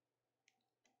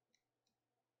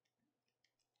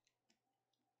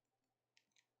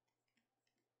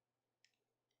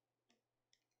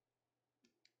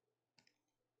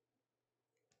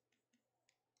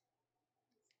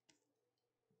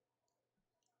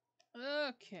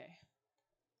 Okay.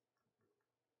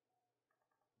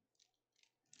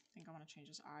 I think I want to change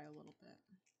his eye a little bit.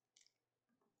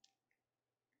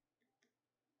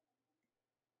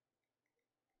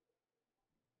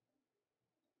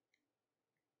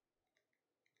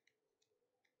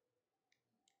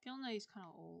 Feeling that he's kind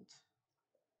of old.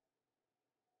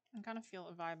 I kind of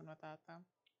feel vibing with that, though.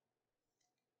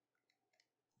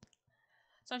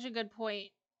 Such a good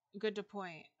point. Good to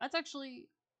point. That's actually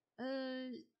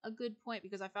a good point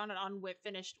because I found an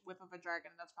unfinished whip of a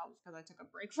dragon. That's probably because I took a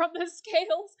break from the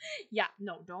scales. Yeah,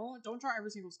 no, don't try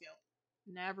every single scale.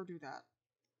 Never do that.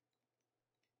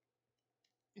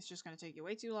 It's just gonna take you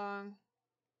way too long.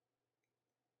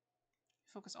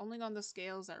 Focus only on the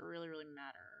scales that really, really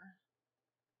matter.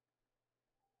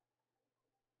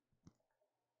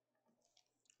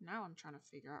 Now I'm trying to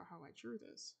figure out how I drew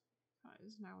this.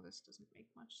 Because now this doesn't make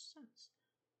much sense.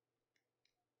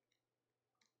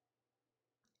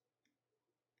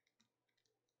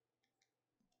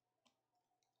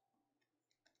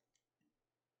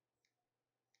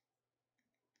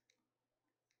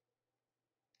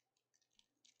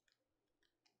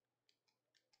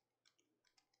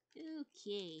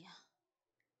 Okay.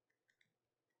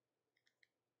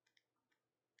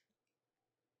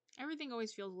 Everything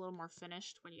always feels a little more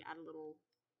finished when you add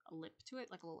a lip to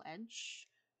it, like a little edge.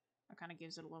 It kind of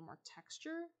gives it a little more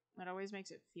texture. It always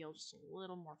makes it feel just a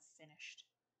little more finished.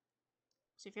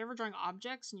 So if you're ever drawing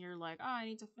objects and you're like, oh, I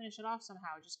need to finish it off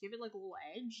somehow, just give it like a little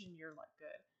edge and you're like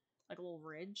good. Like a little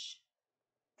ridge.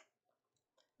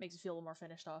 Makes it feel a little more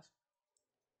finished off.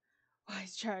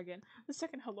 Wise dragon. The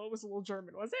second hello was a little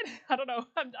German, was it? I don't know.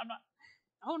 I'm not.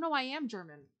 Oh no, I am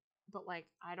German. But like,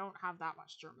 I don't have that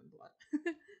much German blood.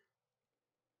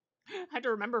 I had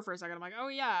to remember for a second. I'm like, oh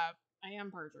yeah, I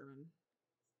am part German.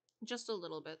 Just a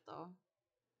little bit though.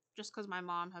 Just because my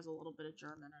mom has a little bit of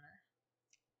German in her.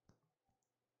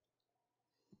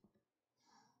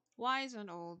 Wise and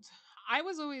old. I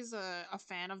was always a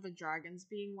fan of the dragons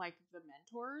being like the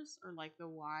mentors or like the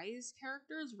wise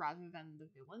characters rather than the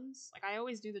villains. Like I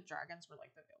always knew the dragons were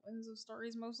like the villains of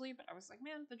stories mostly, but I was like,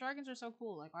 man, the dragons are so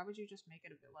cool. Like why would you just make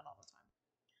it a villain all the time?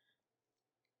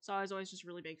 So I was always just a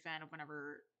really big fan of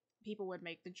whenever people would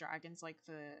make the dragons like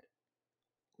the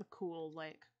cool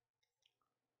like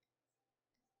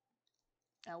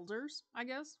elders, I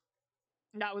guess.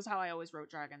 That was how I always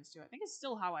wrote dragons too. I think it's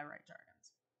still how I write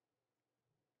dragons.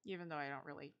 Even though I don't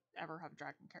really ever have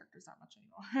dragon characters that much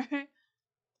anymore.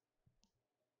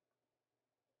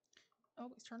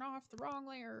 Always turn off the wrong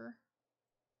layer.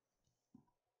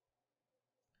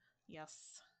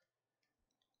 Yes.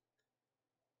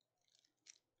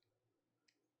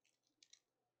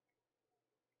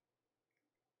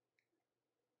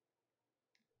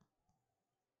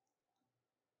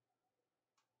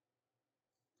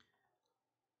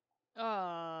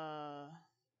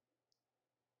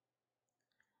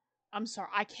 I'm sorry,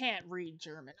 I can't read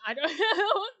German. I don't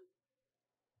know.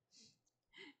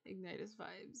 Ignitus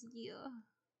vibes, yeah.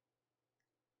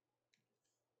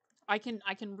 I can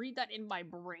read that in my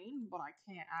brain, but I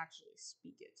can't actually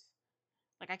speak it.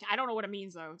 Like I don't know what it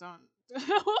means though. Don't.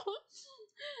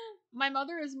 My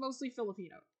mother is mostly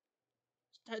Filipino.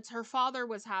 Her father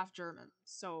was half German,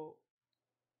 so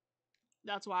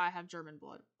that's why I have German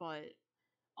blood. But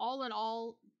all in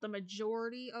all, the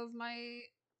majority of my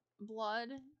blood,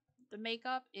 the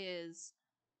makeup is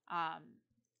um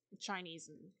Chinese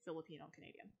and Filipino and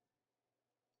Canadian.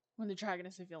 When the dragon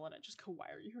is a villain, it just go, why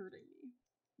are you hurting me?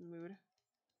 Mood.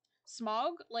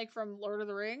 Smaug, like from Lord of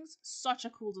the Rings, such a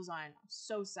cool design. I'm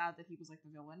so sad that he was like the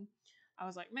villain. I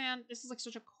was like, man, this is like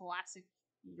such a classic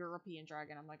European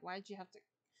dragon. I'm like, why'd you have to?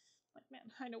 Like, man,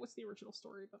 I know it's the original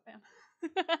story, but man.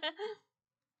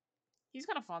 He's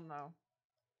kind of fun though.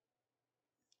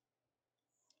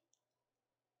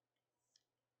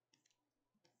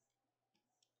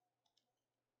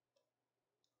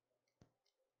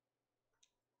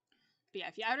 But yeah,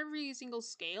 if you add every single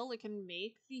scale, it can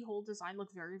make the whole design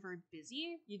look very, very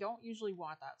busy. You don't usually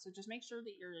want that. So just make sure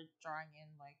that you're drawing in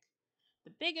like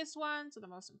the biggest ones or the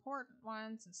most important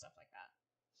ones and stuff like that.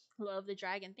 Love the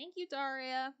dragon. Thank you,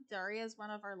 Daria. Daria is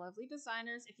one of our lovely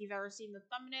designers. If you've ever seen the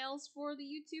thumbnails for the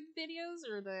YouTube videos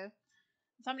or the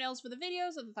thumbnails for the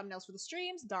videos or the thumbnails for the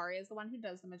streams, Daria is the one who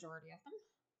does the majority of them.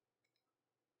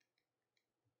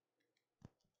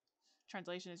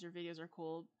 Translation is your videos are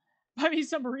cool. Buy me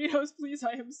some burritos, please.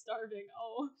 I am starving.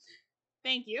 Oh,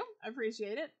 thank you. I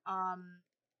appreciate it.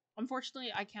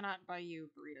 Unfortunately, I cannot buy you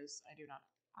burritos. I do not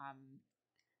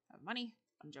have money.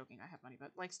 I'm joking. I have money,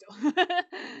 but like still.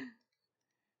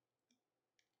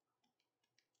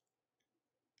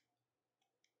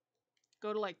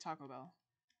 Go to like Taco Bell.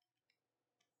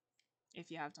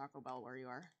 If you have Taco Bell where you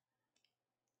are.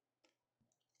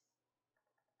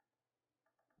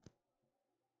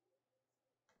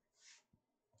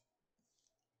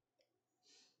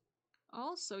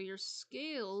 Also, your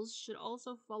scales should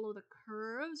also follow the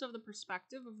curves of the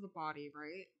perspective of the body,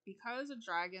 right? Because a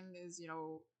dragon is, you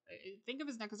know, think of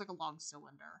his neck as like a long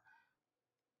cylinder.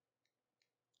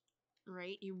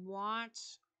 Right? You want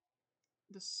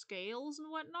the scales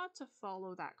and whatnot to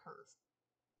follow that curve.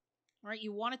 Right?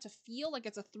 You want it to feel like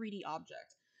it's a 3D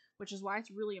object, which is why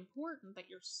it's really important that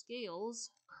your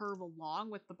scales curve along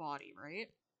with the body, right?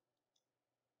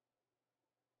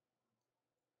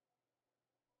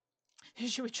 The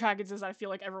issue with dragons is I feel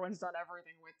like everyone's done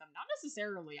everything with them. Not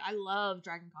necessarily. I love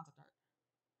dragon concept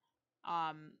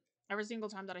art. Every single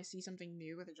time that I see something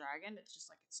new with a dragon, it's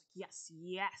like yes,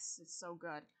 yes, it's so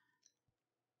good.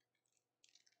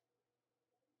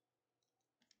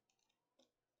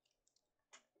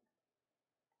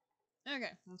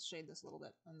 Okay, let's shade this a little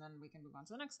bit, and then we can move on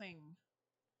to the next thing.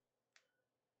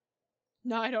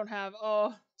 No, I don't have.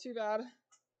 Oh, too bad.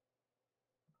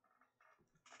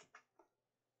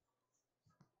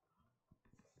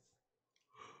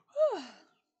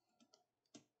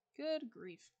 Good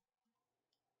grief.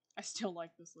 I still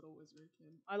like this little wizard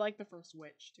kid. I like the first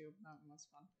witch too. That one was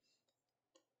fun.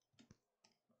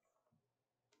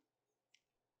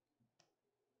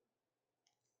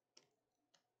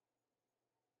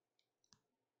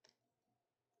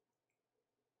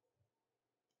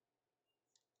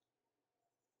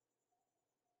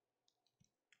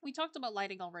 We talked about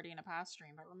lighting already in a past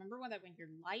stream, but remember when you're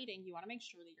lighting, you want to make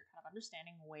sure that you're kind of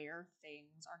understanding where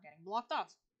things are getting blocked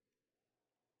off.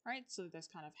 Right, so this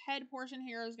kind of head portion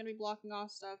here is going to be blocking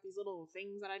off stuff. These little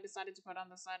things that I decided to put on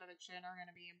the side of the chin are going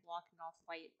to be blocking off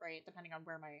light, right, depending on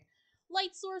where my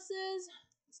light source is,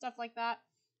 stuff like that.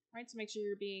 Right, so make sure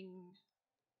you're being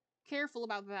careful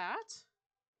about that.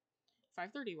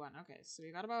 5:31, okay, so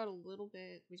we got about a little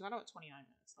bit, we got about 29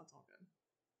 minutes, that's all good.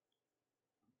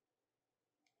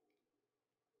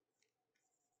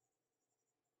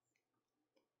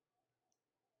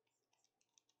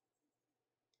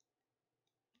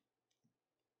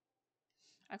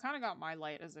 I kind of got my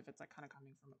light as if it's like kind of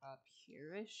coming from about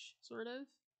here-ish, sort of.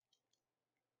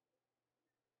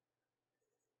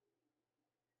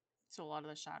 So a lot of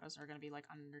the shadows are going to be like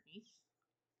underneath.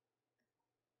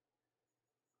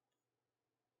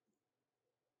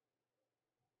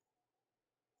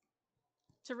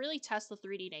 To really test the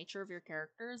 3D nature of your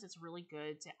characters, it's really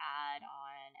good to add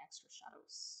on extra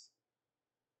shadows.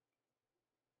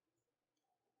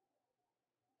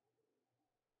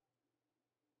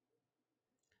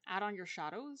 Add on your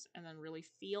shadows and then really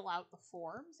feel out the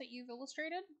forms that you've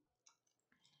illustrated.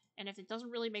 And if it doesn't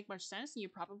really make much sense, then you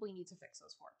probably need to fix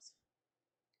those forms.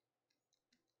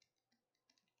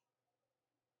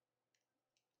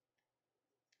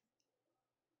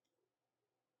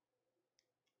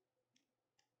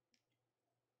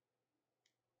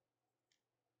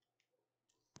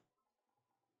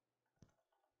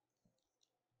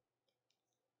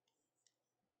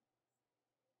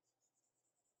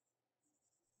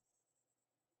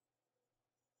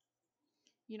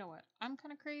 You know what? I'm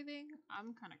kind of craving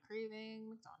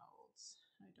McDonald's.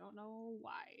 I don't know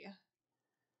why.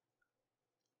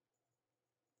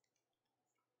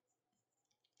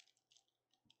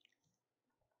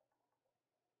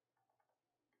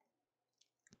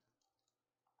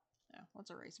 Yeah,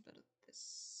 let's erase a bit of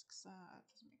this, because that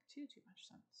doesn't make too much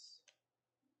sense.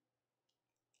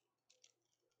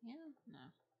 Yeah,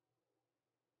 no.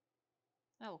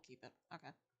 I will keep it. Okay.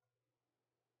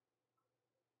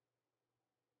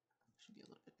 Should be a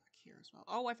little bit back here as well.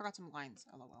 Oh, I forgot some lines.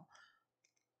 LOL.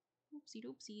 Oopsie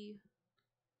doopsie.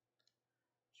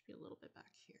 Should be a little bit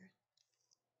back here.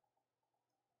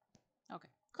 Okay,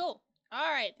 cool.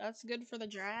 Alright, that's good for the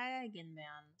dragon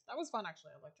then. That was fun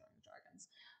actually. I like drawing dragons.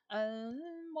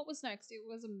 What was next? It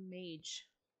was a mage.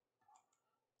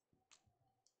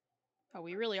 Oh,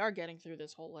 we really are getting through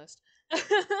this whole list.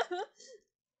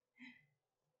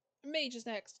 Mage is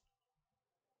next.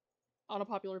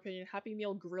 Unpopular opinion, Happy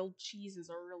Meal grilled cheeses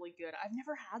are really good. I've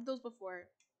never had those before.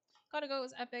 Gotta go, it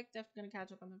was epic. Definitely gonna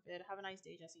catch up on the vid. Have a nice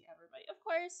day, Jessie, everybody. Of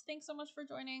course, thanks so much for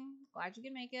joining. Glad you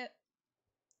could make it.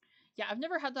 Yeah, I've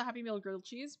never had the Happy Meal grilled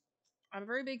cheese. I'm a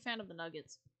very big fan of the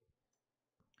nuggets.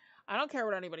 I don't care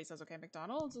what anybody says, okay?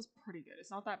 McDonald's is pretty good.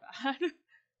 It's not that bad.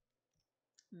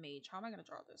 Mage. How am I gonna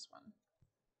draw this one?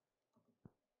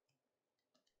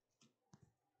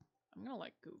 I'm gonna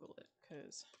like Google it,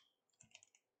 because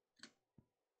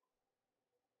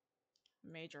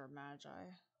Mage or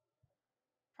Magi.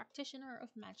 Practitioner of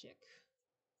magic.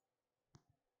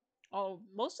 Oh,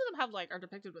 most of them have like are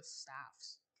depicted with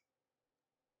staffs.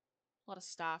 A lot of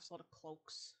staffs, a lot of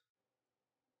cloaks.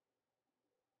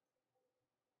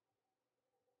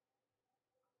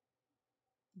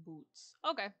 Boots.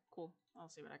 Okay, cool. I'll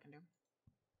see what I can do.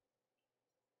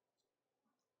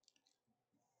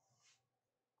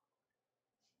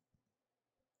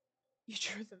 You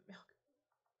drew the milk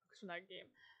from that game.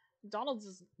 McDonald's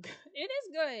is it is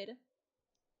good.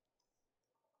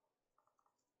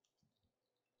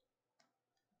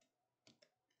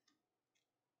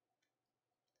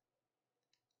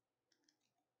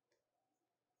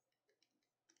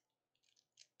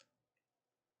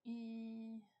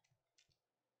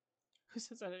 Who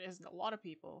says that it isn't? A lot of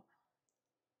people.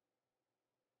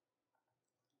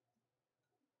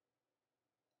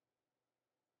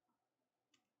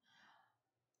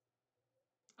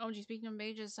 Oh, gee, speaking of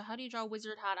mages, so how do you draw a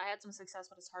wizard hat? I had some success,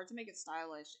 but it's hard to make it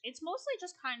stylish. It's mostly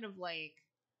just kind of like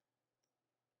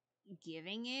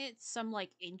giving it some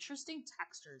like interesting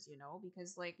textures, you know,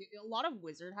 because like a lot of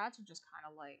wizard hats are just kind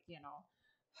of like, you know,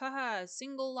 haha,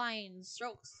 single line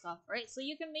stroke stuff, right? So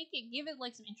you can make it, give it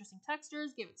like some interesting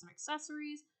textures, give it some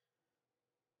accessories,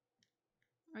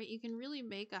 right? You can really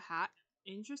make a hat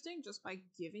interesting just by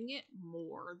giving it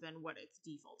more than what its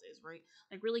default is, right?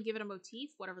 Like really give it a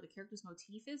motif, whatever the character's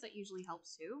motif is, that usually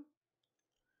helps too.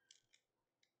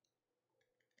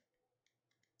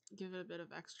 Give it a bit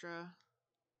of extra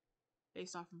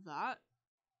based off of that.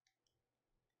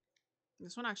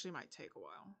 This one actually might take a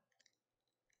while.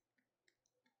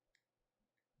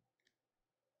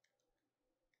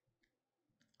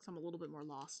 Because I'm a little bit more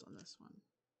lost on this one.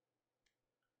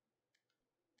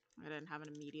 I didn't have an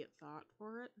immediate thought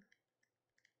for it.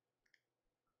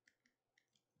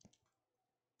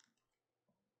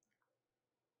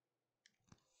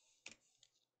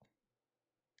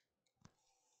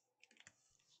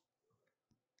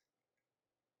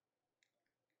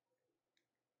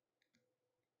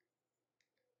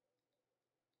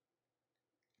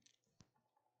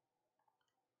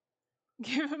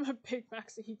 Give him a Big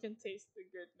Mac so he can taste the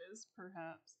goodness,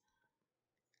 perhaps.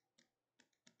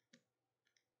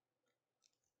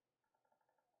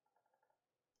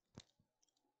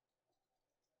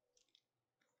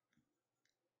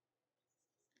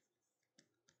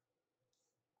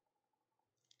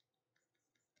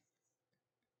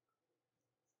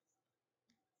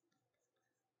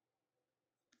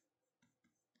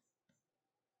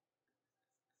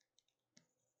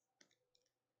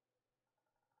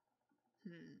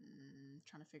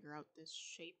 Trying to figure out this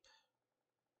shape.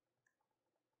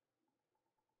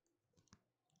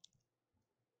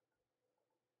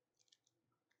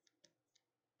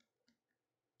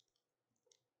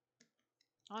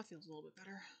 Oh, that feels a little bit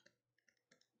better.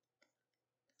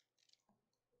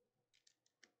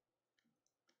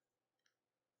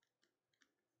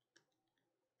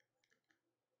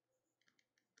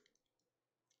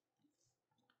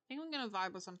 I think I'm gonna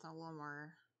vibe with something a little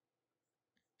more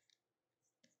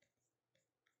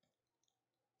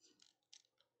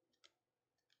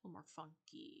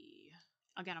funky.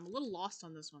 Again, I'm a little lost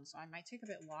on this one, so I might take a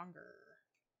bit longer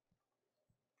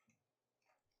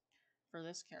for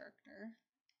this character.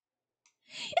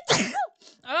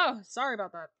 Oh, sorry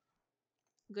about that.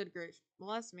 Good grief.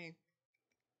 Bless me.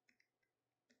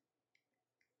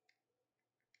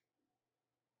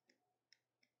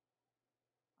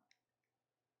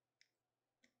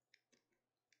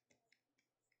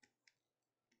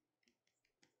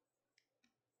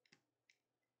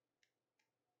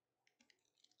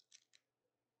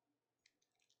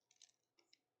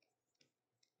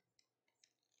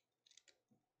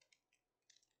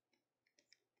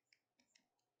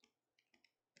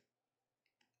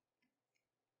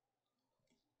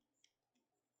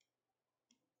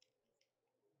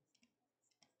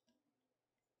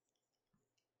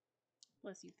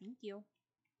 Bless you. Thank you.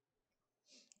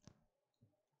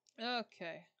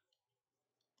 Okay.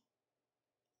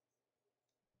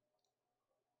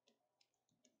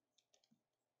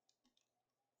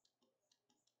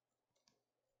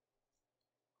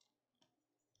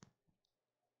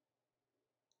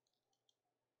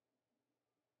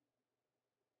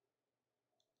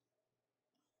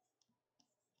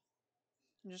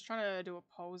 I'm just trying to do a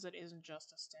pose that isn't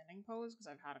just a standing pose, because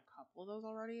I've had a couple of those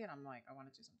already, and I'm like, I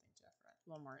want to do something different, a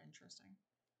little more interesting.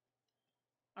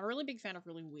 I'm a really big fan of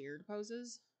really weird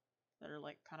poses that are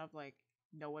like kind of like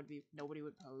nobody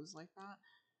would pose like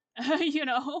that. You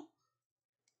know?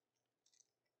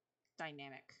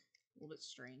 Dynamic. A little bit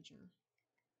stranger.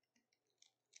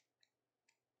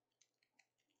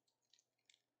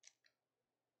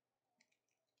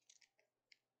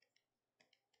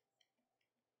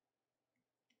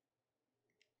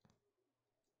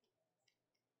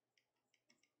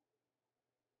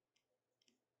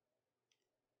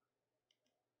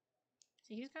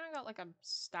 See, he's kind of got like a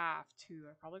staff too.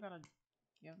 I probably gotta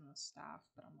give him a staff,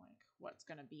 but I'm like, what's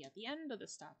gonna be at the end of the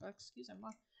staff? Excuse me,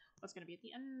 what's gonna be at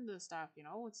the end of the staff? You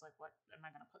know, it's like, what am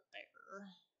I gonna put there?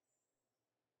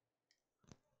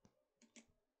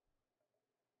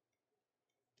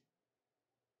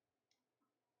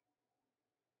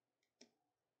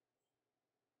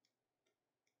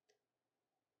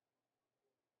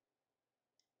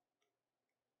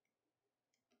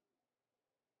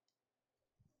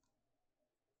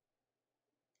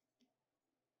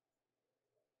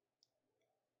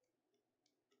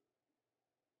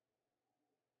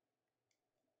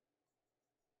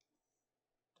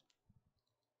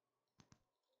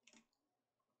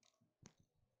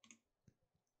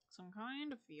 So I'm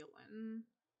kind of feeling.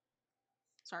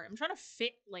 Sorry, I'm trying to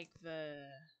fit like the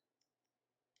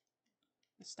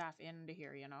staff into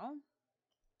here, you know?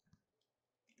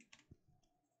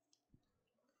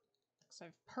 So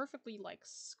I've perfectly like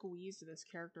squeezed this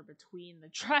character between the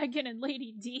dragon and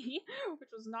Lady D, which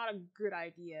was not a good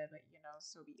idea, but you know,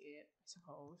 so be it, I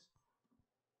suppose.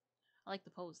 I like the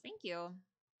pose. Thank you.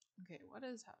 Okay, what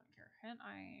is happening here? Can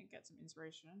I get some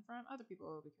inspiration from other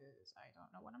people because I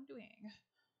don't know what I'm doing?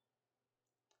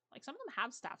 Like, some of them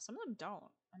have staff, some of them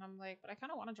don't. And I'm like, but I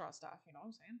kind of want to draw staff, you know what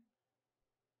I'm saying?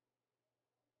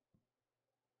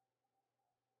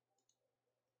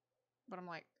 But I'm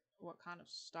like, what kind of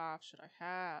staff should I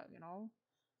have, you know?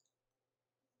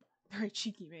 Very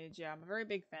cheeky mage, yeah. I'm a very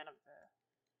big fan of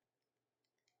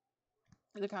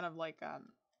the kind of like,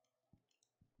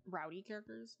 rowdy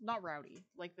characters. Not rowdy,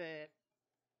 like the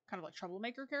kind of like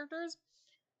troublemaker characters.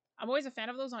 I'm always a fan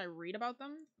of those when I read about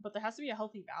them, but there has to be a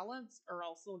healthy balance or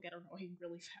else they'll get annoying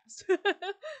really fast.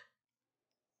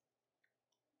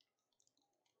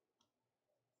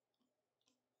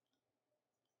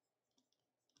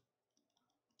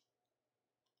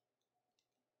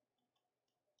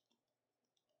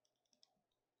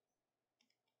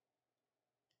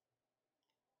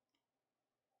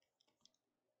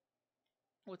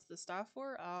 What's the staff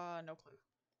for? No clue.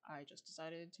 I just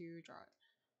decided to draw it.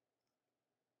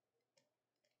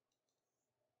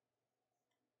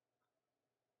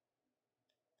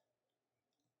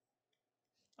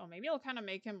 Oh, maybe I'll kind of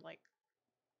make him like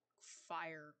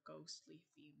fire ghostly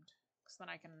themed, because then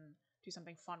I can do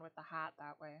something fun with the hat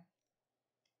that way.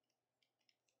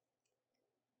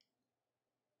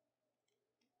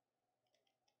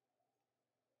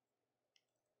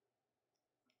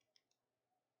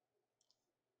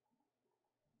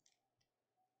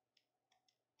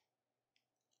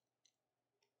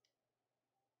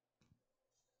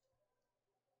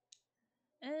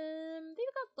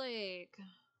 They've got like,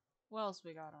 what else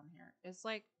we got on here? It's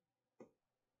like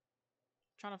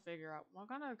trying to figure out what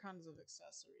kinds of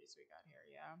accessories we got here.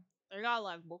 Yeah, they got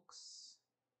like books.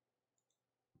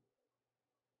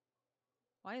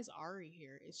 Why is Ari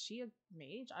here? Is she a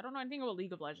mage? I don't know anything about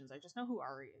League of Legends. I just know who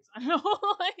Ari is. I know,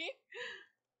 like.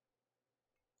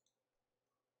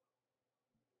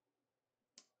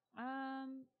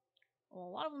 Well, a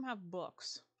lot of them have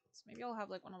books, so maybe I'll have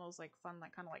like one of those like fun,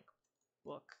 like kind of like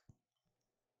book.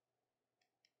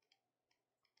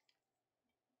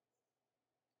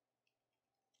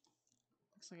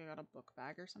 Looks like I got a book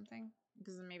bag or something,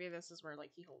 because then maybe this is where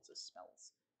like he holds his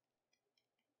spells.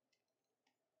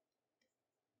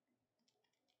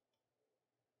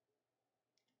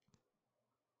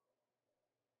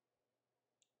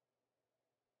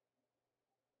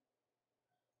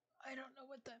 I don't know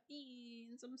what that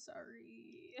means. I'm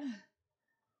sorry.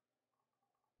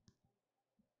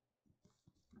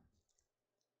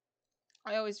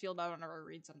 I always feel bad whenever I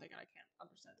read something and I can't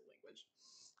understand the language.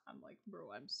 I'm like,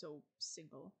 bro, I'm so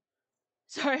single.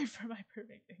 Sorry for my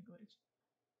perfect English.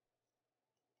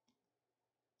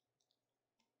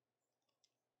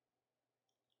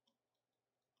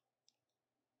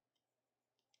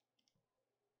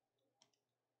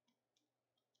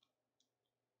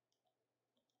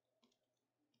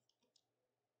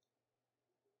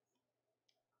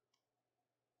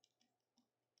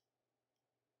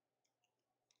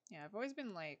 Yeah, I've always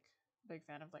been like a big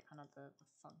fan of like kind of the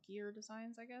funkier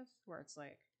designs, I guess, where it's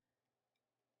like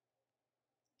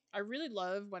I really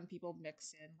love when people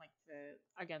mix in like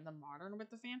the modern with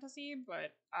the fantasy,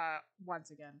 but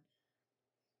once again,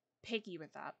 picky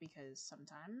with that because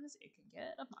sometimes it can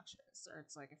get obnoxious, or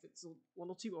it's like if it's a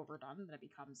little too overdone, then it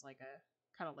becomes like a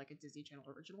kind of like a Disney Channel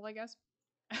original, I guess.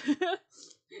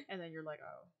 And then you're like,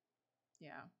 oh,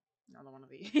 yeah, another one of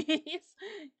these,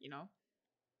 you know?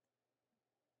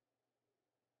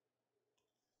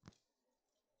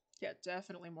 Yeah,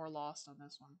 definitely more lost on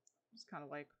this one. It's kind of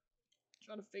like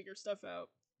trying to figure stuff out.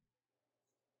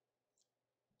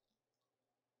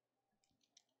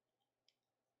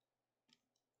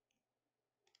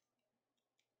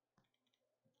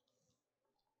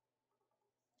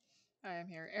 I am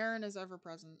here. Aaron is ever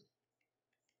present.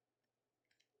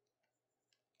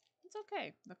 It's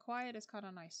okay. The quiet is kind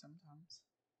of nice sometimes.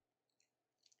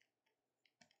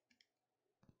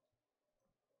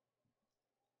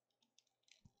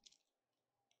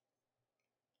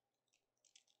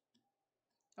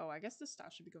 Oh, I guess this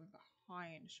stuff should be going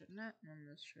behind, shouldn't it? And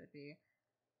this should be...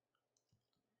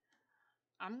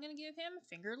 I'm gonna give him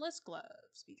fingerless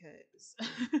gloves because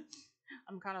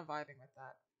I'm kind of vibing with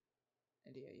that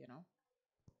idea, you know?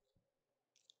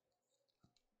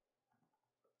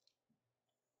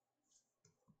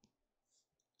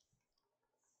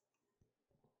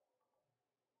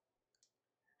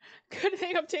 Good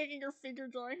thing I'm taking your figure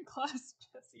drawing class,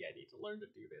 Jessie. I need to learn to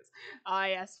do this. Ah,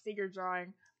 yes, figure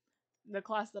drawing. The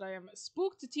class that I am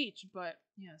spooked to teach, but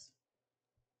yes.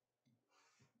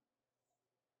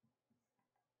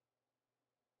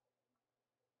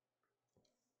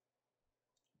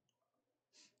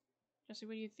 Jesse,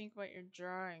 what do you think about your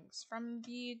drawings? From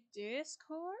the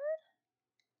Discord?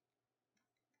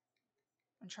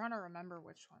 I'm trying to remember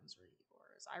which ones were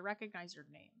yours. I recognize your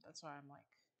name. That's why I'm like...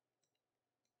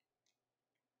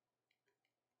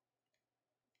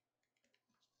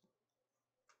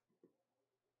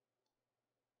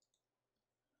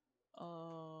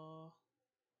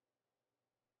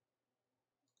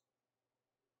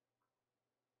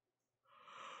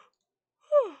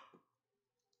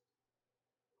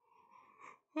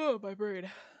 Oh, my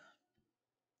brain.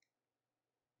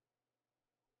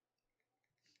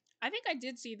 I think I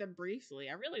did see them briefly.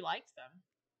 I really liked them.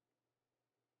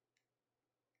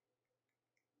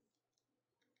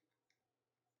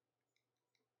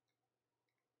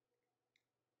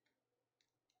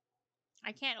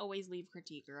 I can't always leave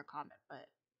critique or a comment, but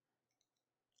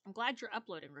I'm glad you're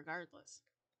uploading regardless.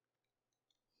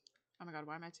 Oh my god,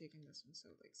 why am I taking this one so,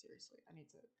 like, seriously? I need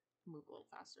to move a little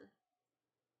faster.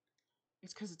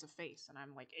 It's because it's a face, and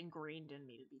I'm, like, ingrained in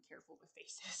me to be careful with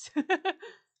faces.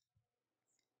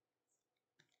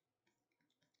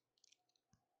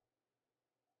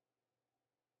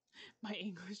 My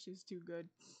English is too good.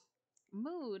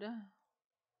 Mood.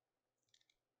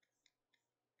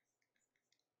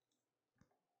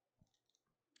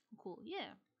 Cool,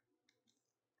 yeah.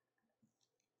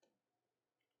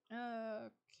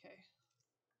 Okay.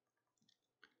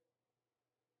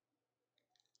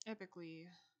 Epically.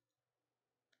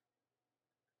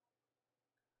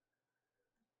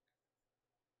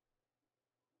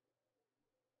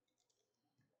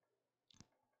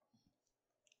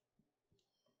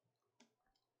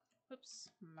 Oops,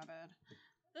 my bad.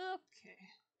 Okay.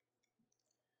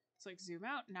 Let's like zoom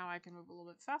out. Now I can move a little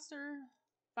bit faster.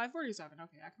 547.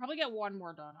 Okay, I can probably get one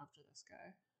more done after this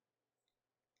guy.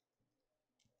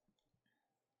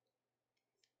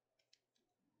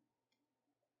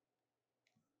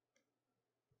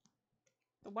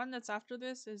 The one that's after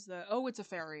this is the... Oh, it's a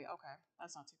fairy. Okay,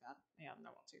 that's not too bad. Yeah, that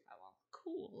won't take that long.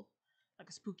 Cool. Like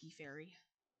a spooky fairy.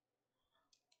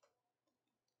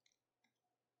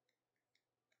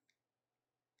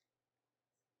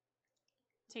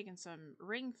 Taking some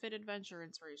Ring Fit Adventure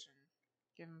inspiration.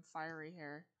 Give him fiery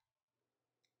hair.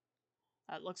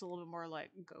 That looks a little bit more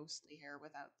like ghostly hair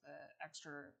without the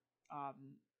extra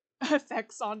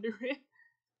effects onto it.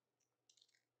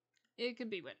 It can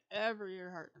be whatever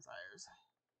your heart desires.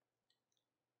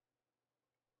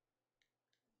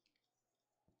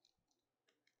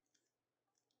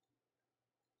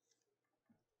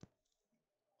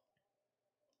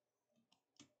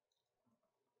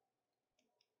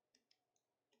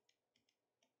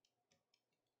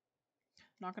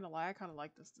 Not gonna lie, I kind of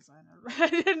like this design. I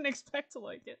didn't expect to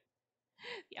like it.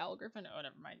 The Owl Griffin? Oh,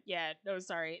 never mind. Yeah, no,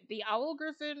 sorry. The Owl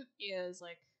Griffin is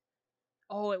like...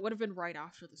 Oh, it would have been right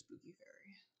after the Spooky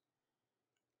Fairy.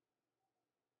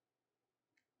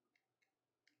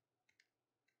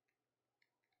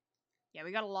 Yeah,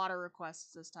 we got a lot of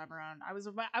requests this time around. I was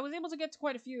able to get to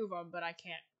quite a few of them, but I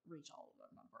can't reach all of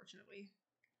them, unfortunately.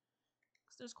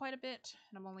 Because there's quite a bit,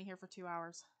 and I'm only here for 2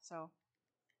 hours, so...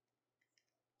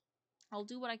 I'll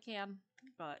do what I can,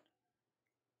 but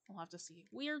we'll have to see.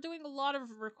 We are doing a lot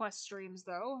of request streams,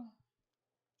 though.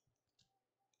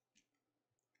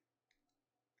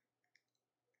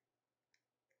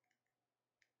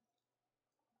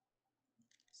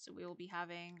 So we will be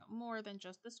having more than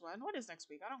just this one. What is next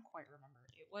week? I don't quite remember.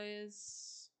 It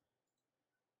was...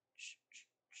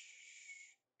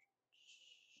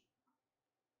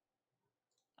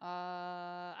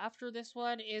 After this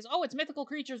one is... Oh, it's Mythical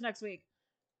Creatures next week.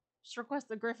 Just request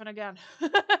the Griffin again.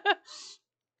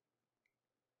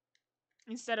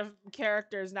 Instead of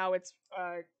characters, now it's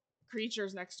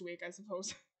creatures next week, I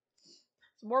suppose.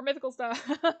 Some more mythical stuff.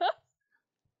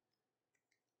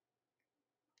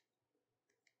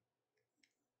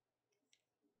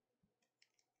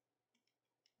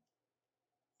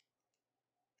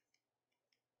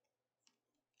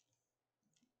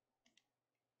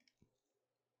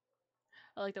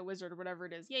 I like the wizard or whatever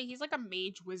it is. Yeah, he's like a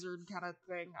mage wizard kind of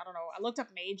thing. I don't know. I looked up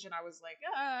mage and I was like,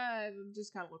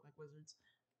 just kind of look like wizards.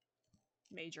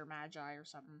 Mage or magi or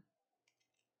something.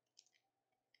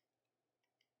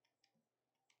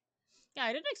 Yeah,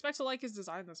 I didn't expect to like his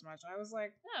design this much. I was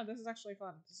like, yeah, this is actually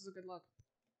fun. This is a good look.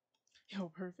 Yo,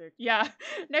 perfect. Yeah,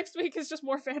 next week is just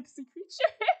more fantasy creatures.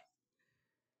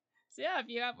 So yeah, if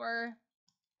you have more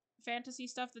fantasy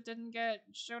stuff that didn't get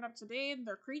shown up today and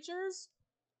they're creatures,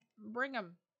 bring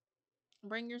them.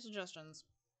 Bring your suggestions.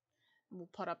 We'll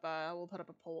put up a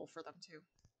poll for them too.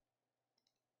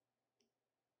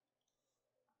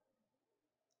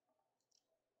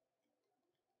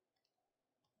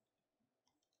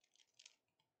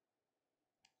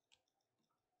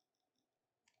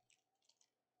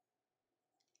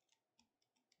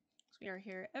 We are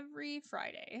here every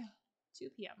Friday, 2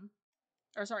 p.m.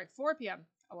 Or sorry, 4 p.m.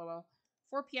 LOL.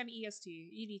 4 p.m. EST,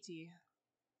 EDT.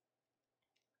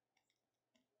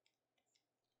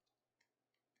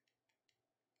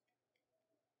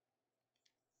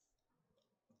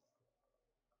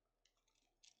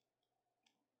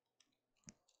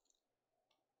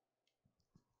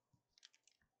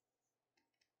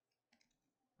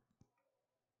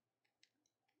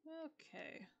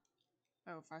 Okay.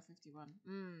 Oh,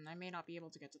 5:51. I may not be able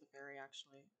to get to the ferry,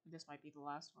 actually. This might be the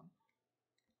last one.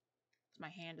 My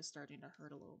hand is starting to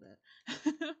hurt a little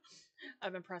bit.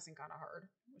 I've been pressing kind of hard,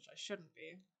 which I shouldn't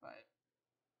be, but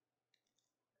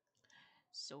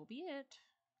so be it.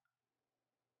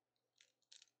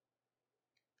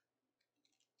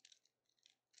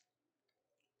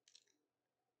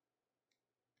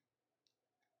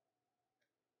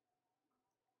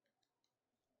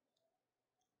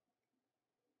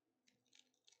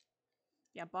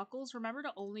 Yeah, buckles, remember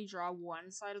to only draw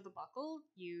one side of the buckle.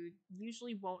 You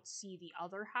usually won't see the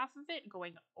other half of it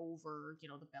going over, you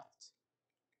know, the belt.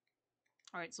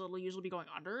 Alright, so it'll usually be going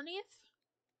underneath.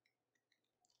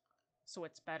 So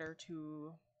it's better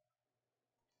to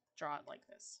draw it like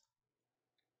this.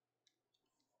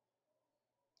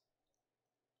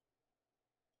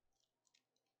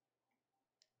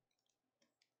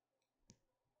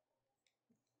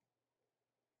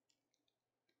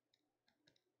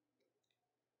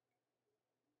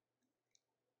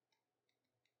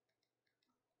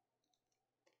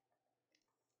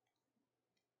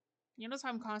 You notice how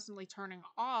I'm constantly turning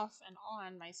off and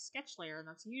on my sketch layer, and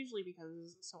that's usually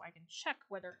because so I can check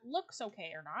whether it looks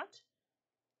okay or not.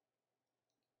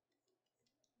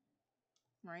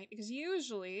 Right? Because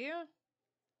usually,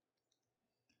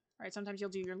 right, sometimes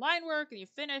you'll do your line work and you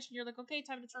finish and you're like, okay,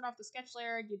 time to turn off the sketch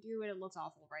layer, and you do it, it looks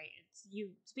awful, right?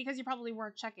 It's because you probably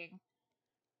weren't checking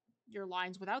your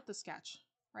lines without the sketch,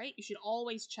 right? You should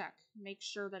always check. Make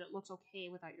sure that it looks okay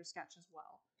without your sketch as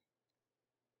well.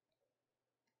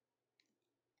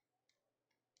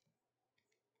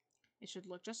 It should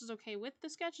look just as okay with the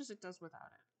sketch as it does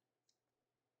without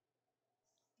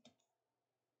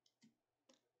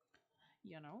it.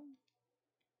 You know?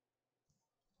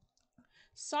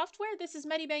 Software, this is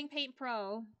MediBang Paint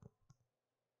Pro.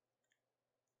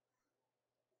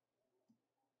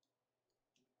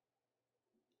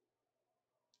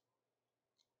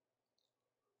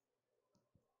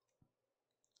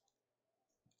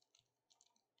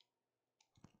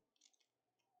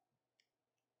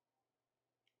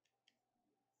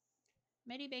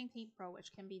 MediBang Paint Pro,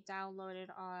 which can be downloaded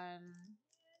on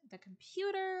the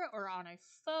computer or on a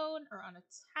phone or on a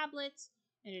tablet,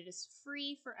 and it is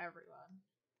free for everyone.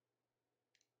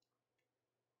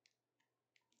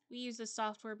 We use this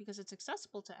software because it's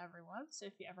accessible to everyone, so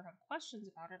if you ever have questions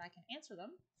about it, I can answer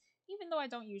them, even though I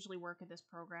don't usually work in this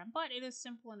program, but it is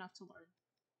simple enough to learn.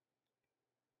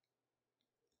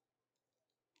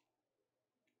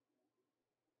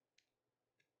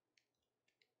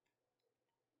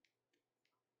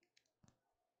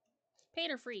 Paid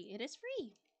or free? It is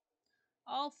free.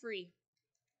 All free.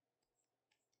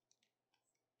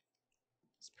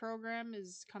 This program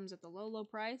comes at the low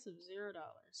price of $0.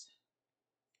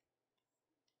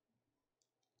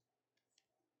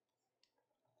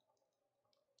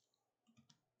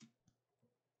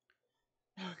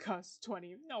 Oh, it costs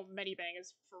 20. No, MediBang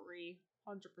is free.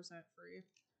 100% free.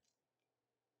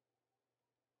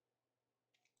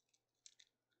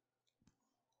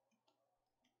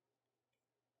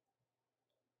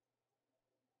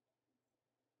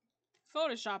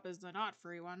 Photoshop is the not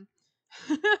free one.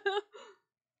 But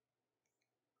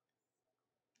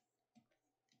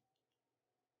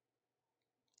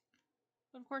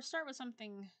of course, start with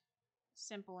something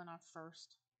simple enough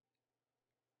first.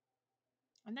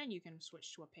 And then you can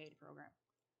switch to a paid program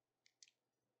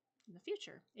in the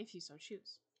future, if you so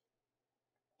choose.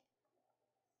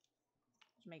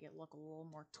 To make it look a little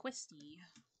more twisty.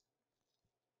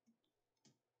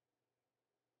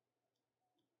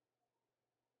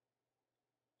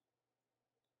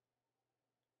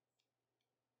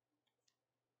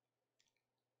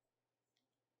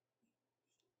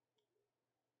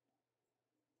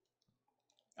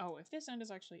 Oh, if this end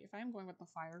is actually, if I'm going with the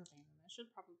fire vein, then it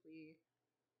should probably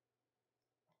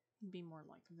be more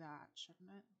like that,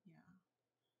 shouldn't it? Yeah.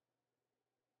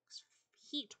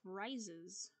 Heat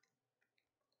rises.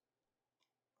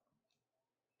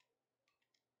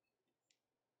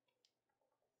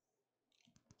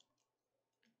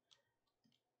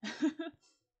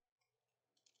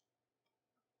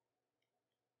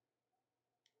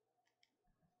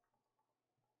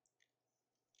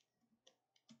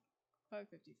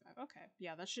 55. Okay.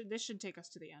 Yeah, this should take us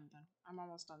to the end then. I'm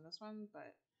almost done this one,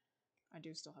 but I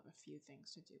do still have a few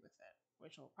things to do with it,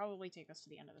 which will probably take us to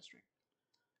the end of the stream.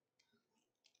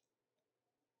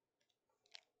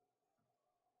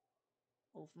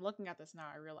 Oh, from looking at this now,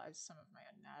 I realize some of my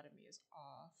anatomy is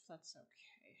off. That's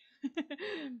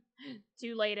okay.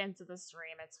 Too late into the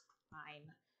stream. It's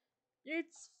fine.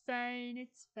 It's fine.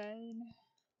 It's fine.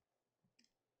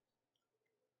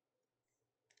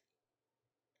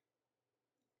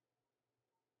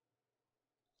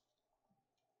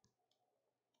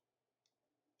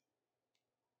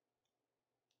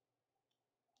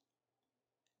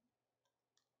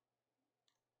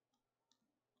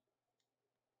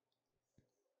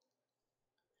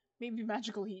 Maybe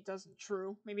magical heat doesn't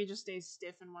true. Maybe it just stays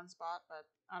stiff in one spot, but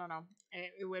I don't know.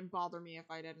 It wouldn't bother me if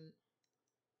I didn't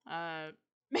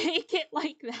make it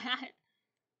like that.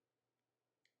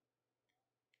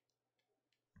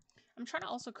 I'm trying to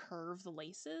also curve the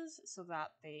laces so that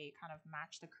they kind of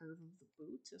match the curve of the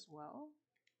boot as well.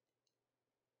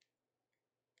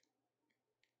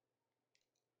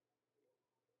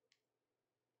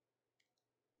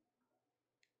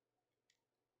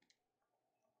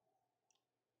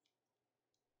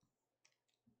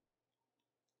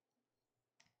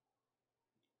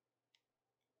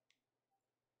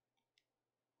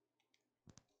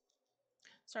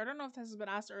 So I don't know if this has been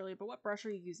asked earlier, but what brush are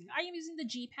you using? I am using the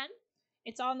G pen.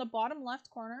 It's on the bottom left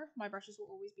corner. My brushes will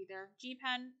always be there. G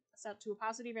pen set to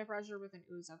opacity by pressure with an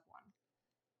ooze of 1.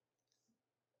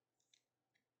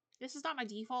 This is not my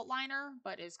default liner,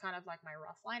 but it's kind of like my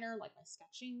rough liner, like my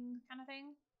sketching kind of thing.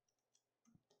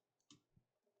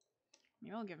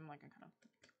 Maybe I'll give him like a kind of,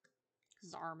 because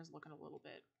his arm is looking a little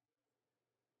bit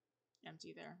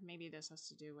empty there. Maybe this has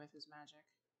to do with his magic.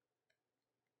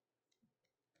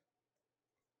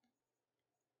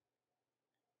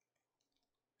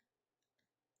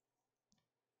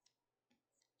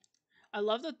 I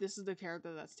love that this is the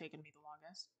character that's taken me the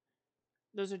longest.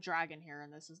 There's a dragon here,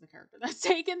 and this is the character that's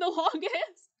taken the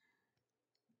longest.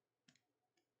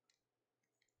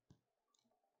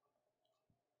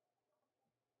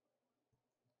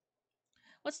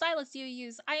 What stylus do you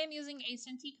use? I am using a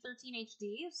Cintiq 13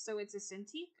 HD, so it's a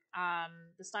Cintiq.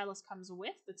 The stylus comes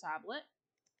with the tablet.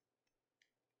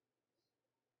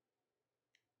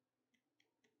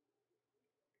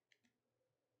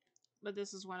 But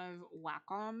this is one of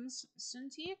Wacom's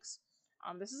Cintiqs.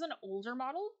 This is an older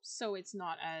model, so it's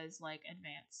not as like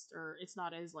advanced or it's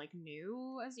not as like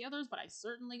new as the others, but I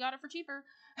certainly got it for cheaper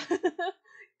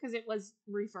because it was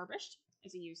refurbished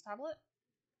as a used tablet.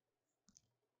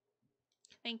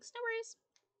 Thanks, no worries.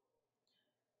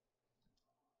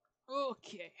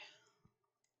 Okay.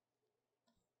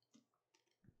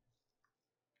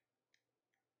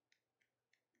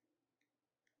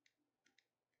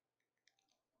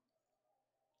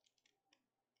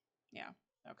 Yeah,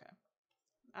 okay.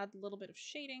 Add a little bit of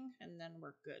shading, and then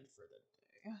we're good for the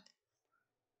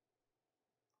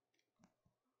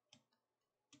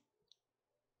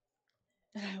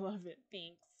day. I love it.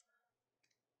 Thanks.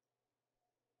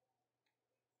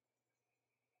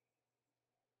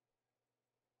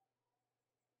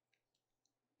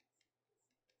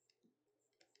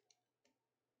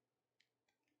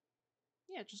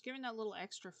 Yeah, just giving that little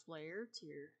extra flair to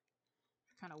your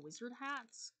kind of wizard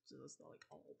hats. So that's like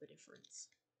all the difference.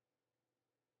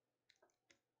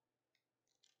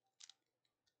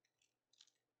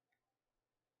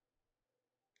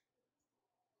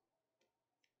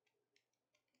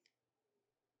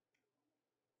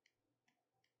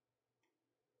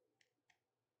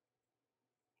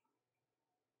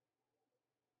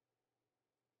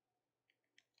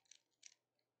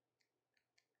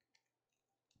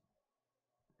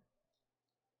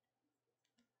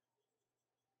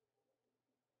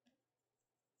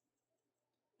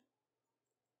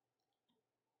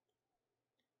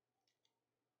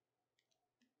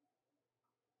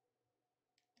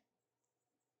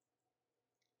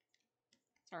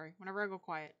 Sorry, whenever I go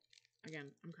quiet, again,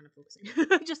 I'm kind of focusing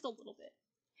just a little bit.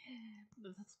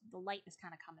 The light is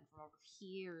kind of coming from over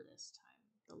here this time.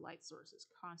 The light source is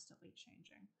constantly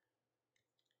changing.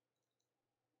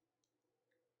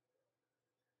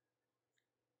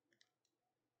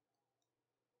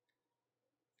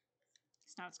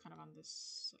 So now it's kind of on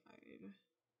this side.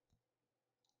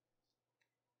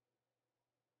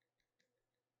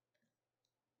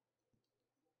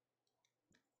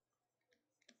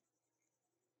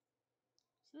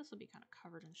 So this will be kind of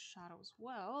covered in shadow as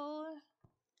well.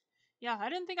 Yeah, I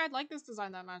didn't think I'd like this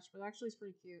design that much, but actually it's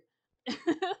pretty cute.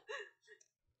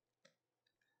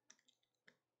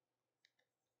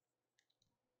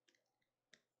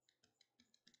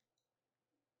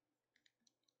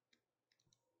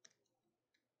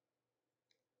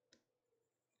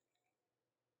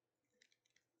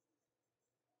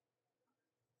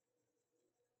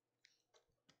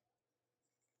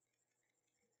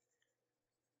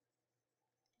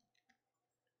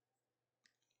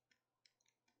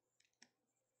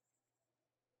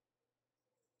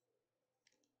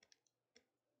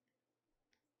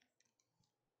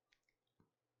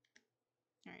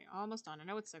 almost done. I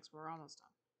know it's 6, but we're almost done.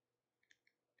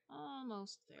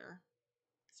 Almost there.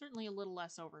 Certainly a little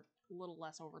less overtime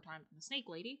than the snake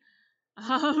lady.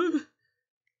 That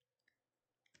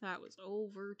was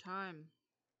overtime.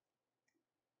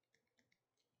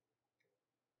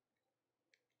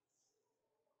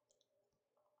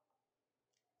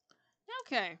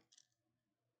 Okay.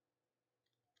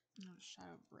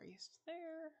 Shadow braced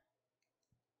there.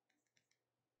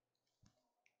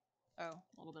 Oh, a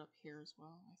little bit up here as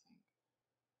well, I think.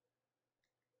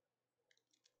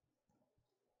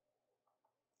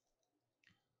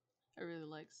 I really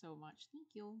like so much. Thank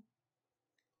you.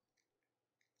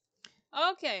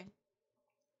 Okay.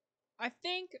 I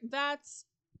think that's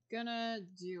gonna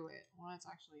do it. Well, that's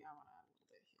actually, I want to add a little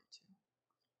bit here too.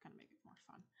 Kind of make it more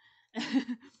fun.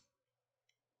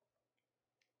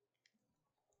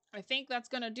 I think that's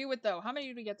gonna do it though. How many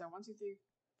did we get there? 1, 2, 3,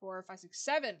 4, 5, 6,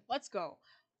 7. Let's go.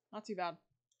 Not too bad.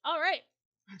 All right.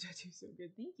 So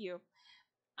good. Thank you.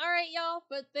 All right, y'all,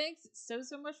 but thanks so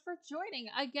much for joining.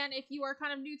 Again, if you are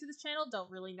kind of new to this channel,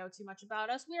 don't really know too much about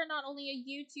us, we are not only a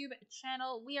YouTube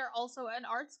channel, we are also an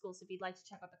art school, so if you'd like to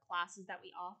check out the classes that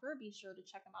we offer, be sure to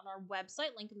check them out on our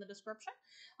website, link in the description.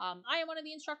 I am one of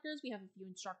the instructors. We have a few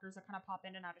instructors that kind of pop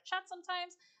in and out of chat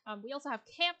sometimes. We also have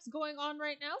camps going on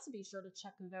right now, so be sure to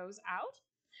check those out.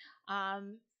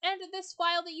 And this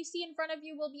file that you see in front of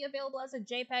you will be available as a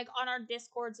JPEG on our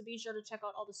Discord, so be sure to check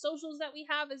out all the socials that we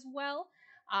have as well.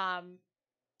 On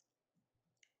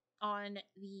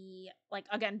the, like,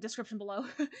 again, description below.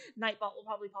 Nightbot will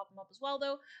probably pop them up as well,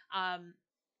 though.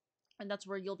 And that's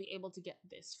where you'll be able to get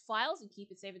this file, so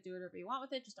keep it, save it, do whatever you want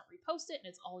with it. Just don't repost it, and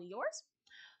it's all yours.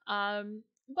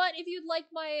 But if you'd like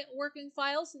my working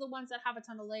files, so the ones that have a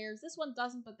ton of layers, this one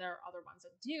doesn't, but there are other ones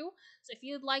that do. So if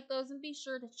you'd like those, then be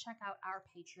sure to check out our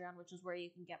Patreon, which is where you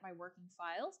can get my working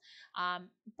files.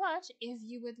 But if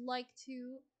you would like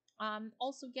to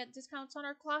also get discounts on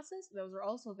our classes, those are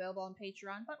also available on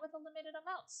Patreon, but with a limited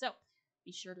amount. So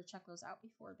be sure to check those out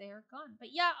before they are gone. But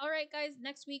yeah, all right, guys,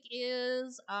 next week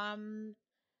is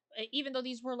even though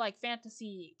these were like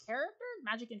fantasy characters,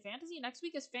 magic and fantasy, next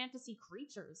week is fantasy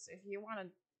creatures. If you want to,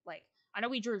 like, I know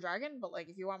we drew a dragon, but like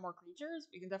if you want more creatures,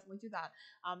 we can definitely do that.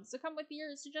 So come with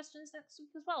your suggestions next week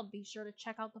as well. Be sure to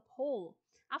check out the poll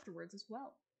afterwards as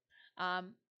well.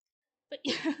 But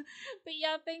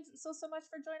yeah, thanks so much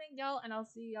for joining, y'all, and I'll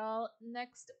see y'all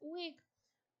next week.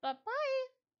 Bye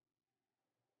bye.